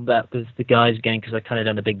hostel back with the guys again, because I kind of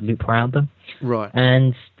done a big loop around them. Right.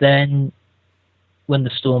 And then when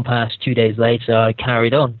the storm passed 2 days later, I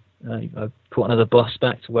carried on. I caught another bus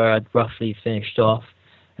back to where I'd roughly finished off,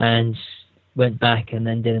 and went back and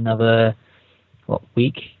then did another,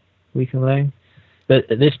 week alone. But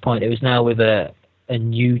at this point, it was now with a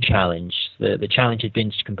new challenge. The challenge had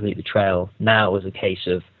been to complete the trail. Now it was a case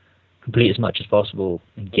of complete as much as possible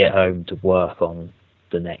and get home to work on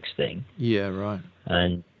the next thing. Yeah, right.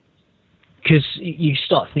 And because you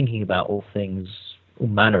start thinking about all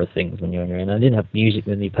manner of things when you're on your own. I didn't have music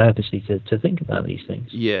with me purposely to think about these things.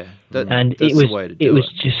 Yeah, And that's the way to do it. It was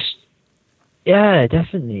just, yeah,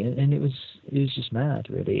 definitely, and it was just mad,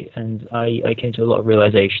 really. And I came to a lot of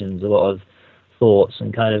realizations, a lot of thoughts,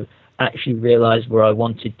 and kind of actually realized where I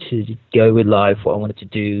wanted to go with life, what I wanted to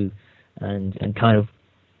do, and kind of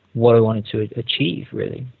what I wanted to achieve,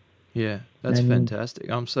 really. Yeah, that's fantastic.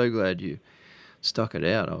 I'm so glad you stuck it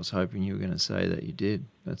out. I was hoping you were going to say that you did.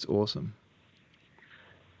 That's awesome.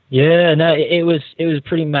 Yeah, no, it was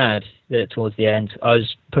pretty mad towards the end. I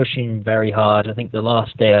was pushing very hard. I think the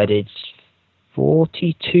last day I did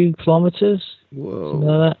 42 kilometers. Whoa. Something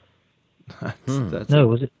like That's no,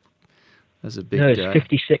 was it? That's a big No, day. it's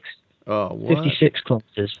 56. Oh, what? 56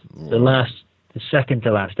 kilometers. The second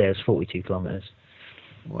to last day was 42 kilometers.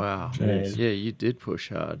 Wow. Jeez. Yeah, you did push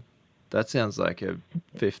hard. That sounds like a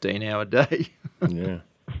 15-hour day. Yeah.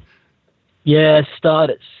 Yeah,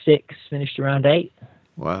 started at 6, finished around 8.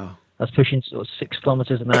 Wow. I was pushing sort of 6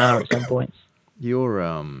 kilometers an hour at some points.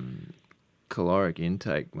 Your caloric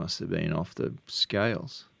intake must have been off the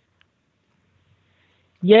scales.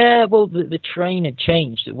 Yeah, well, the terrain had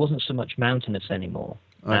changed. It wasn't so much mountainous anymore.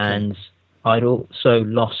 Okay. And I'd also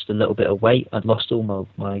lost a little bit of weight. I'd lost all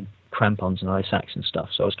my crampons and ice axe and stuff,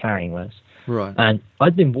 so I was carrying less. Right. And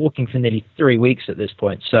I'd been walking for nearly 3 weeks at this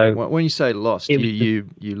point. So when you say lost, you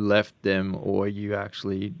left them, or you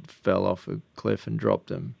actually fell off a cliff and dropped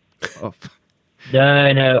them off?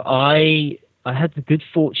 No, I had the good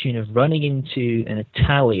fortune of running into an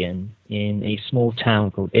Italian in a small town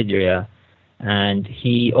called Idria, and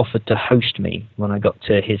he offered to host me when I got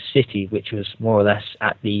to his city, which was more or less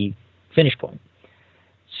at the finish point.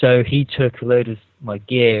 So he took a load of my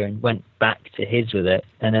gear and went back to his with it,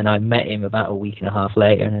 and then I met him about a week and a half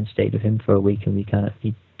later, and then stayed with him for a week, and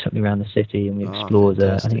he took me around the city, and we explored.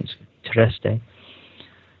 I think it's Trieste.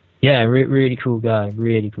 Yeah, really cool guy.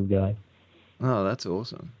 Really cool guy. Oh, that's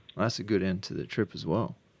awesome. That's a good end to the trip as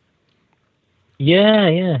well.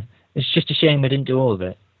 Yeah. It's just a shame I didn't do all of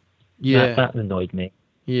it. Yeah. That annoyed me.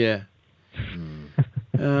 Yeah.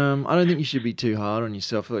 I don't think you should be too hard on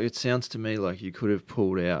yourself. It sounds to me like you could have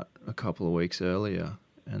pulled out a couple of weeks earlier,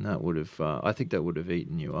 and that would have, I think that would have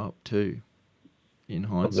eaten you up too, in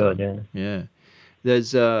hindsight. Oh, God, yeah. Yeah.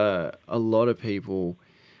 There's a lot of people,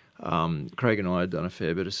 Craig and I had done a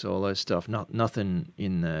fair bit of solo stuff, nothing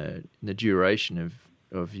in the duration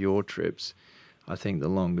of your trips. I think the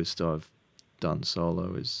longest I've done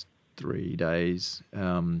solo is 3 days.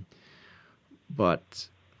 But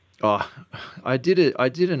I did an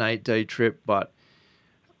 8-day trip, but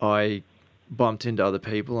I bumped into other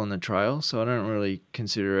people on the trail, so I don't really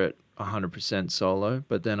consider it 100% solo.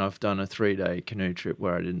 But then I've done a 3-day canoe trip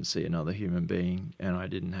where I didn't see another human being, and I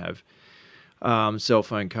didn't have cell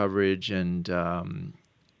phone coverage, and I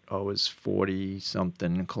was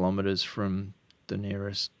 40-something kilometers from the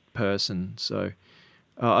nearest person. So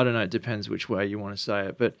I don't know, it depends which way you want to say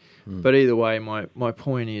it. But either way, my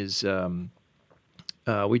point is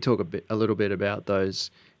we talk a little bit about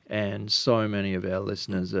those, and so many of our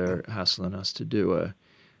listeners are hassling us to do a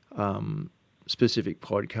specific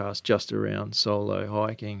podcast just around solo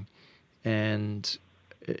hiking and,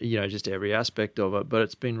 just every aspect of it. But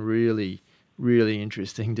it's been really, really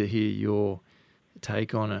interesting to hear your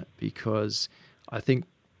take on it, because I think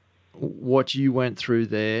what you went through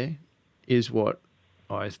there is what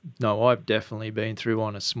I know I've definitely been through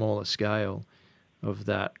on a smaller scale of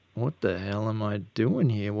that. What the hell am I doing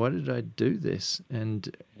here? Why did I do this?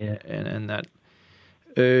 And that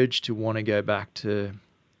urge to want to go back to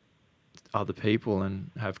other people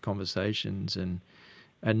and have conversations and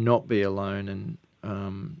not be alone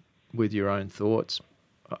and with your own thoughts.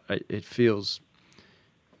 It feels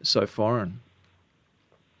so foreign.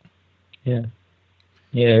 Yeah,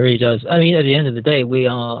 it really does. I mean, at the end of the day, we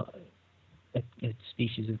are a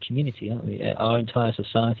species of community, aren't we? Our entire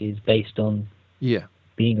society is based on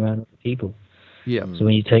being around other people. Yeah. So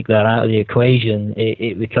when you take that out of the equation,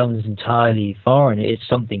 it becomes entirely foreign. It's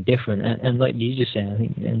something different, and like you just said, I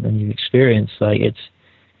think, and you've experienced, like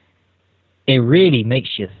it really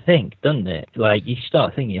makes you think, doesn't it? Like you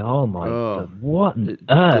start thinking, oh my God, what on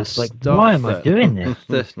earth? Like, why am I doing this?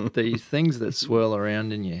 The things that swirl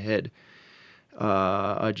around in your head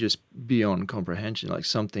are just beyond comprehension. Like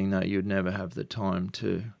something that you'd never have the time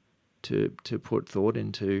to put thought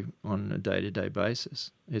into on a day-to-day basis.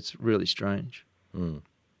 It's really strange.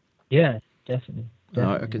 Yeah, definitely.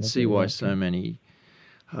 I can see why so many,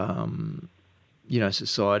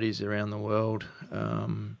 societies around the world,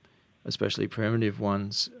 especially primitive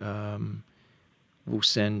ones, will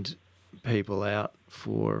send people out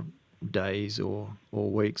for days or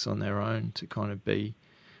weeks on their own to kind of be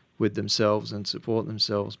with themselves and support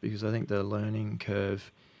themselves, because I think the learning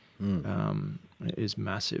curve is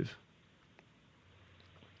massive.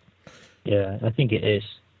 Yeah, I think it is.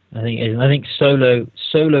 I think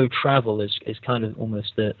solo travel is kind of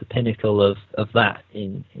almost the pinnacle of that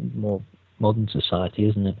in more modern society,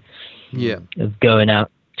 isn't it? Yeah. Of going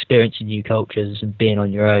out, experiencing new cultures and being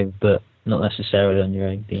on your own, but not necessarily on your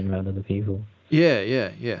own, being around other people.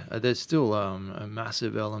 Yeah. There's still a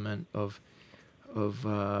massive element of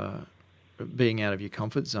being out of your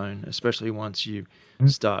comfort zone, especially once you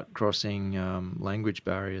start crossing language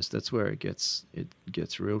barriers. That's where it gets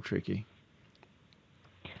real tricky.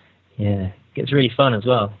 Yeah, it gets really fun as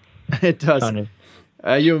well. It does. Kind of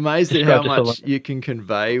Are you amazed at how describe much it you can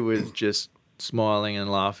convey with just smiling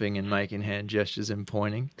and laughing and making hand gestures and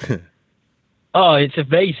pointing? Oh, it's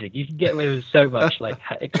amazing. You can get away with so much, like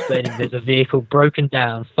explaining there's a vehicle broken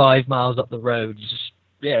down 5 miles up the road. Just,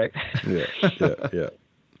 Yeah.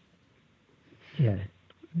 Yeah.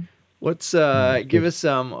 What's give us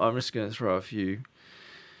some? I'm just going to throw a few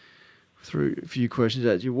questions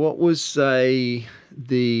at you. What was the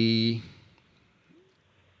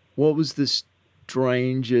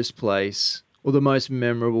strangest place or the most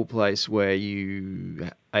memorable place where you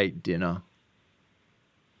ate dinner?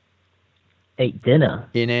 Ate dinner?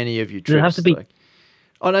 In any of your trips? Does it have to be...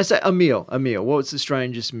 say a meal. What was the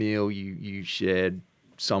strangest meal you shared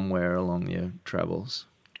somewhere along your travels?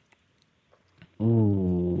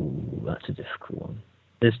 Ooh, that's a difficult one.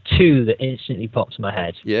 There's two that instantly pops in my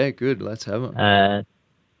head. Yeah, good. Let's have them.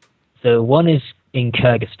 So one is in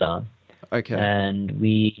Kyrgyzstan. Okay. And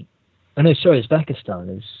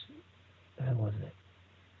Uzbekistan. Where was it?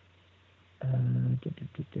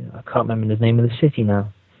 I can't remember the name of the city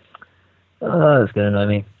now. Oh, that's going to annoy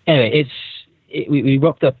me. Anyway, we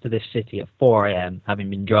rocked up to this city at 4 a.m., having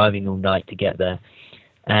been driving all night to get there.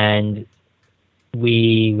 And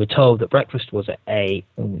we were told that breakfast was at 8,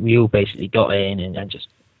 and we all basically got in and just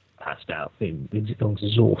passed out. We were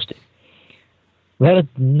exhausted. We had a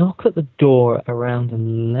knock at the door around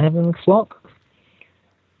 11 o'clock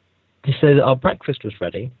to say that our breakfast was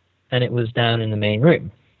ready, and it was down in the main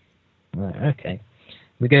room. Right, okay.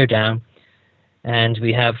 We go down, and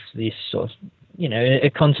we have this sort of, a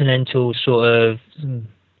continental sort of some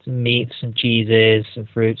meats, some cheeses, some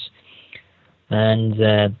fruits. And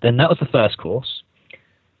then that was the first course.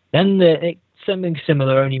 Then something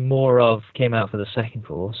similar, only more of, came out for the second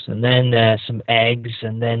course. And then some eggs,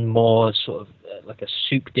 and then more sort of like a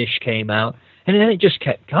soup dish came out. And then it just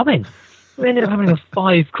kept coming. We ended up having a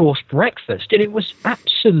 5-course breakfast, and it was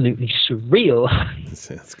absolutely surreal. That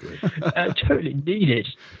sounds good. Totally needed.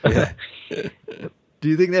 Yeah. Do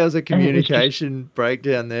you think there was a communication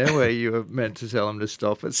breakdown there where you were meant to tell them to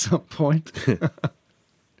stop at some point?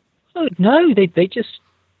 Oh, no, they just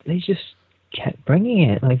kept bringing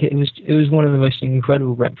it. Like it was one of the most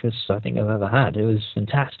incredible breakfasts I think I've ever had. It was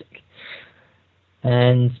fantastic.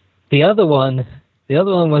 And the other one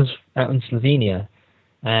was out in Slovenia,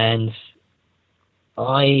 and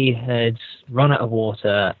I had run out of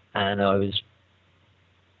water, and I was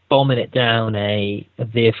bombing it down a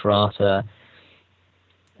Via Ferrata,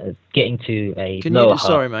 getting to a lower hut.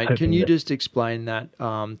 Sorry, mate. Can you just explain that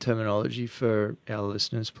terminology for our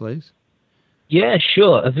listeners, please? Yeah,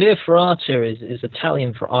 sure. A Via Ferrata is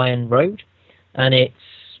Italian for iron road, and it's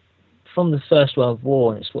from the First World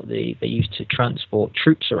War, and it's what they used to transport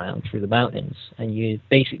troops around through the mountains. And you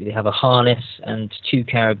basically have a harness and 2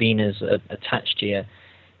 carabiners attached to you,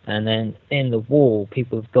 and then in the wall,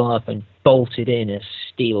 people have gone up and bolted in a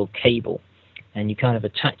steel cable, and you kind of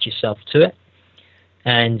attach yourself to it.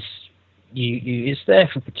 And it's there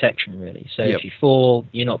for protection, really. So if you fall,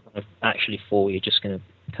 you're not going to actually fall. You're just going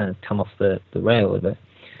to kind of come off the rail a bit.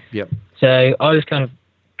 Yep. So I was kind of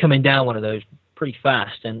coming down one of those pretty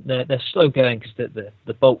fast, and they're slow going because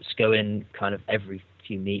the bolts go in kind of every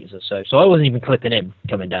few meters or so. So I wasn't even clipping in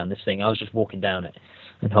coming down this thing. I was just walking down it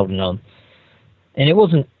and holding on. And it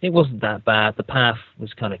wasn't that bad. The path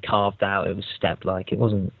was kind of carved out. It was stepped like. It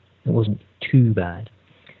wasn't too bad.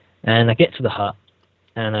 And I get to the hut,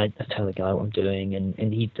 and I tell the guy what I'm doing, and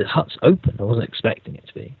the hut's open. I wasn't expecting it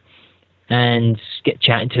to be. And get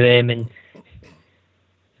chatting to him and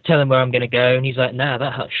tell him where I'm going to go, and he's like, nah,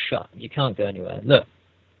 that hut's shut. You can't go anywhere. Look,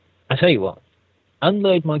 I tell you what,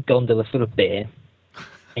 unload my gondola full of beer,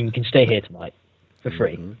 and you can stay here tonight for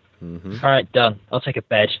free. Mm-hmm. All right, done. I'll take a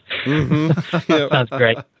bed. Mm-hmm. Sounds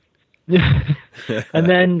great. And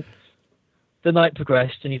then the night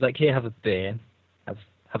progressed, and he's like, here, have a beer.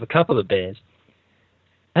 Have a couple of beers.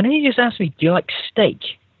 And then he just asked me, do you like steak?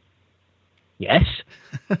 Yes.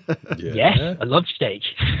 Yes, I love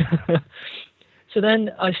stage. So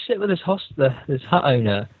then I sit with this hut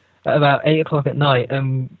owner at about 8 o'clock at night,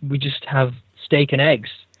 and we just have steak and eggs.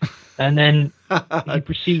 And then he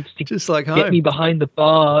proceeds to Just like get home. me behind the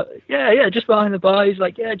bar. Yeah, just behind the bar. He's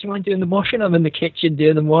like, yeah, do you mind doing the washing? I'm in the kitchen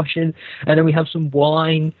doing the washing. And then we have some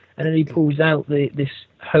wine. And then he pulls out this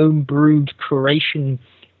home-brewed Croatian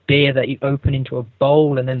beer that you open into a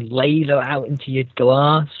bowl and then lays it out into your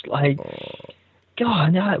glass. Like,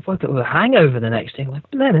 God, now I woke up with a hangover the next day. Like,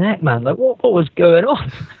 blimey heck, man. Like, what was going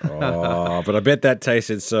on? Oh, but I bet that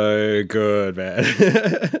tasted so good, man.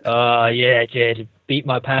 Yeah, it did. Beat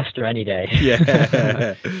my pasta any day.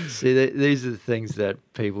 Yeah. See, these are the things that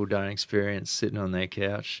people don't experience sitting on their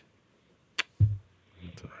couch.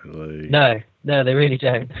 Totally. No, they really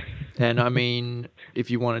don't. And I mean, if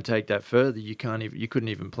you want to take that further, you couldn't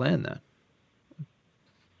even plan that.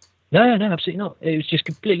 No, absolutely not. It was just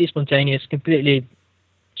completely spontaneous, completely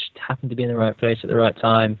just happened to be in the right place at the right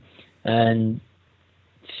time and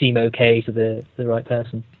seem okay to the right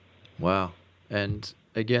person. Wow. And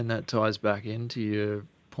again, that ties back into your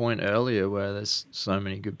point earlier where there's so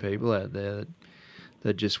many good people out there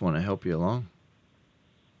that just want to help you along.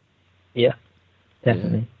 Yeah,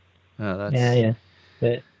 definitely. Oh, that's Yeah.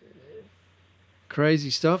 But crazy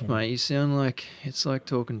stuff, mate. You sound like it's like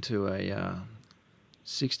talking to a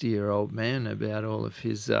 60-year-old man about all of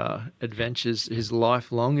his adventures, his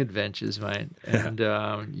lifelong adventures, mate. And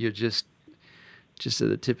you're just at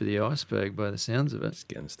the tip of the iceberg by the sounds of it. Just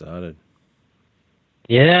getting started.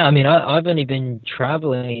 yeah, I mean, I've only been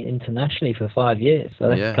traveling internationally for 5 years. So I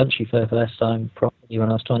left Yeah. the country for the first time properly when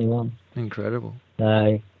I was 21. Incredible.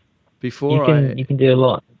 So Before you can do a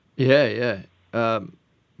lot. Yeah.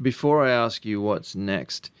 Before I ask you what's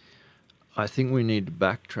next, I think we need to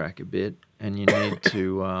backtrack a bit, and you need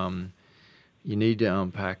to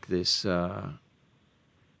unpack this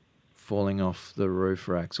falling off the roof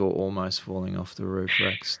racks or almost falling off the roof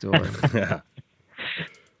rack story.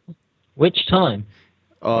 Which time?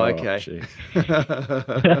 Oh, okay. Gee.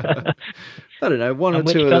 I don't know, one or And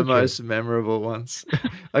which two of the country? most memorable ones.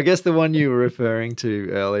 I guess the one you were referring to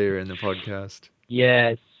earlier in the podcast.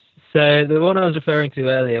 Yes. So the one I was referring to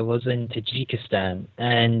earlier was in Tajikistan,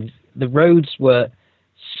 and the roads were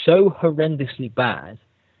so horrendously bad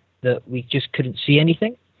that we just couldn't see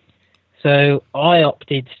anything. So I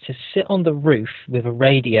opted to sit on the roof with a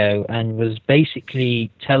radio and was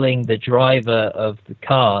basically telling the driver of the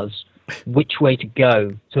cars which way to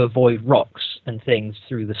go to avoid rocks and things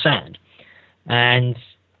through the sand. And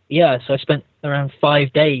yeah, so I spent around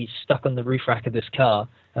 5 days stuck on the roof rack of this car,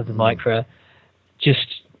 of the Micra,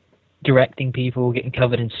 just directing people, getting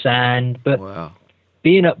covered in sand. But Wow.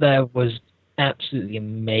 being up there was absolutely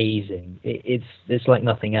amazing. It's like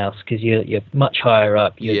nothing else because you're much higher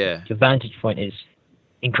up. Your vantage point is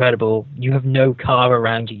incredible. You have no car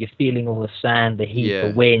around you. You're feeling all the sand, the heat, Yeah.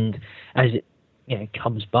 the wind as it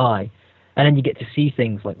comes by, and then you get to see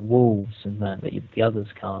things like wolves and that the others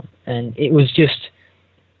can't. And it was just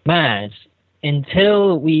mad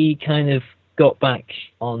until we kind of got back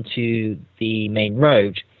onto the main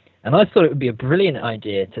road. And I thought it would be a brilliant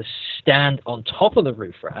idea to stand on top of the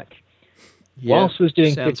roof rack whilst I was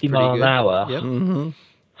doing sounds 50 pretty miles good. an hour, Yep. Mm-hmm.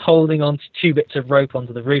 holding on to 2 bits of rope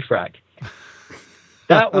onto the roof rack.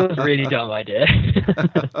 That was a really dumb idea.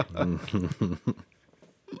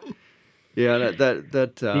 Yeah,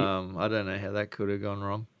 that I don't know how that could have gone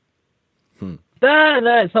wrong. No,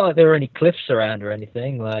 it's not like there were any cliffs around or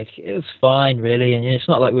anything. Like, it was fine, really, and it's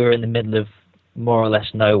not like we were in the middle of more or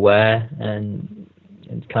less nowhere and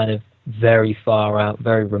kind of very far out,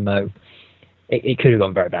 very remote. It could have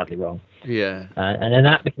gone very badly wrong. Yeah. And then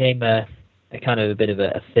that became a kind of a bit of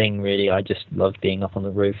a thing, really. I just loved being up on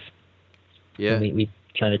the roof. Yeah. And we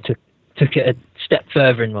kind of took it a step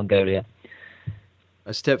further in Mongolia.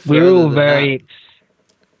 A step further. We were all than very... that.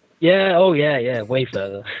 Yeah, oh yeah, way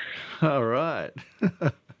further. All right.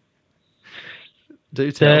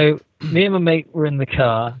 Do tell. So me and my mate were in the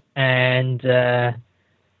car, and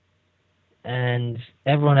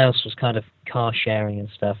everyone else was kind of car sharing and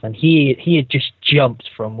stuff. And he had just jumped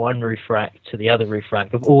from one roof rack to the other roof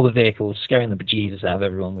rack of all the vehicles, scaring the bejesus out of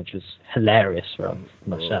everyone, which was hilarious for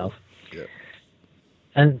myself. Yeah.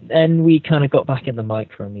 And we kind of got back in the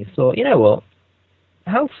Micra and we thought, you know what?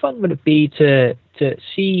 How fun would it be to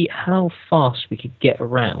see how fast we could get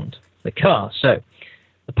around the car? So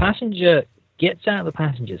the passenger gets out of the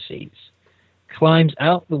passenger seats, climbs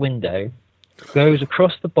out the window, goes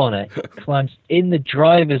across the bonnet, climbs in the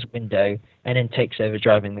driver's window, and then takes over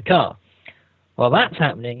driving the car. While that's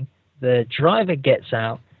happening, the driver gets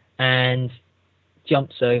out and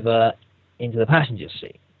jumps over into the passenger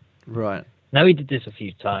seat. Right. Now, we did this a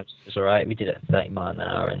few times. It's all right. We did it at 30 miles an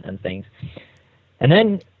hour and things. And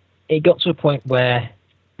then it got to a point where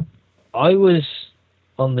I was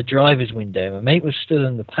on the driver's window. My mate was still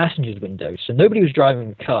in the passenger's window. So nobody was driving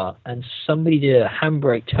the car. And somebody did a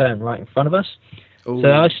handbrake turn right in front of us. Ooh.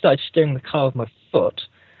 So I started steering the car with my foot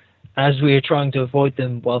as we were trying to avoid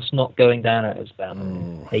them whilst not going down. It was about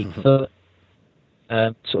 8 foot.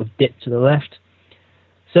 Sort of dip to the left.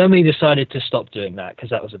 Somebody decided to stop doing that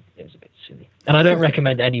because it was a bit silly. And I don't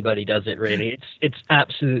recommend anybody does it, really. It's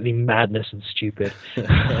absolutely madness and stupid.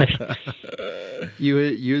 You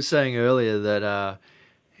were saying earlier that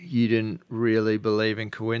you didn't really believe in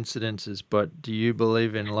coincidences, but do you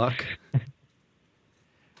believe in luck?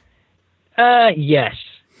 Yes.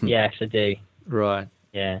 Yes, I do. Right.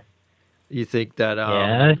 Yeah. You think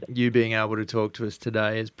that you being able to talk to us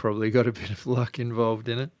today has probably got a bit of luck involved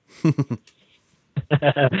in it?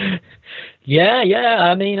 Yeah.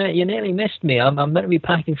 I mean, you nearly missed me. I'm meant to be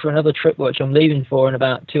packing for another trip, which I'm leaving for in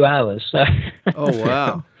about 2 hours. So. Oh,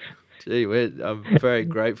 wow. Gee, I'm very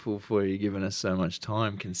grateful for you giving us so much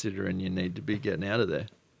time, considering you need to be getting out of there.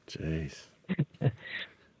 Jeez.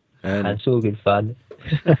 And it's all good fun.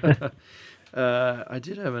 I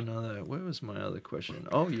did have another. Where was my other question?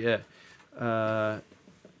 Oh, yeah.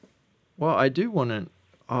 Well, I do want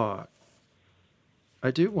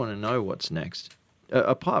to know what's next.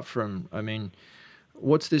 Apart from, I mean,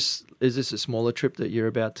 what's this? Is this a smaller trip that you're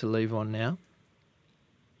about to leave on now?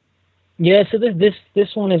 Yeah, so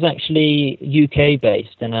this one is actually UK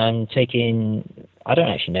based, and I'm taking, I don't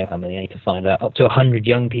actually know how many, I need to find out, up to 100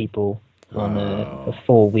 young people on a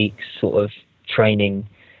 4 week sort of training.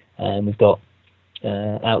 We've got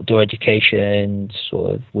outdoor education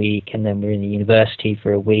sort of week, and then we're in the university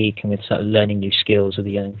for a week, and we're sort of learning new skills with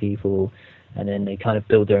the young people, and then they kind of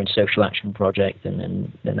build their own social action project, and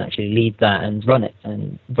then actually lead that and run it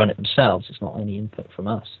themselves. It's not any input from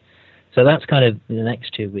us. So that's kind of the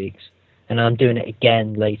next 2 weeks. And I'm doing it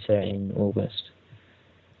again later in August.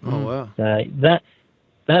 Oh, wow.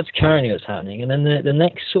 That's currently what's happening. And then the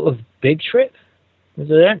next sort of big trip,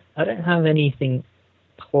 because I don't have anything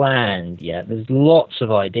planned yet. There's lots of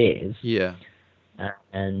ideas. Yeah.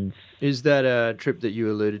 And is that a trip that you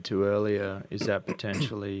alluded to earlier? Is that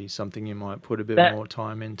potentially something you might put a bit more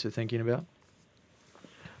time into thinking about?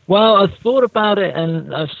 Well, I've thought about it,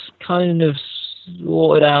 and I've kind of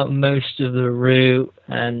sorted out most of the route,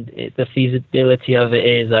 and the feasibility of it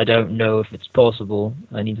is I don't know if it's possible.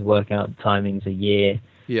 I need to work out the timings a year.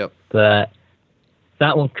 Yep. But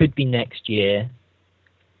that one could be next year.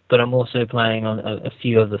 But I'm also planning on a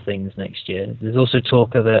few other things next year. There's also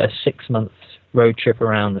talk of a 6-month road trip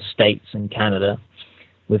around the States and Canada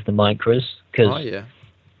with the Micras. Oh, yeah.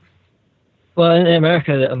 Well, in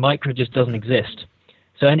America, a Micra just doesn't exist.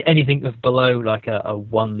 So anything with below like a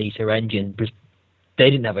 1 liter engine, they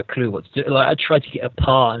didn't have a clue what to do. Like, I tried to get a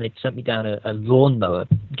part, and they'd sent me down a lawnmower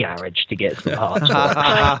garage to get some parts.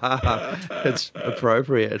 That's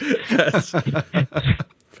appropriate.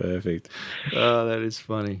 Perfect. Oh, that is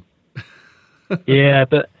funny. Yeah,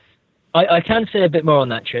 but I can say a bit more on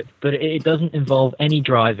that trip, but it doesn't involve any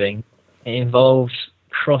driving. It involves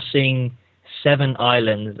crossing 7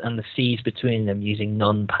 islands and the seas between them using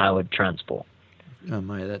non-powered transport. Oh,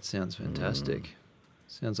 mate, that sounds fantastic.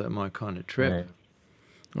 Sounds like my kind of trip. Yeah.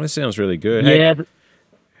 Well, that sounds really good. Yeah. Hey,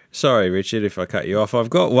 sorry, Richard, if I cut you off. I've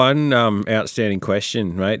got one outstanding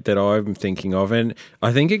question, mate, that I'm thinking of. And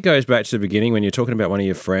I think it goes back to the beginning when you're talking about one of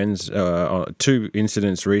your friends, 2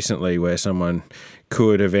 incidents recently where someone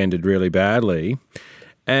could have ended really badly.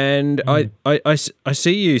 And I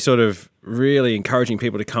see you sort of really encouraging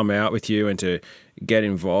people to come out with you and to get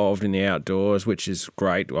involved in the outdoors, which is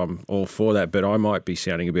great. I'm all for that, but I might be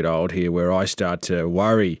sounding a bit old here where I start to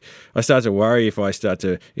worry. I start to worry if I start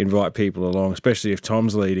to invite people along, especially if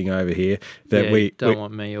Tom's leading over here, that we don't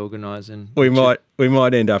want me organising. We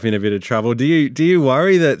might end up in a bit of trouble. Do you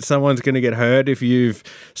worry that someone's going to get hurt if you've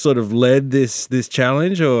sort of led this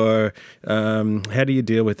challenge, or how do you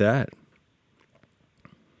deal with that?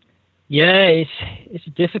 Yeah, it's a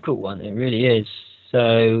difficult one. It really is.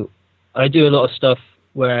 So I do a lot of stuff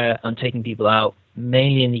where I'm taking people out,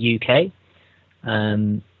 mainly in the UK.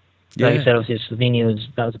 Like I said, obviously Slovenia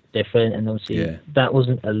that was a bit different, and obviously that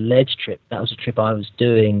wasn't a led trip. That was a trip I was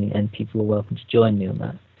doing, and people were welcome to join me on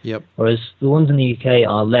that. Yep. Whereas the ones in the UK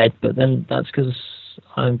are led, but then that's because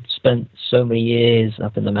I've spent so many years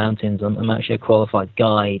up in the mountains. I'm actually a qualified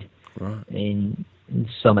guide in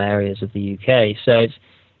some areas of the UK, so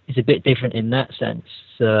it's a bit different in that sense.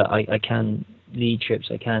 So I can lead trips.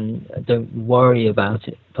 I don't worry about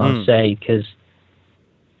it per se, because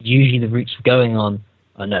usually the routes we're going on,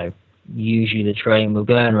 I know. usually the terrain we're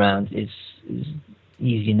going around is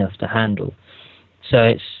easy enough to handle.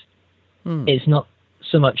 So it's not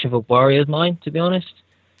so much of a worry of mine, to be honest.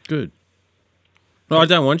 Good. No, I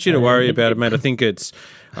don't want you to worry about it, mate. I think it's...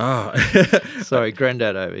 Sorry,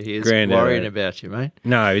 Grandad over here is Grandad worrying about you, mate.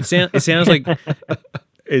 No, it sounds like...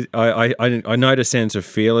 I note a sense of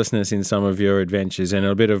fearlessness in some of your adventures and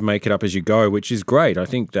a bit of make it up as you go, which is great. I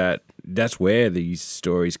think that's where these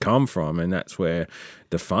stories come from, and that's where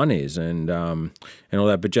the fun is, and all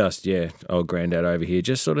that. But just old Grandad over here,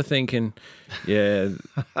 just sort of thinking, you're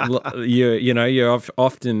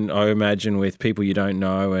often, I imagine, with people you don't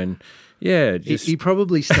know, and he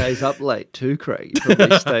probably stays up late too, Craig. He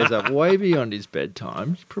probably stays up way beyond his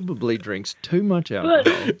bedtime. He probably drinks too much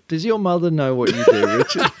alcohol. Does your mother know what you do,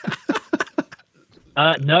 Richard?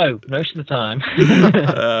 No, most of the time.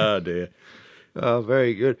 Oh, dear. Oh,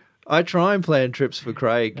 very good. I try and plan trips for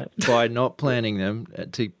Craig by not planning them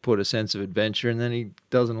to put a sense of adventure, and then he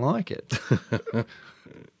doesn't like it.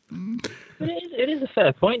 It is a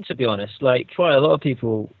fair point, to be honest. Like, quite a lot of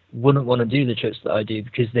people wouldn't want to do the trips that I do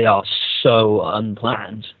because they are so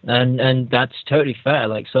unplanned, and that's totally fair.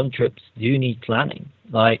 Like, some trips do need planning.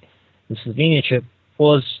 Like, the Slovenia trip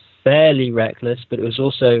was fairly reckless, but it was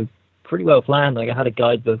also pretty well planned. Like, I had a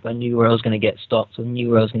guidebook. I knew where I was going to get stopped. I knew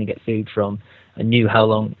where I was going to get food from. I knew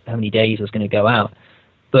how many days I was going to go out.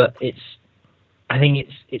 But I think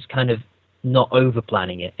it's kind of not over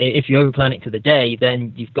planning it. If you over plan it to the day,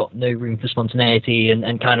 then you've got no room for spontaneity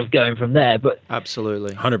and kind of going from there. But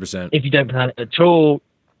absolutely, 100%. If you don't plan it at all,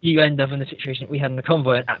 you end up in the situation that we had in the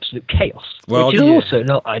convoy, in absolute chaos, which is also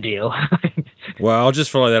not ideal. Well, I'll just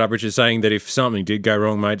follow that up, Richard, saying that if something did go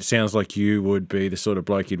wrong, mate, it sounds like you would be the sort of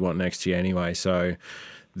bloke you'd want next to you anyway. So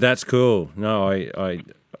that's cool. No, I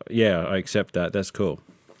accept that. That's cool.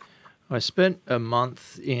 I spent a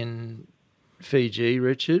month in Fiji,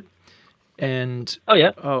 Richard, and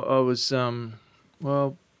I was around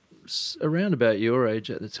about your age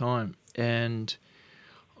at the time, and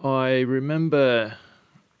I remember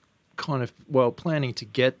kind of planning to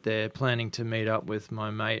get there, planning to meet up with my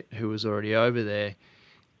mate who was already over there,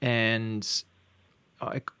 and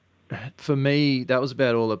for me that was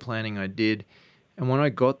about all the planning I did. And when I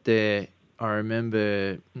got there, I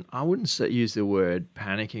remember, I wouldn't use the word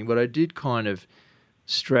panicking, but I did kind of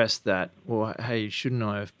stress that, well, hey, shouldn't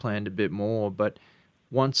I have planned a bit more? But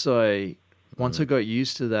once I got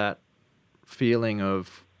used to that feeling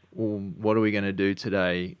of, well, what are we going to do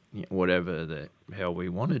today? Whatever the hell we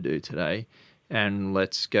want to do today, and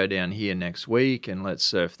let's go down here next week, and let's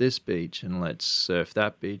surf this beach, and let's surf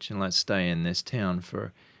that beach, and let's stay in this town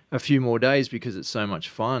for a few more days because it's so much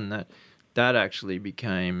fun. That actually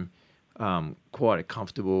became quite a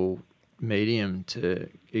comfortable medium to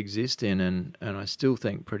exist in, and I still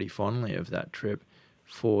think pretty fondly of that trip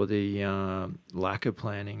for the lack of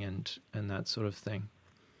planning and that sort of thing.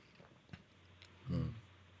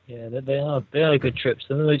 Yeah, they are good trips.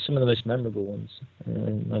 They're some of the most memorable ones,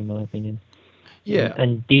 in my opinion. Yeah,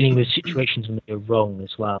 and dealing with situations when they go wrong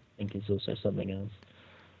as well, I think, is also something else.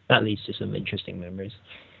 That leads to some interesting memories.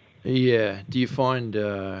 Yeah. Do you find,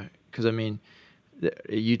 because I mean,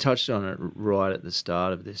 you touched on it right at the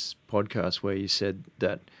start of this podcast where you said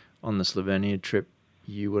that on the Slovenia trip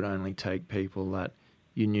you would only take people that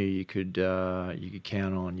you knew you could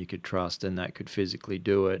count on, you could trust, and that could physically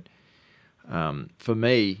do it. For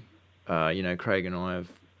me, Craig and I have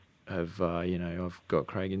I've got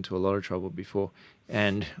Craig into a lot of trouble before,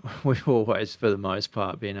 and we've always, for the most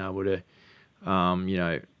part, been able to,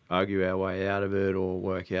 argue our way out of it or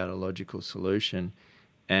work out a logical solution.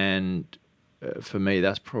 And for me,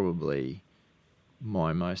 that's probably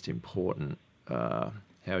my most important, how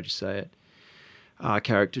would you say it,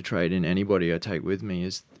 character trait in anybody I take with me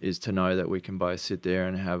is to know that we can both sit there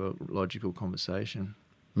and have a logical conversation.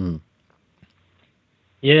 Mm.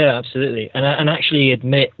 Yeah, absolutely. And actually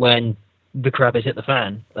admit when the crap has hit the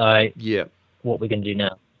fan, what we're going to do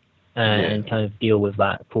now, and kind of deal with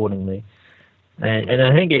that accordingly. And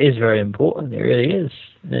I think it is very important. It really is.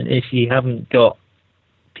 And if you haven't got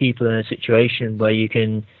people in a situation where you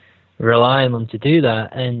can rely on them to do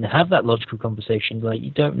that and have that logical conversation, like,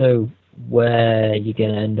 you don't know where you're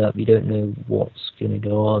going to end up. You don't know what's going to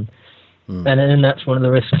go on. And then that's one of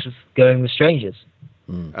the risks of going with strangers.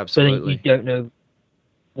 Absolutely. So you don't know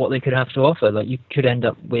what they could have to offer. Like, you could end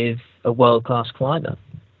up with a world-class climber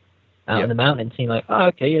out in the mountains, and you're like, oh,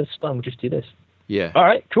 okay, yeah, it's fun, we'll just do this. Yeah. All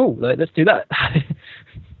right, cool, like, let's do that.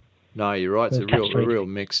 No, you're right. It's a real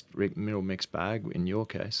mixed bag in your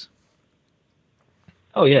case.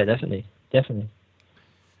 Oh, yeah, definitely.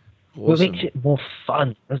 Well, Awesome. it makes it more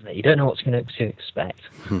fun, doesn't it? You don't know what's going to expect.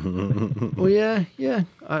 Well, yeah,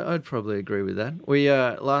 I'd probably agree with that. We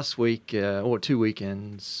last week or 2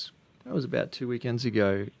 weekends, that was about 2 weekends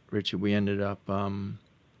ago, Richard. We ended up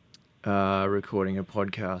recording a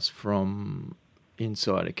podcast from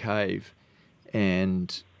inside a cave,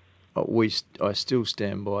 and I still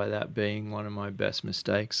stand by that being one of my best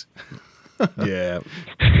mistakes. Yeah.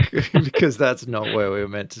 Because that's not where we were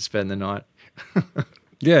meant to spend the night.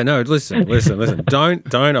 Yeah, no, listen. Don't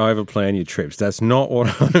overplan your trips. That's not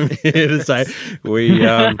what I'm here to say.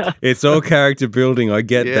 It's all character building. I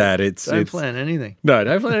get that. Don't plan anything. No,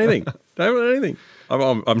 don't plan anything. Don't plan anything.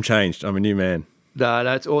 I'm changed. I'm a new man. No,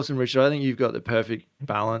 that's awesome, Richard. I think you've got the perfect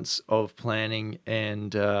balance of planning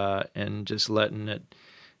and just letting it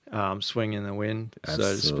swing in the wind, so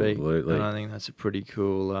to speak. Absolutely. And I think that's a pretty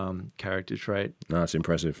cool character trait. No, it's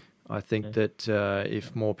impressive. I think that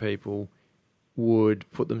if more people would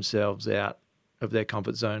put themselves out of their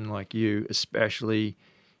comfort zone like you, especially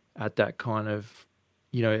at that kind of,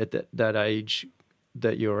 at that age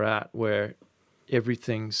that you're at where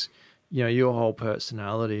everything's, your whole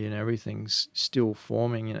personality and everything's still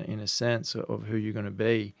forming in a sense of who you're going to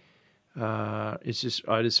be. I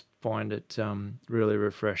just find it really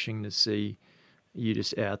refreshing to see you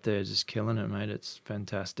just out there just killing it, mate. It's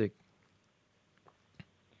fantastic.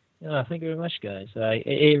 Yeah, thank you very much, guys.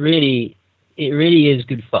 It really is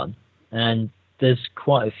good fun, and there's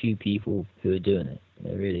quite a few people who are doing it.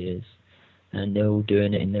 There really is, and they're all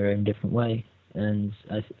doing it in their own different way. And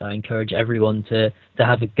I encourage everyone to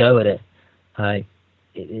have a go at it.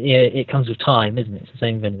 It comes with time, isn't it? It's the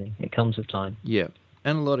same with anything. It comes with time. Yeah,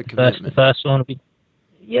 and a lot of commitment. The first one will be,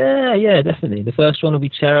 yeah, definitely. The first one will be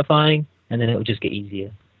terrifying, and then it will just get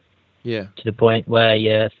easier. Yeah. To the point where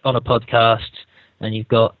you're on a podcast and you've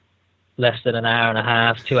got less than an hour and a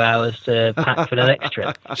half, 2 hours to pack for the next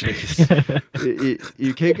trip.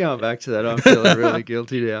 You keep going back to that. I'm feeling really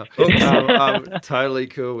guilty now. I'm totally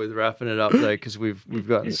cool with wrapping it up though, because we've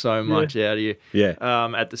gotten so much out of you. Yeah.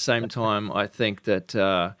 At the same time, I think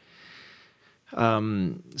that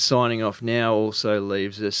signing off now also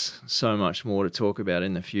leaves us so much more to talk about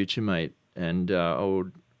in the future, mate. And I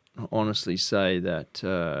would honestly say that,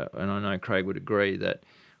 and I know Craig would agree, that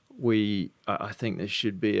I think there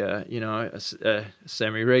should be a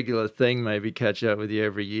semi-regular thing, maybe catch up with you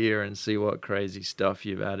every year and see what crazy stuff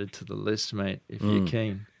you've added to the list, mate, if you're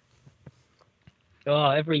keen.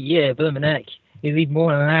 Oh, every year, blooming heck. You need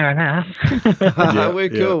more than an hour and a half. We're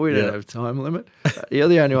cool. We don't have time limit. You're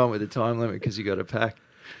the only one with a time limit because you got to pack.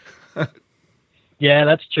 Yeah,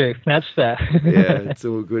 that's true. That's fair. Yeah, it's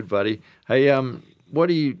all good, buddy. Hey, what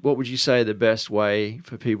would you say the best way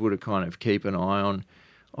for people to kind of keep an eye on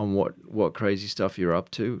what crazy stuff you're up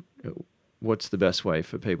to? What's the best way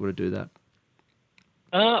for people to do that?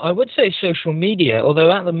 I would say social media,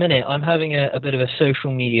 although at the minute I'm having a bit of a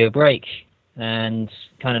social media break and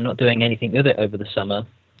kind of not doing anything with it over the summer.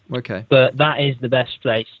 Okay. But that is the best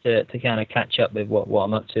place to kind of catch up with what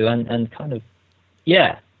I'm up to and kind of,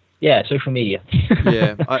 social media.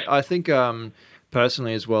 Yeah, I think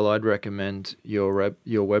personally as well, I'd recommend your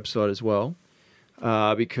website as well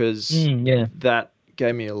because that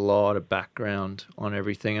gave me a lot of background on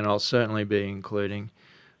everything, and I'll certainly be including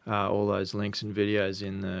all those links and videos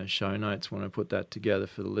in the show notes when I put that together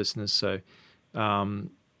for the listeners. So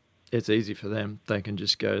it's easy for them; they can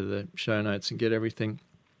just go to the show notes and get everything.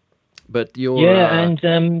 But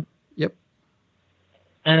yep.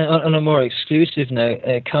 And on a more exclusive note,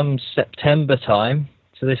 come September time.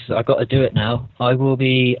 So I've got to do it now. I will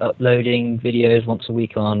be uploading videos once a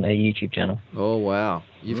week on a YouTube channel. Oh wow,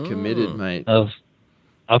 you've committed, mate.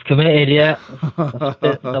 I've committed, yeah. I've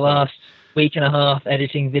spent the last week and a half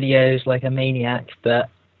editing videos like a maniac, but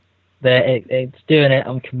it's doing it.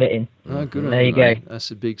 I'm committing. Oh, good. There you go. That's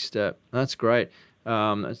a big step. That's great.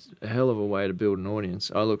 That's a hell of a way to build an audience.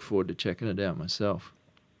 I look forward to checking it out myself.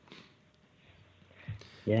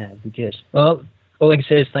 Yeah, it'd be good. Well, all I can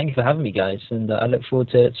say is thank you for having me, guys, and I look forward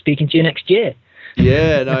to speaking to you next year.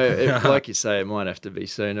 Yeah, no, like you say, it might have to be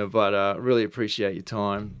sooner, but really appreciate your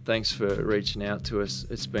time. Thanks for reaching out to us.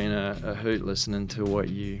 It's been a hoot listening to what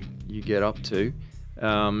you get up to.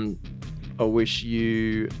 I wish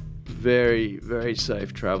you very, very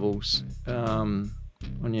safe travels on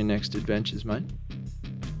your next adventures, mate.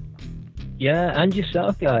 Yeah, and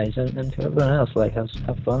yourself, guys, and to everyone else.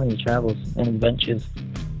 Have fun on your travels and adventures.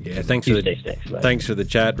 Yeah, thanks for the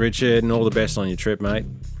chat, Richard, and all the best on your trip, mate.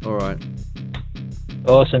 All right.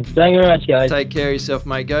 Awesome. Thank you very much, guys. Take care of yourself,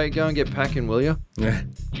 mate. Go and get packing, will you? Yeah.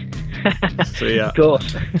 See ya. Of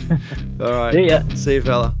course. All right. See ya. See you,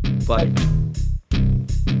 fella. Bye.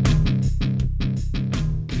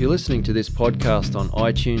 If you're listening to this podcast on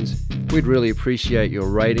iTunes, we'd really appreciate your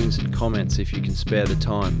ratings and comments if you can spare the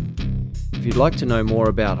time. If you'd like to know more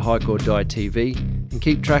about Hike or Die TV and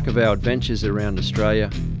keep track of our adventures around Australia,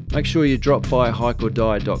 make sure you drop by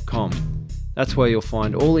hikeordie.com. That's where you'll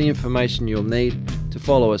find all the information you'll need to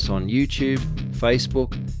follow us on YouTube,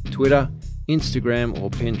 Facebook, Twitter, Instagram or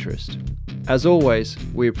Pinterest. As always,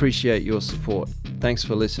 we appreciate your support. Thanks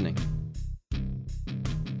for listening.